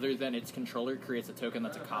player other than its controller creates a token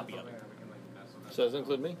that's a copy of it. So does it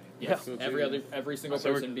include me? Yes. Every single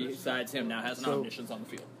person besides him now has an Omniscience on the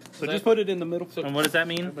field. So just put it in the middle. And what does that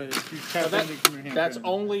mean? But if you So cast that- anything from your hand, That's turn.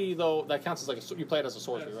 only though that counts as like you play it as a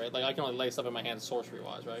sorcery, right? Like I can only lay stuff in my hand sorcery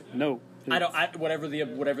wise, right? No. Whatever the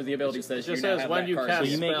ability says. It just you now says have when that you card. cast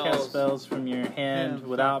So you may cast spells. spells from your hand Yeah,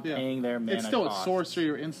 without yeah. paying their mana It's still a cost. sorcery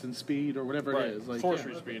or instant speed or whatever Right. it is. Like,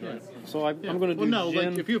 Sorcery yeah. speed, right? So I'm going to do Well, no, Gen,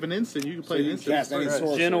 like if you have an instant, you can play So an you instant. cast any first.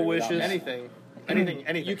 sorcery Gentle without Wishes. mana.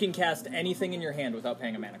 Anything. You can cast anything in your hand without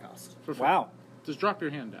paying a mana cost. For free. Wow. Just drop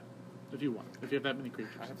your hand down if you want. If you have that many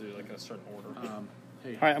creatures. I have to do like in a certain order.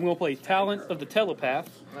 Hey. All right, I'm going to play Talent of the Telepath.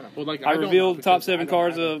 Well, like, I don't revealed know the top because 7 I don't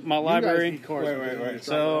cards have it. of my You guys library. need cards. Wait.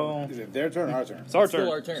 So Is it their turn or our turn? It's our Still turn.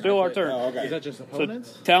 our turn. Still our turn. Oh, okay. Is that just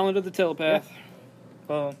opponents? Talent of the Telepath.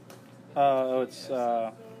 well, it's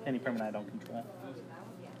any permanent I don't control.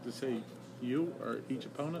 Does it say you or each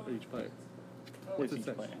opponent or each player? What's It's it each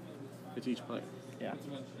say? player. It's each player. Yeah.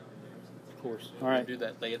 Of course. All right. Do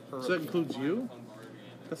that. Lay it early. So that includes you?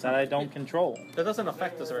 That I don't control. That doesn't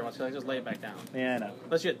affect us very much because I just lay it back down. Yeah, I know.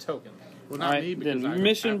 Unless you get tokens. Well, All not right. me because Then I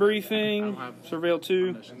mission have- briefing. I don't have Surveil 2.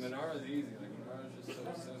 omniscience. And Menara's easy. Like Menara's just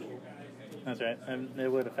so simple. That's right. And it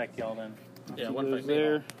would affect y'all then. Yeah, Two one goes affect me.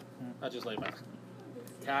 there. I just lay it back.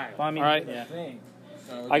 Well, I mean, All right. yeah.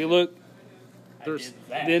 I can look. There's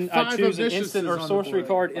Then I 5 choose an omnisciences instant or on the sorcery board.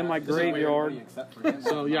 card in my graveyard.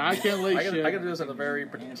 So yeah, I can't lay I shit. can do this in a very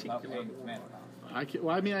particular. I can't,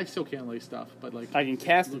 well, I mean, I still can't lay stuff, but like I can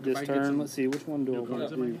cast it Look, this if I get turn. some Let's see, which one do I new want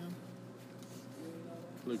cards to in my do? hand.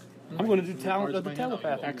 I'm going to do New Talent cards of the in my hand.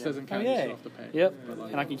 Telepath. X doesn't Oh, count. You yeah. still have to pay. Yep. But,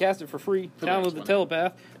 like, And I can cast it for free. the Talent of next the one.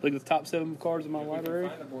 Telepath. Look at the top 7 cards in my library.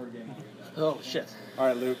 Oh shit. All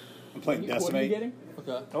right, Luke. I'm playing Decimate.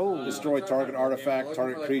 Okay. Oh, Destroy target artifact,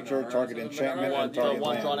 target creature, target enchantment, and The target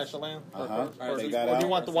one drawn land. extra land. Uh-huh. Or Take do that you out.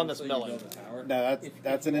 want the one that's milling? No,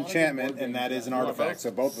 that's an enchantment, and that is an artifact, so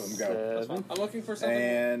both of them go. 7. I'm looking for something.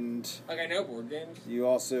 And Like I know board games. you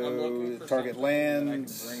I'm also looking for target something that I can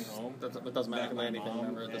lands. bring home. That doesn't matter. I can lay anything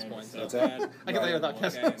remember at this point. So. What's that? I can lay without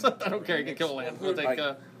casting. I don't care. You can kill a land. I'll take Like-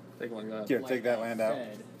 take one. Go ahead. Here, take that land out.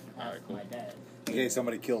 All right, cool. In case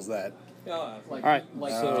somebody kills that. Yeah, All right,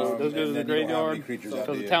 so those go to and the then you don't have any graveyard. creatures So out,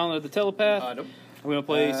 do the you? Talent of the Telepath. Nope. I'm going to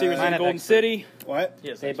play Series Mine of have Golden expert. City. What?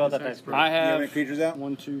 Yes. They both have expert. I You have any have creatures out?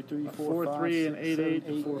 1, 2, 3, 4, 4, 5, 3, and 6, 8, 7, 8,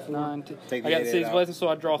 8, 4, 4. 9, 10. Take I the got 8, 6 out. blessings, so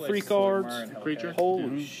I draw 3 cards. Creature.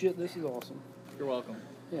 Holy shit, this is awesome. You're welcome.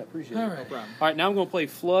 Yeah, appreciate No it. problem. All right, now I'm going to play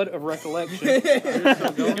Flood of Recollection.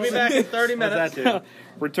 Give me back in 30 minutes.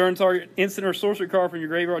 Return target instant or sorcery card from your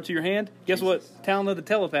graveyard to your hand. Guess what? Talent of the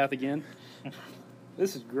Telepath again.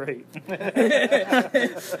 This is great.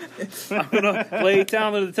 I'm gonna play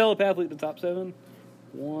Talent of the Telepath. Look at the top 7.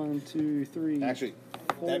 1, 2, 3. Actually,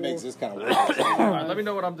 4. that makes this kind of weird. All right, let me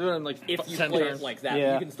know what I'm doing in like If you 10 play turns. it like that,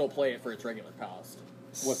 Yeah. you can still play it for its regular cost.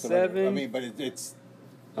 What's the 7. regular? I mean, but its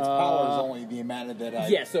power is only the amount that I.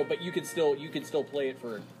 Yeah, so but you can still play it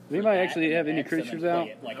for. Does anybody that actually and have then any X and then creatures play out?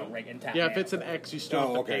 it like a regular tap Yeah, if mana it's an for it. X, you still Oh,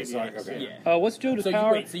 have to okay, pay the sorry, X. okay. Yeah. What's Joda's So you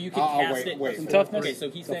power? wait, so you can Oh, cast wait, it. wait. Some toughness? Okay, so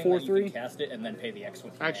he's The saying that you 4/3? can cast it and then pay the X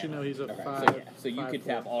with your Actually, no, mana. he's a Okay. 5. So yeah, so you 5, could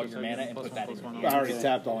 4, tap all your plus mana one, and plus put that one, in plus your one. I already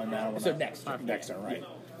tapped all my mana. So next turn. Next turn, right?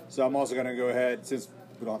 So I'm also going to go ahead, since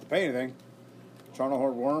we don't have to pay anything. Charnel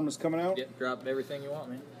Horde Worm is coming out. Yep, drop everything you want,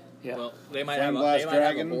 man. Yeah. Well, they might Flame have Blast a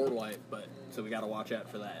Dragon. board wipe, but so we got to watch out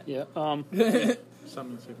for that. Yeah.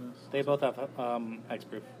 Summon sickness. They both have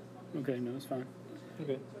hexproof. Okay, no, it's fine.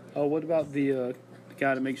 Okay. Oh, what about the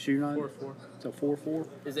guy that makes shooting on? 4/4. It's a 4/4.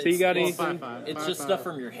 Is So you got well, anything? 5/5. It's just stuff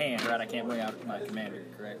from your hand, right? I can't bring out my commander,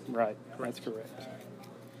 correct? Right. That's correct.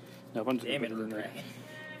 No, I'm just Damn gonna it, put it in there. Dragon.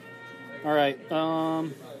 All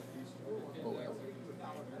right.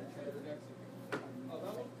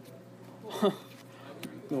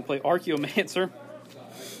 We'll play Archaeomancer.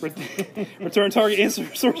 Return target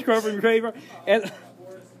instant source card from your graveyard. And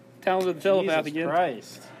Talons of the Telepath Jesus again.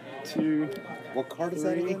 Christ. 2, What card is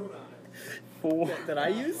that 3, again? 4, That I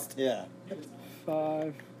used? Yeah.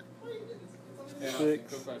 5, Yeah, 6. quick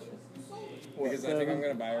question. Because I think I'm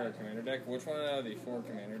going to buy her a commander deck. Which one out of the 4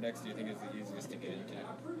 commander decks do you think is the easiest to get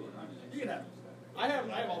into? I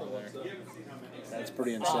have all the ones. That's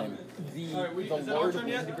pretty insane. The Lord of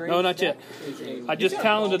Wintergrave No, not yet. is a I just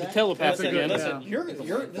talented the Telepath Listen, again. listen.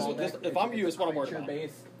 If I'm you, it's what I'm worried about.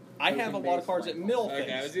 I have a lot of cards that mill things.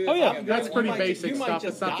 Okay, I was Oh, yeah. thinking That's that pretty one. basic you might stuff.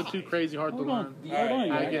 just It's not die. too crazy hard to Hold learn. on. Hold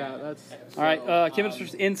on. I, yeah, that's. All right.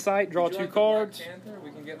 Chemistry's Insight. Draw Would you 2 like the Black cards. Panther?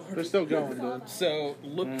 We can get They're still going, dude. So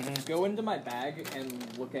look, go into my bag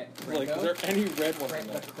and look at Krenko. Like, is there any red ones in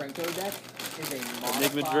The there? Krenko deck is a modified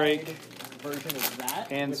Enigma Drake. version of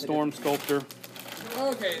that. And with a Storm Sculptor.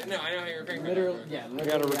 Okay, no, I know how you're thinking. Literally, yeah. I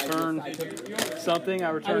got to literally, return I took, something. I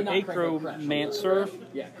return not Krenko, Crush. Acromancer.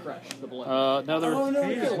 yeah, Crush the blood.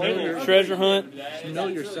 Another Treasure Hunt. Mill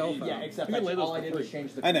yourself out. Yeah, except You can lay that those all I for did free. was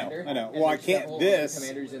change the I know, commander. I know. and Well, I there's can't- several this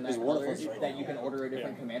commanders in that is color worthless right that you can order a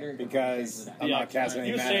different commander and Because change the deck. I'm not casting any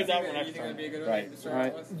You mana. save that one You next think that'd time. be a good Right. one to start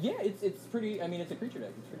Right. with? Yeah, it's pretty. I mean, it's a creature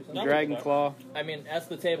deck. It's pretty simple. Dragon Claw. I mean, as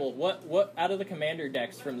the table, what out of the commander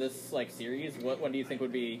decks from this like series, what one do you think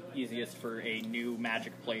would be easiest for a new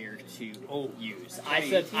Magic player to use?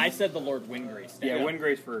 I said the Lord Windgrace deck. Yeah,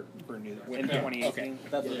 Windgrace for new in 2018. Okay.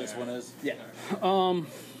 That's what this one is. Yeah.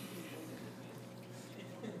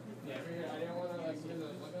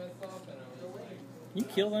 You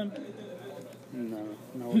kill them? No,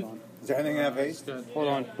 hold on. Does everything have haste? Hold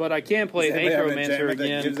on. But I can play Does anybody have an Acromancer enchantment that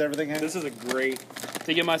again gives everything haste? This is a great.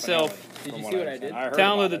 to get myself Did you from see what I understand. did? heard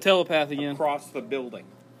Talon of about the it Telepath again. across the building.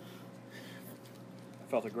 I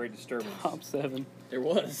felt a great disturbance. Top 7. There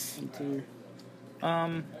was. 2,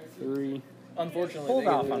 Um, 3, Unfortunately, Hold they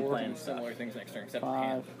off get on four playing similar things next turn, except for 5,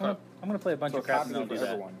 hand. I'm gonna play a bunch So of crap copies and then for do that.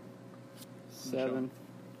 everyone. 7.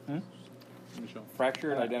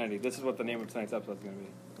 Fractured Identity. This is what the name of tonight's episode is going to be.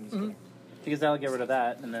 I'm just kidding. Because that'll get rid of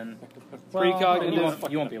that, and then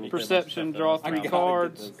Precognitive you won't be able to play a bunch of Perception, stuff, draw though. 3 gotta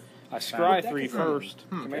cards. get I scry 3 first.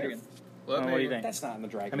 Commander. What do you think? That's not in the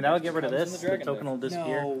Dragon. I mean, that'll get rid of Comes in this. the The Dragon token will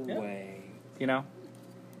disappear. No way. You know?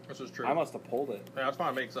 This is true. I must have pulled it. Yeah, that's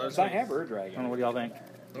fine. Makes sense. Because I have Ur I don't know. Dragon. What do y'all think?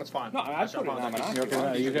 That's fine. No, I just put it on my You okay with monopoly.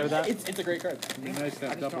 that? Are you okay with that? It's a great card. It'd be nice to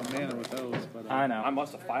have double mana with those, but I know. I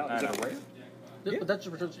must have filed. Is it a rare? But that just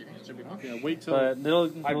returns to your hand. Should be fine. yeah, wait till. But it'll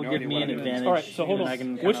I have no give idea me what an it is. advantage. All right, so hold and on. I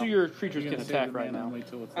can Which kinda- of your creatures You're can gonna save attack the right mana now? and wait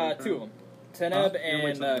till it's 2 of them. Teneb You're gonna and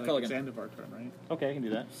wait till, like, Culligan. It's the end of our turn, right? Okay, I can do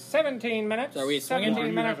that. 17 minutes. So are we swinging? 17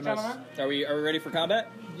 You minutes, have enough- gentlemen. Are we ready for combat?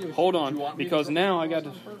 Hold on, because now I got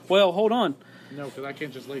to. Well, hold on. No, because I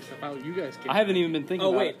can't just lay stuff out. You guys can. I haven't even been thinking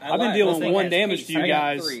Oh, about wait, it. I I've been lied. dealing This thing 1 has damage haste. to you I got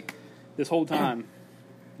guys 3. this whole time.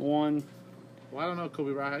 1. Well, I don't know,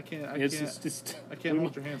 Kobe Rock. I can't. It's just. I can't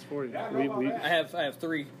hold your hands for you. I have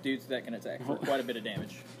 3 dudes that can attack for quite a bit of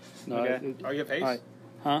damage. No, Okay. Oh, you have haste? all right.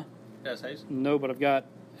 Huh? Yes, haste. No, but I've got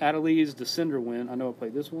Adeliz, Descenderwind. I know I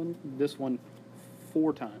played this one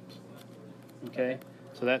 4 times. Okay,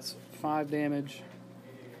 so that's 5 damage.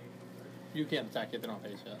 You can't attack if they don't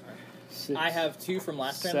have haste yet. 6. I have 2 from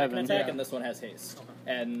last turn that can 7. attack, Yeah. and this one has haste.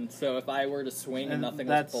 And so if I were to swing and And nothing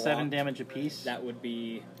that's was 7 blocked, damage apiece. that would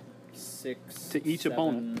be 6 To each 7,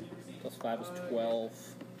 opponent. Plus 5 is 12.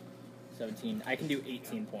 17. I can do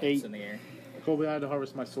 18 points 8. in the air. Kobe, I had to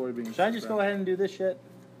harvest my soybeans. Should I just go ahead and do this shit?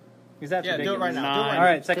 Because that's Yeah, do it ridiculous. right now. Do it right All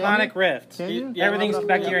right, now. Cyclonic Rift. Can you? Yeah, Everything's I'm not-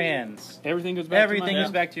 back to yeah. your hands. Everything goes back to Everything my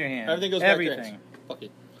is back to your hands. Everything goes back to your Everything. hands. Fuck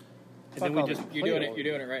it. And then we just You're doing it. You're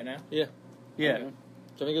doing it right now. Yeah. Yeah. Okay.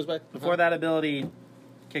 Everything goes back. Before that ability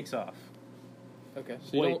kicks off. Okay.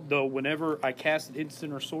 So you Wait, don't- though, whenever I cast an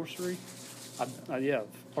instant or sorcery, I've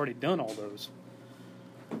already done all those.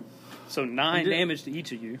 So 9 You did- damage to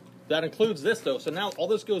each of you. That includes this though. So now all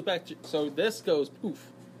this goes back to. So this goes poof.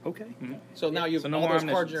 Okay. So now you have So no all more those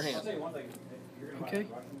cards in your omniscience. hand. Okay.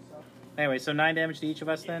 Anyway, so 9 damage to each of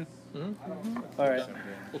us then? Mm-hmm. All right.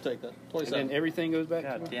 We'll take that. And 27. then everything goes back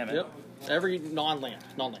God to me. damn it. Yep. Every non-land.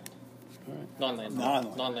 Alright. Non-land.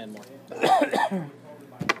 Non-land. Non-land more.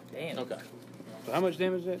 Damn. Okay. So how much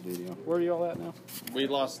damage does that do to you? Where are you all at now? We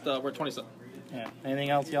lost. We're 27. Yeah. Anything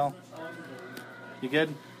else, y'all? You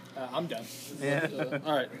good? I'm done. Yeah.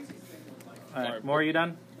 All right. All right. More, you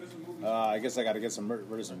done? I guess I got to get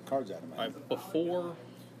rid of some cards out of my All hand. right. Before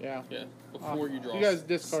Yeah. before you draw. You guys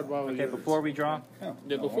discard while we Okay, before we draw.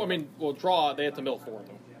 Yeah, before, I mean, we'll draw. They have to mill 4 of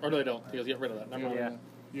them. Or no, they don't. You guys get rid of that. Never mind. Yeah.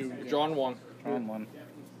 You You're drawing 1. Drawing 1.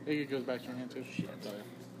 it goes back to your hand too. Sorry.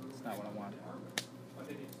 That's not what I want.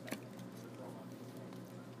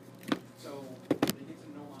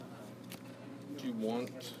 Do you want...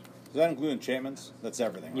 Does that include enchantments? That's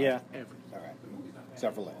everything. Right? Yeah. All right.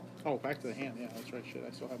 Except for land. Oh, back to the hand. Yeah, that's right. Shit,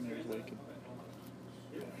 I still have Mirror's Awakening.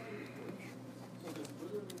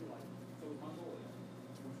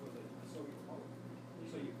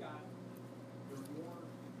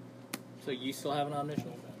 So you still have an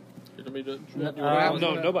omniscient? You want me to...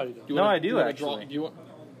 No, nobody does. No, I do actually. Do you want...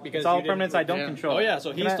 Because It's all you didn't- permanents I don't Yeah. control. Oh, yeah,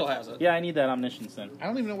 so he Can I- still has it. Yeah, I need that omniscience then. I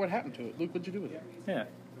don't even know what happened to it. Luke, what'd you do with it? Yeah. It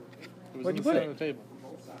was Where'd in you the put center it? of the table.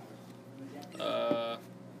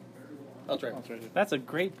 That's right. Oh, it's right here. That's a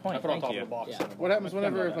great point. I put it on Thank top you. of the box. Yeah. What happens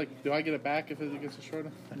whenever, like, do I get it back if it gets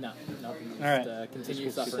destroyed? No. All right. Continue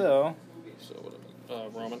suffering. So, So,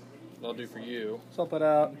 Roman, I'll do for you. I'll put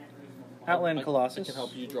out Outland Colossus. I can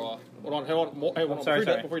help you draw. Hold on, hold on. Hey, hold on. Sorry, Before you do sorry.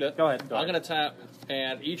 that, before you do that, Go ahead, go I'm ahead. going to tap,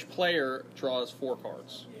 and each player draws 4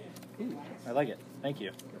 cards. I like it. Thank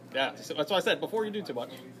you. Yeah, so that's what I said. Before you do too much.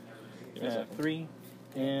 Give me a Yeah, second. 3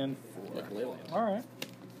 and 4. Yeah, Leyland. All right.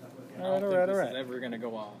 I All don't right. think this is ever gonna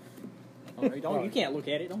go off. Oh, you can't look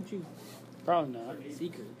at it, don't you? Probably not.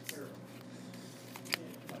 Secrets.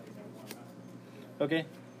 Okay.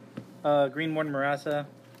 Green Morton Marasa.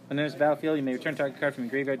 When there's a battlefield, you may return target card from your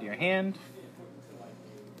graveyard to your hand.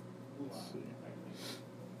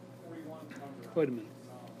 Wait a minute.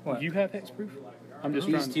 What? You have hexproof? I'm just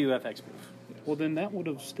These trying. two have hexproof. Well, then that would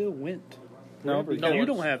have still went. No, forever. because you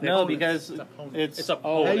don't have. No, hexproof. because it's It's a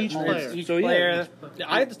Oh, Each player. it's each So, yeah, player. Yeah,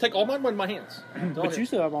 I have to take all mine in my hands. But you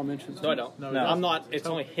still have all mentions. No, I don't. No, No. I'm not. It's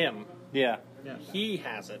only him. Yeah. He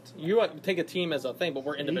has it. You take a team as a thing, but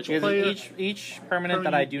we're individual. Because player- each permanent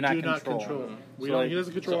that I do not control. We So, don't, like- he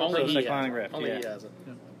doesn't So control only all he those. Cyclonic has Rift, it. Only yeah. he has it.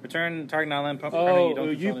 Return target island Oh,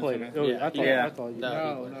 permanent you control played this it. Oh, Yeah, I thought. yeah. I thought you.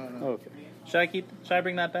 No. No. Oh, okay. Should I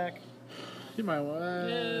bring that back? You might want.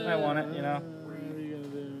 I want it, you know. What are you gonna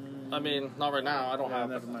do? I mean, not right now. I don't have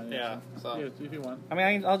Never it. mind. Yeah, so. Yeah, if you want. I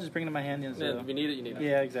mean, I'll just bring it to my hand. And Yeah, if you need it, you need it.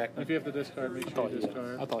 yeah, exactly. If you have to discard, make sure you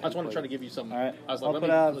discard. I thought. I just want to try to give you some. All right. I was like, I'll let put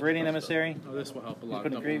me- out let Viridian me- Emissary. Oh, this will help a Put lot. in the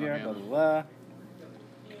Double my graveyard. Blah mana. blah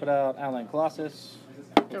blah. Put out Outland Colossus.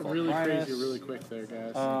 Got really Minus, crazy really quick there,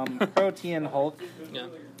 guys. Protean Hulk. Yeah.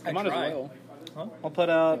 I might as well. I'll put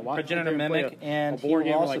out Yeah, why- Progenitor why play Mimic, a and he board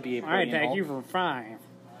will game also like, be a I Protean attack Hulk. you for 5.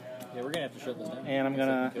 Yeah, we're gonna have to shut this down. And I'm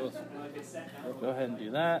gonna Kill us. go ahead and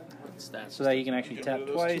do that, Stats. so that you can actually tap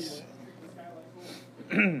twice.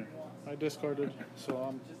 I discarded, so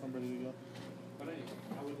I'm ready to go.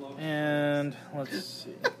 And let's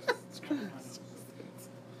see.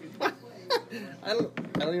 I don't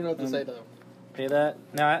even know what to say to them. Pay that.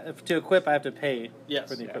 Now, to equip, I have to pay Yes.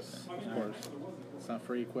 for the Yes, equipment. of course. It's not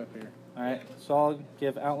free equip here. All right, so I'll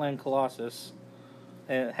give Outland Colossus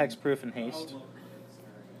hexproof and haste.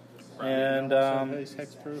 And Ace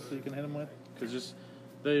hexproof that you can hit them with, because just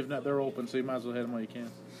they're open, so you might as well hit them while you can.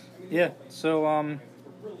 yeah, so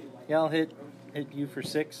yeah, I'll hit you for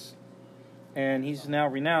 6, and he's now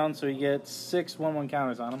renowned, so he gets 6 1/1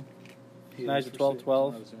 counters on him. Nice with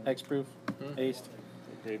 12/12 hexproof, haste.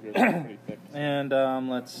 Graveyard's pretty thick. And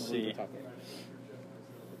let's see.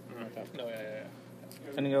 No, yeah.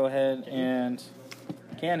 I'm gonna go ahead and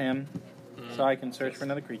can him, so I can search for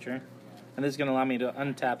another creature. And this is gonna allow me to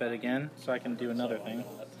untap it again, so I can do another thing.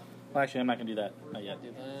 Well, actually, I'm not gonna do that. Not yet.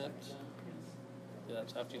 Do that. Yeah,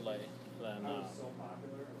 that's after you lay. Then,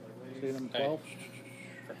 See them hey, 12?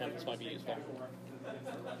 for him, this might be useful.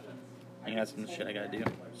 I got some shit I gotta do.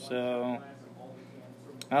 So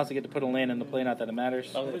I also get to put a land in the play. Not that it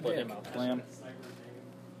matters. I'm gonna put him out. Slam.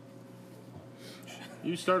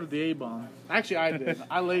 You started the A-bomb. Actually, I did.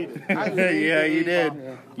 I laid it. Yeah, you did.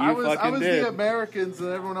 You I was fucking the did. Americans, and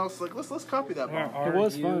everyone else was like, let's copy that bomb. It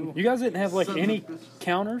was fun. You guys didn't have like Sons of any bitches.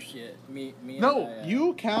 counters. Yeah, me. And No, I,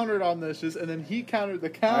 you countered on this, and then he countered the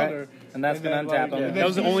counter. And that's gonna then, untap him. and That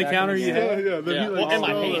was the then only he- counter you Yeah, had. yeah. Then Yeah, he, well, like, in my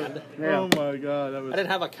stole hand. it. Yeah. Oh my god, that was. I didn't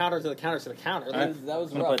have a counter to the counter to the counter. that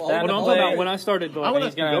was I'm gonna rough. put that Well, in I'm the talking play. about when I started. I Like, wanna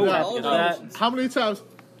He's gonna go tap out. with that. How many times?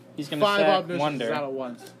 He's gonna 5 sack omnisciences Wonder. out at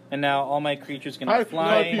once. And now all my creatures Hi- gonna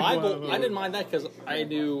fly. hi, I didn't mind that because I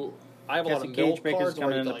knew I have a lot Because of the mill Cage Breaker's cards where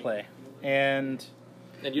coming you into like, play. And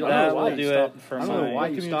and you don't that know will why. do it for I don't know my... why What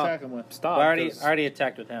you can you stopped. attack him with? Stop. I already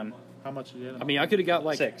attacked with him. How much did you get him? I mean, I could have got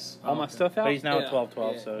like 6. all my stuff out. But he's now Yeah, at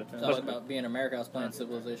 12-12, yeah. so. Talking about being in America, I was playing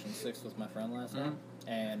Civilization 6 with my friend last night,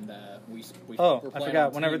 and we Oh, were I playing forgot.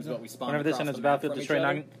 on Whenever teams, but we spawned whenever this across enters the the map battlefield, from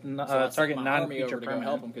destroy each non, other. So I sent target my non-creature army over to go help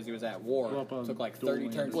permanent. him because he was at war. Go up on Took like dual 30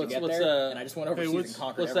 turns lands. to What's- get what's, there, and I just went hey, overseas what's- and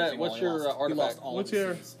conquered what's every that- single what's one. your He lost artifact? all What's of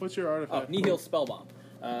your his. what's your artifact? Oh, Nihil Spellbomb.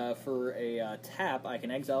 For a tap, I can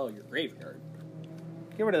exile your graveyard.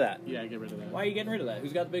 Get rid of that. Yeah, get rid of that. Why are you getting rid of that?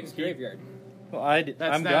 Who's got the biggest graveyard? Well, I did.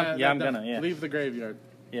 That's I'm not- gonna. Yeah, I'm that- gonna. Yeah. Leave the graveyard.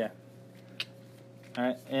 Yeah. All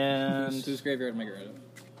right, and Whose graveyard am I getting rid of?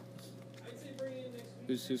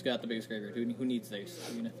 Who's got the biggest graveyard? Who needs these?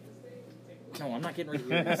 No, I'm not getting rid of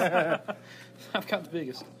yours. I've got the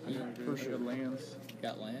biggest. For sure. Lands.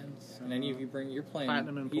 Got lands, and any of you bring. You're playing.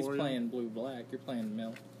 Platinum He's Emporium. playing blue black. You're playing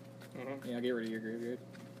mill. Yeah, I'll get rid of your graveyard.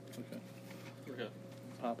 Okay.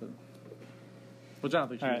 Pop it. Well,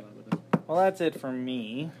 Jonathan, should All right. Well, that's it for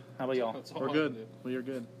me. How about y'all? We're good. Well, you're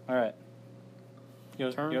good. All right.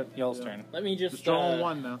 Turn? Y'all's Yeah. turn. Let me just. Just draw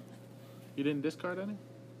one now. You didn't discard any?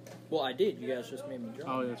 Well, I did. You guys just made me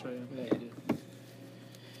draw. Oh, yeah, that's right. Yeah, you did.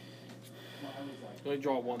 Only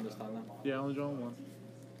draw one this time, though. Yeah, only draw one.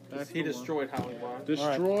 Back He to one. destroyed Howling Wild.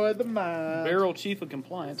 Destroy the mine. Barrel Chief of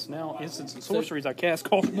Compliance. Now, instants and sorceries I cast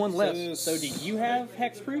cost one less. So, do you have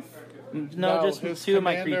hexproof? No, just his 2 of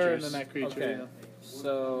my commander creatures. And then that creature. Okay. Yeah.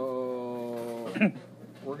 So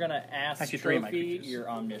we're gonna ask Actually, 3 of my Trophy creatures. your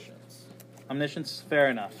omniscience. Omniscience, fair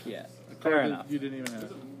enough. Yeah. Fair enough. You didn't even have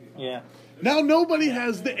it. Yeah. Now nobody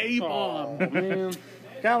has the A bomb. Man.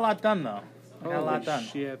 Got a lot done, though. Got a lot Holy done.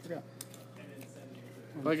 Shit.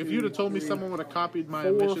 Like if you'd have told me someone would have copied my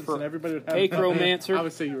 4 emissions for and everybody would have Acromancer. I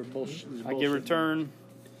would say you were bullshit. I get return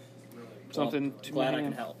something to Glad my I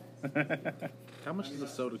can hand. help. How much does a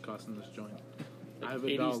soda cost in this joint? I have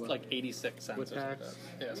 80, $1. like 86 cents. With or something tax?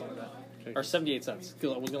 like that. Yeah, something like that. Okay. Or 78 cents.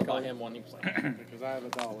 Because I was going to buy him one. He was like, Because I have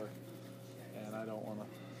 $1, and I don't want to.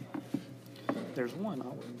 There's one I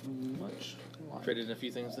would much like traded in a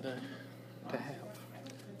few things today. to have.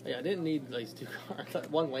 Yeah, I didn't need these 2 cards. That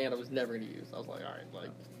one land I was never going to use. I was like, all right, like.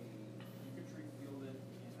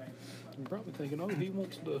 I'm probably thinking, oh, he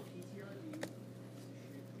wants to.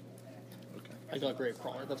 I got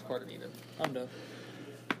Gravecrawler. That's a card I needed. I'm done.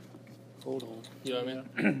 Hold on. You know what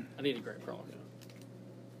I mean? I need a Gravecrawler.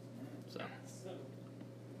 So.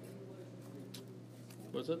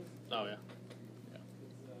 What's it? Oh, yeah.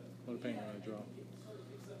 What a pain when I draw.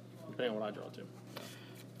 Depending on what I draw, too.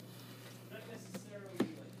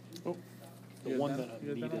 The You one had that that? I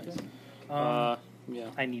You had that needed. okay? Yeah.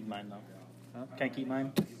 I need mine, though. Huh? Can I keep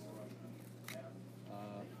mine?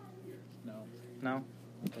 No. No?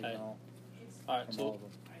 Take Hey. it all. All right, From so. all of them.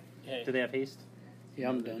 Hey. Do they have haste? Yeah,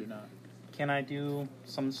 I'm They do done. not. Can I do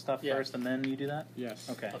some stuff Yeah. first and then you do that? Yes.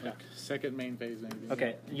 Okay. Okay. Second main phase, maybe.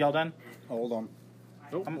 Okay. Y'all done? Hold on.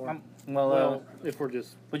 Oh, Well, Well, if we're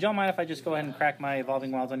just. would y'all mind if I just go ahead and crack my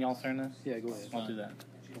Evolving Wilds on y'all's turn this? Yeah, go ahead. I'll do that.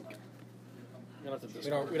 You'll have to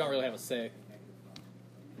We don't really have a say.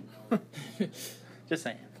 Just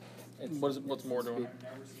saying. What's more doing?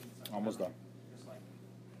 Almost done.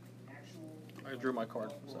 I drew my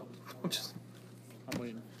card, so. just I'm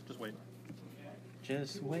waiting. wait.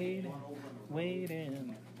 Just waiting,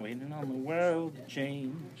 waiting on the world to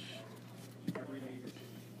change.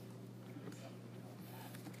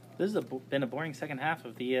 This has been a boring second half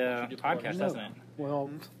of the podcast, hasn't it? Well,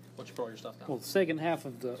 Why don't you put all your stuff down? well, the second half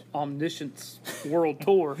of the Omniscience World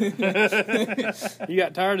Tour. You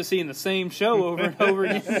got tired of seeing the same show over and over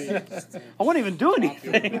again. I wasn't even doing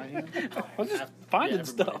anything. I was just finding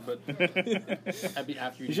stuff. But that'd be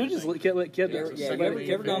after you. You should do just the thing. kept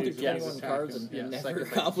You ever gone through Yes. 21 cards and Yes. never Second-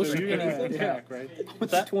 accomplished So you're going to anything? attack, right?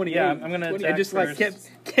 What's that? 28. Yeah, I'm gonna I attack just like first, kept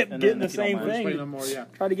and getting then the if you don't same mind. Just wait thing. no more, yeah.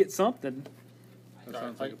 Try to get something. That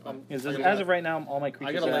sounds like a plan. As of right now, all my I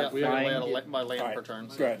creatures gotta lay are out, we gotta lay flying. out my land Alright. per turn.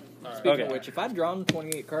 So. Right. Alright. Speaking Okay. of which, if I'd drawn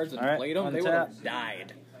 28 cards and All right, played them, they would have untap.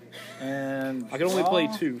 died. And I can only play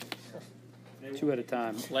draw. 2. 2 at a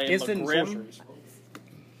time. Land Instant and McGrim. sorceries.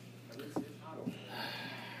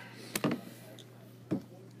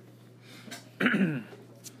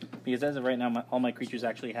 Because as of right now, all my creatures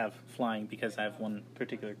actually have flying because I have one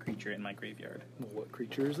particular creature in my graveyard. What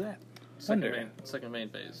creature is that? Wonder. Second main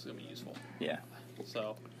phase is gonna be useful. Yeah.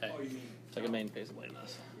 So hey, second main phase of playing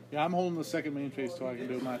this. Yeah, I'm holding the second main phase till I can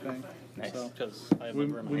do my thing. Nice. So Because I have we,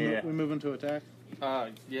 my we, Grim. Yeah. we move into attack. Yeah,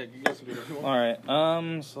 you guys can do whatever you want. All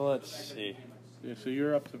right. So let's see. Yeah, so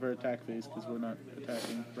you're up to for attack phase because we're not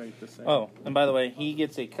attacking right this second. Oh, and by the way, he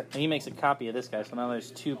makes a copy of this guy, so now there's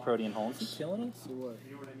 2 Protean holds. Killing us or what?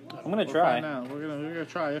 I'm gonna We'll try. find out. We're gonna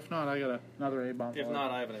try. If not, I got another A bomb. If not,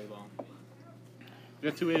 I have an A bomb. you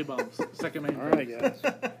got 2 A bombs. Second main. All right, guys.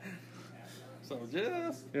 So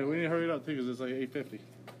just Yeah, we need to hurry it up too because it's like 8:50.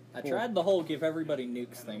 I tried the whole give everybody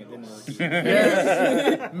nukes thing. It didn't work.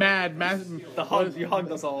 Yes. Mad. you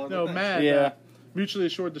hugged us all. No, mad. Yeah. Mutually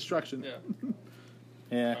assured destruction. Yeah.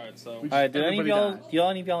 Yeah. All right, so All right. Do any of everybody y'all? Do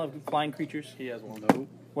any of y'all have flying creatures? he has one. No.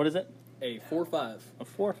 What is it? A 4/5. A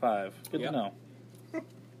 4/5. Good Yep. to know.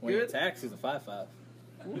 When it attacks, he's a 5/5.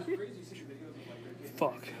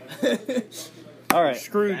 Fuck. All right.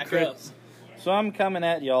 Screwed, Back Chris. up. So I'm coming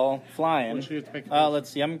at y'all flying. What you have to make Let's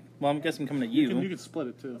see. I guess I'm coming at You you. can split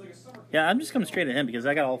it too. Yeah, I'm just coming straight at him because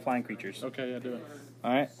I got all flying creatures. Okay, yeah, do it.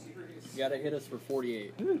 All right. You gotta hit us for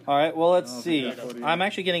 48. All right. Well, let's Oh, see. okay, that's 48. I'm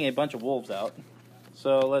actually getting a bunch of wolves out.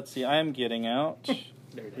 So let's see. I am getting out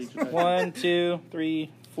 1, 2,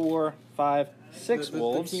 3, 4, 5, 6 The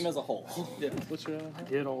wolves. team as a whole. Yeah. What's your? I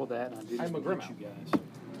did all that, and I didn't I'm a beat Grimmauld. you guys.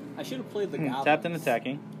 I should have played the goblins. Tapped and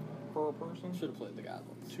attacking. Per person. Should have played the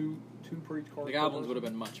goblins. Two per each card. The goblins would have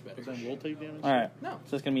been much better. Then we'll take damage. All right. No.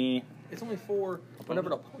 So it's gonna be It's only 4 whenever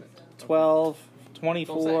an opponent. 12,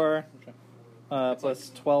 24, Okay. plus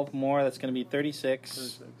 12 more. That's gonna be 36.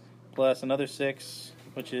 36. Plus another 6,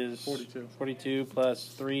 which is 42. 42 plus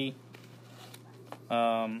 3.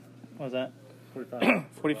 What was that? 45.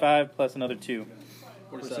 45 plus another 2.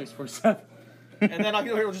 46, 47. And then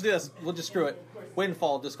we'll just do this. We'll just screw it.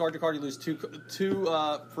 Windfall. Discard your card. You lose two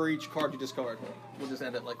for each card you discard. We'll just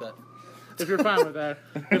end it like that. If you're fine with that.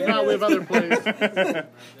 If not, we have other plays.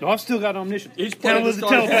 No, I've still got omniscience. Each player Download the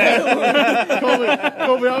discards- telepath.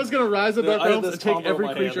 Colby, I was going to rise the Dark I did Realms this and take combo in every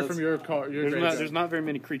my creature hand. from your card. Your There's not very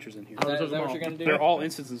many creatures in here. Oh, Is those that are what all. you're gonna do? They're all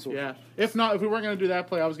instants and sorts. Yeah. If not, if we weren't going to do that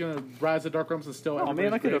play, I was going to rise the Dark Realms and still. Oh,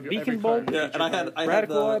 man, I could have every Beacon card. Bolt. Yeah, and I had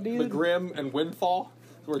Radical the idea. Grim and Windfall.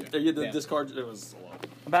 Where you had to Yeah. discard. It was a lot.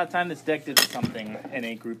 About time this deck did something in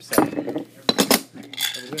a group setting. That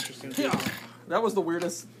was interesting. Yeah, that was the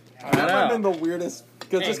weirdest. I That might have know. been the weirdest.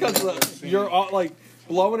 Because you're all, like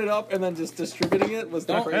blowing it up and then just distributing it was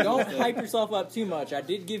the Don't craziest. hype yourself up too much. I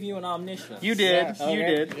did give you an omniscience. You did. Yes. You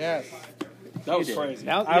Okay. did. Yes. That was did. crazy.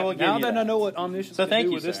 Now, I will give now you that that. I know what omniscience So can thank do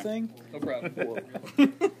you, with this sir. thing, No problem.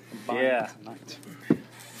 Yeah.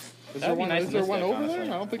 Is That'd there be one, nice is in there this one deck, over honestly. there?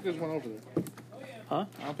 I don't think there's one over there. huh?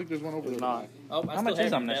 I don't think there's one over there. Not. Oh, I How still much have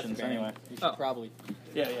is your omniscience death band. anyway? You should probably.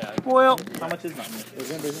 Yeah. Well, how much is omniscience?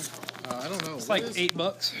 Is anybody here? I don't know. It's like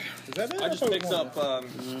 $8. Is that it? I just picked up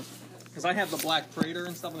because I have the Black Praetor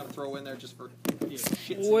and stuff. I'm gonna throw in there just for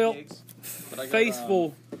shits Well, and gigs. But I got,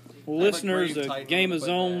 Faithful listeners Grave of Titan Game of put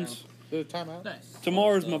down. Zones, Is it timeout? Nice.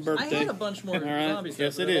 tomorrow's my I birthday. had a bunch more All right. zombies.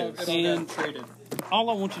 Yes, but it all- is. It all And- got traded. All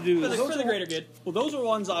I want you to do is For the greater good. Well, those are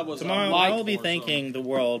ones I was Tomorrow Like- I will be thanking the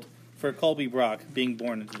world for Colby Brock being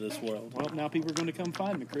born into this world. well, now people are going to come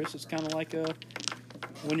find me, Chris. It's kind of like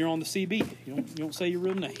when you're on the CB, you don't say your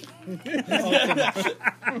real name.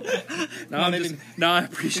 No, I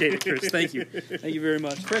appreciate it, Chris. Thank you very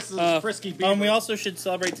much. Chris is a frisky beaver. We also should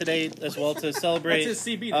celebrate today as well to celebrate What's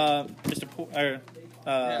his CB? Mr.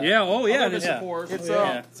 Yeah. Oh yeah. Other It's Mr. Pores.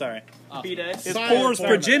 It's sorry. B-Day. it's Poor's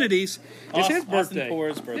Progenities. It's his Austin birthday.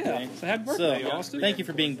 Poor's birthday. Yeah. So happy birthday, So, Austin. thank you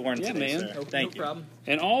for being born Yeah, today, man. sir. Thank you. problem.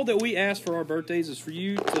 And all that we ask for our birthdays is for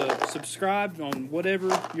you to subscribe on whatever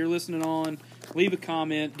you're listening on, leave a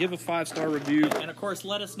comment, give a 5-star review. And of course,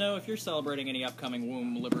 let us know if you're celebrating any upcoming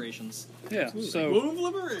womb liberations. Yeah. So, Move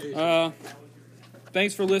liberation.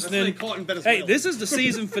 thanks for listening. That's caught in Venezuela. Hey, this is the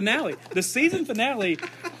season finale. The season finale.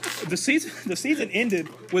 The season ended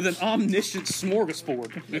with an omniscient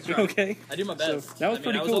smorgasbord. Okay. I do my best. that was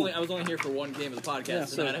pretty cool. I was only here for one game of the podcast, Yeah,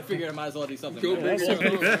 so- and I figured I might as well do something. Go better.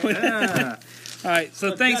 big Yeah. All right.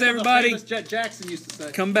 So thanks That's what everybody. famous Jet Jackson used to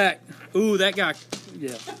say. Come back. Ooh, that guy.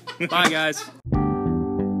 Yeah. Bye guys.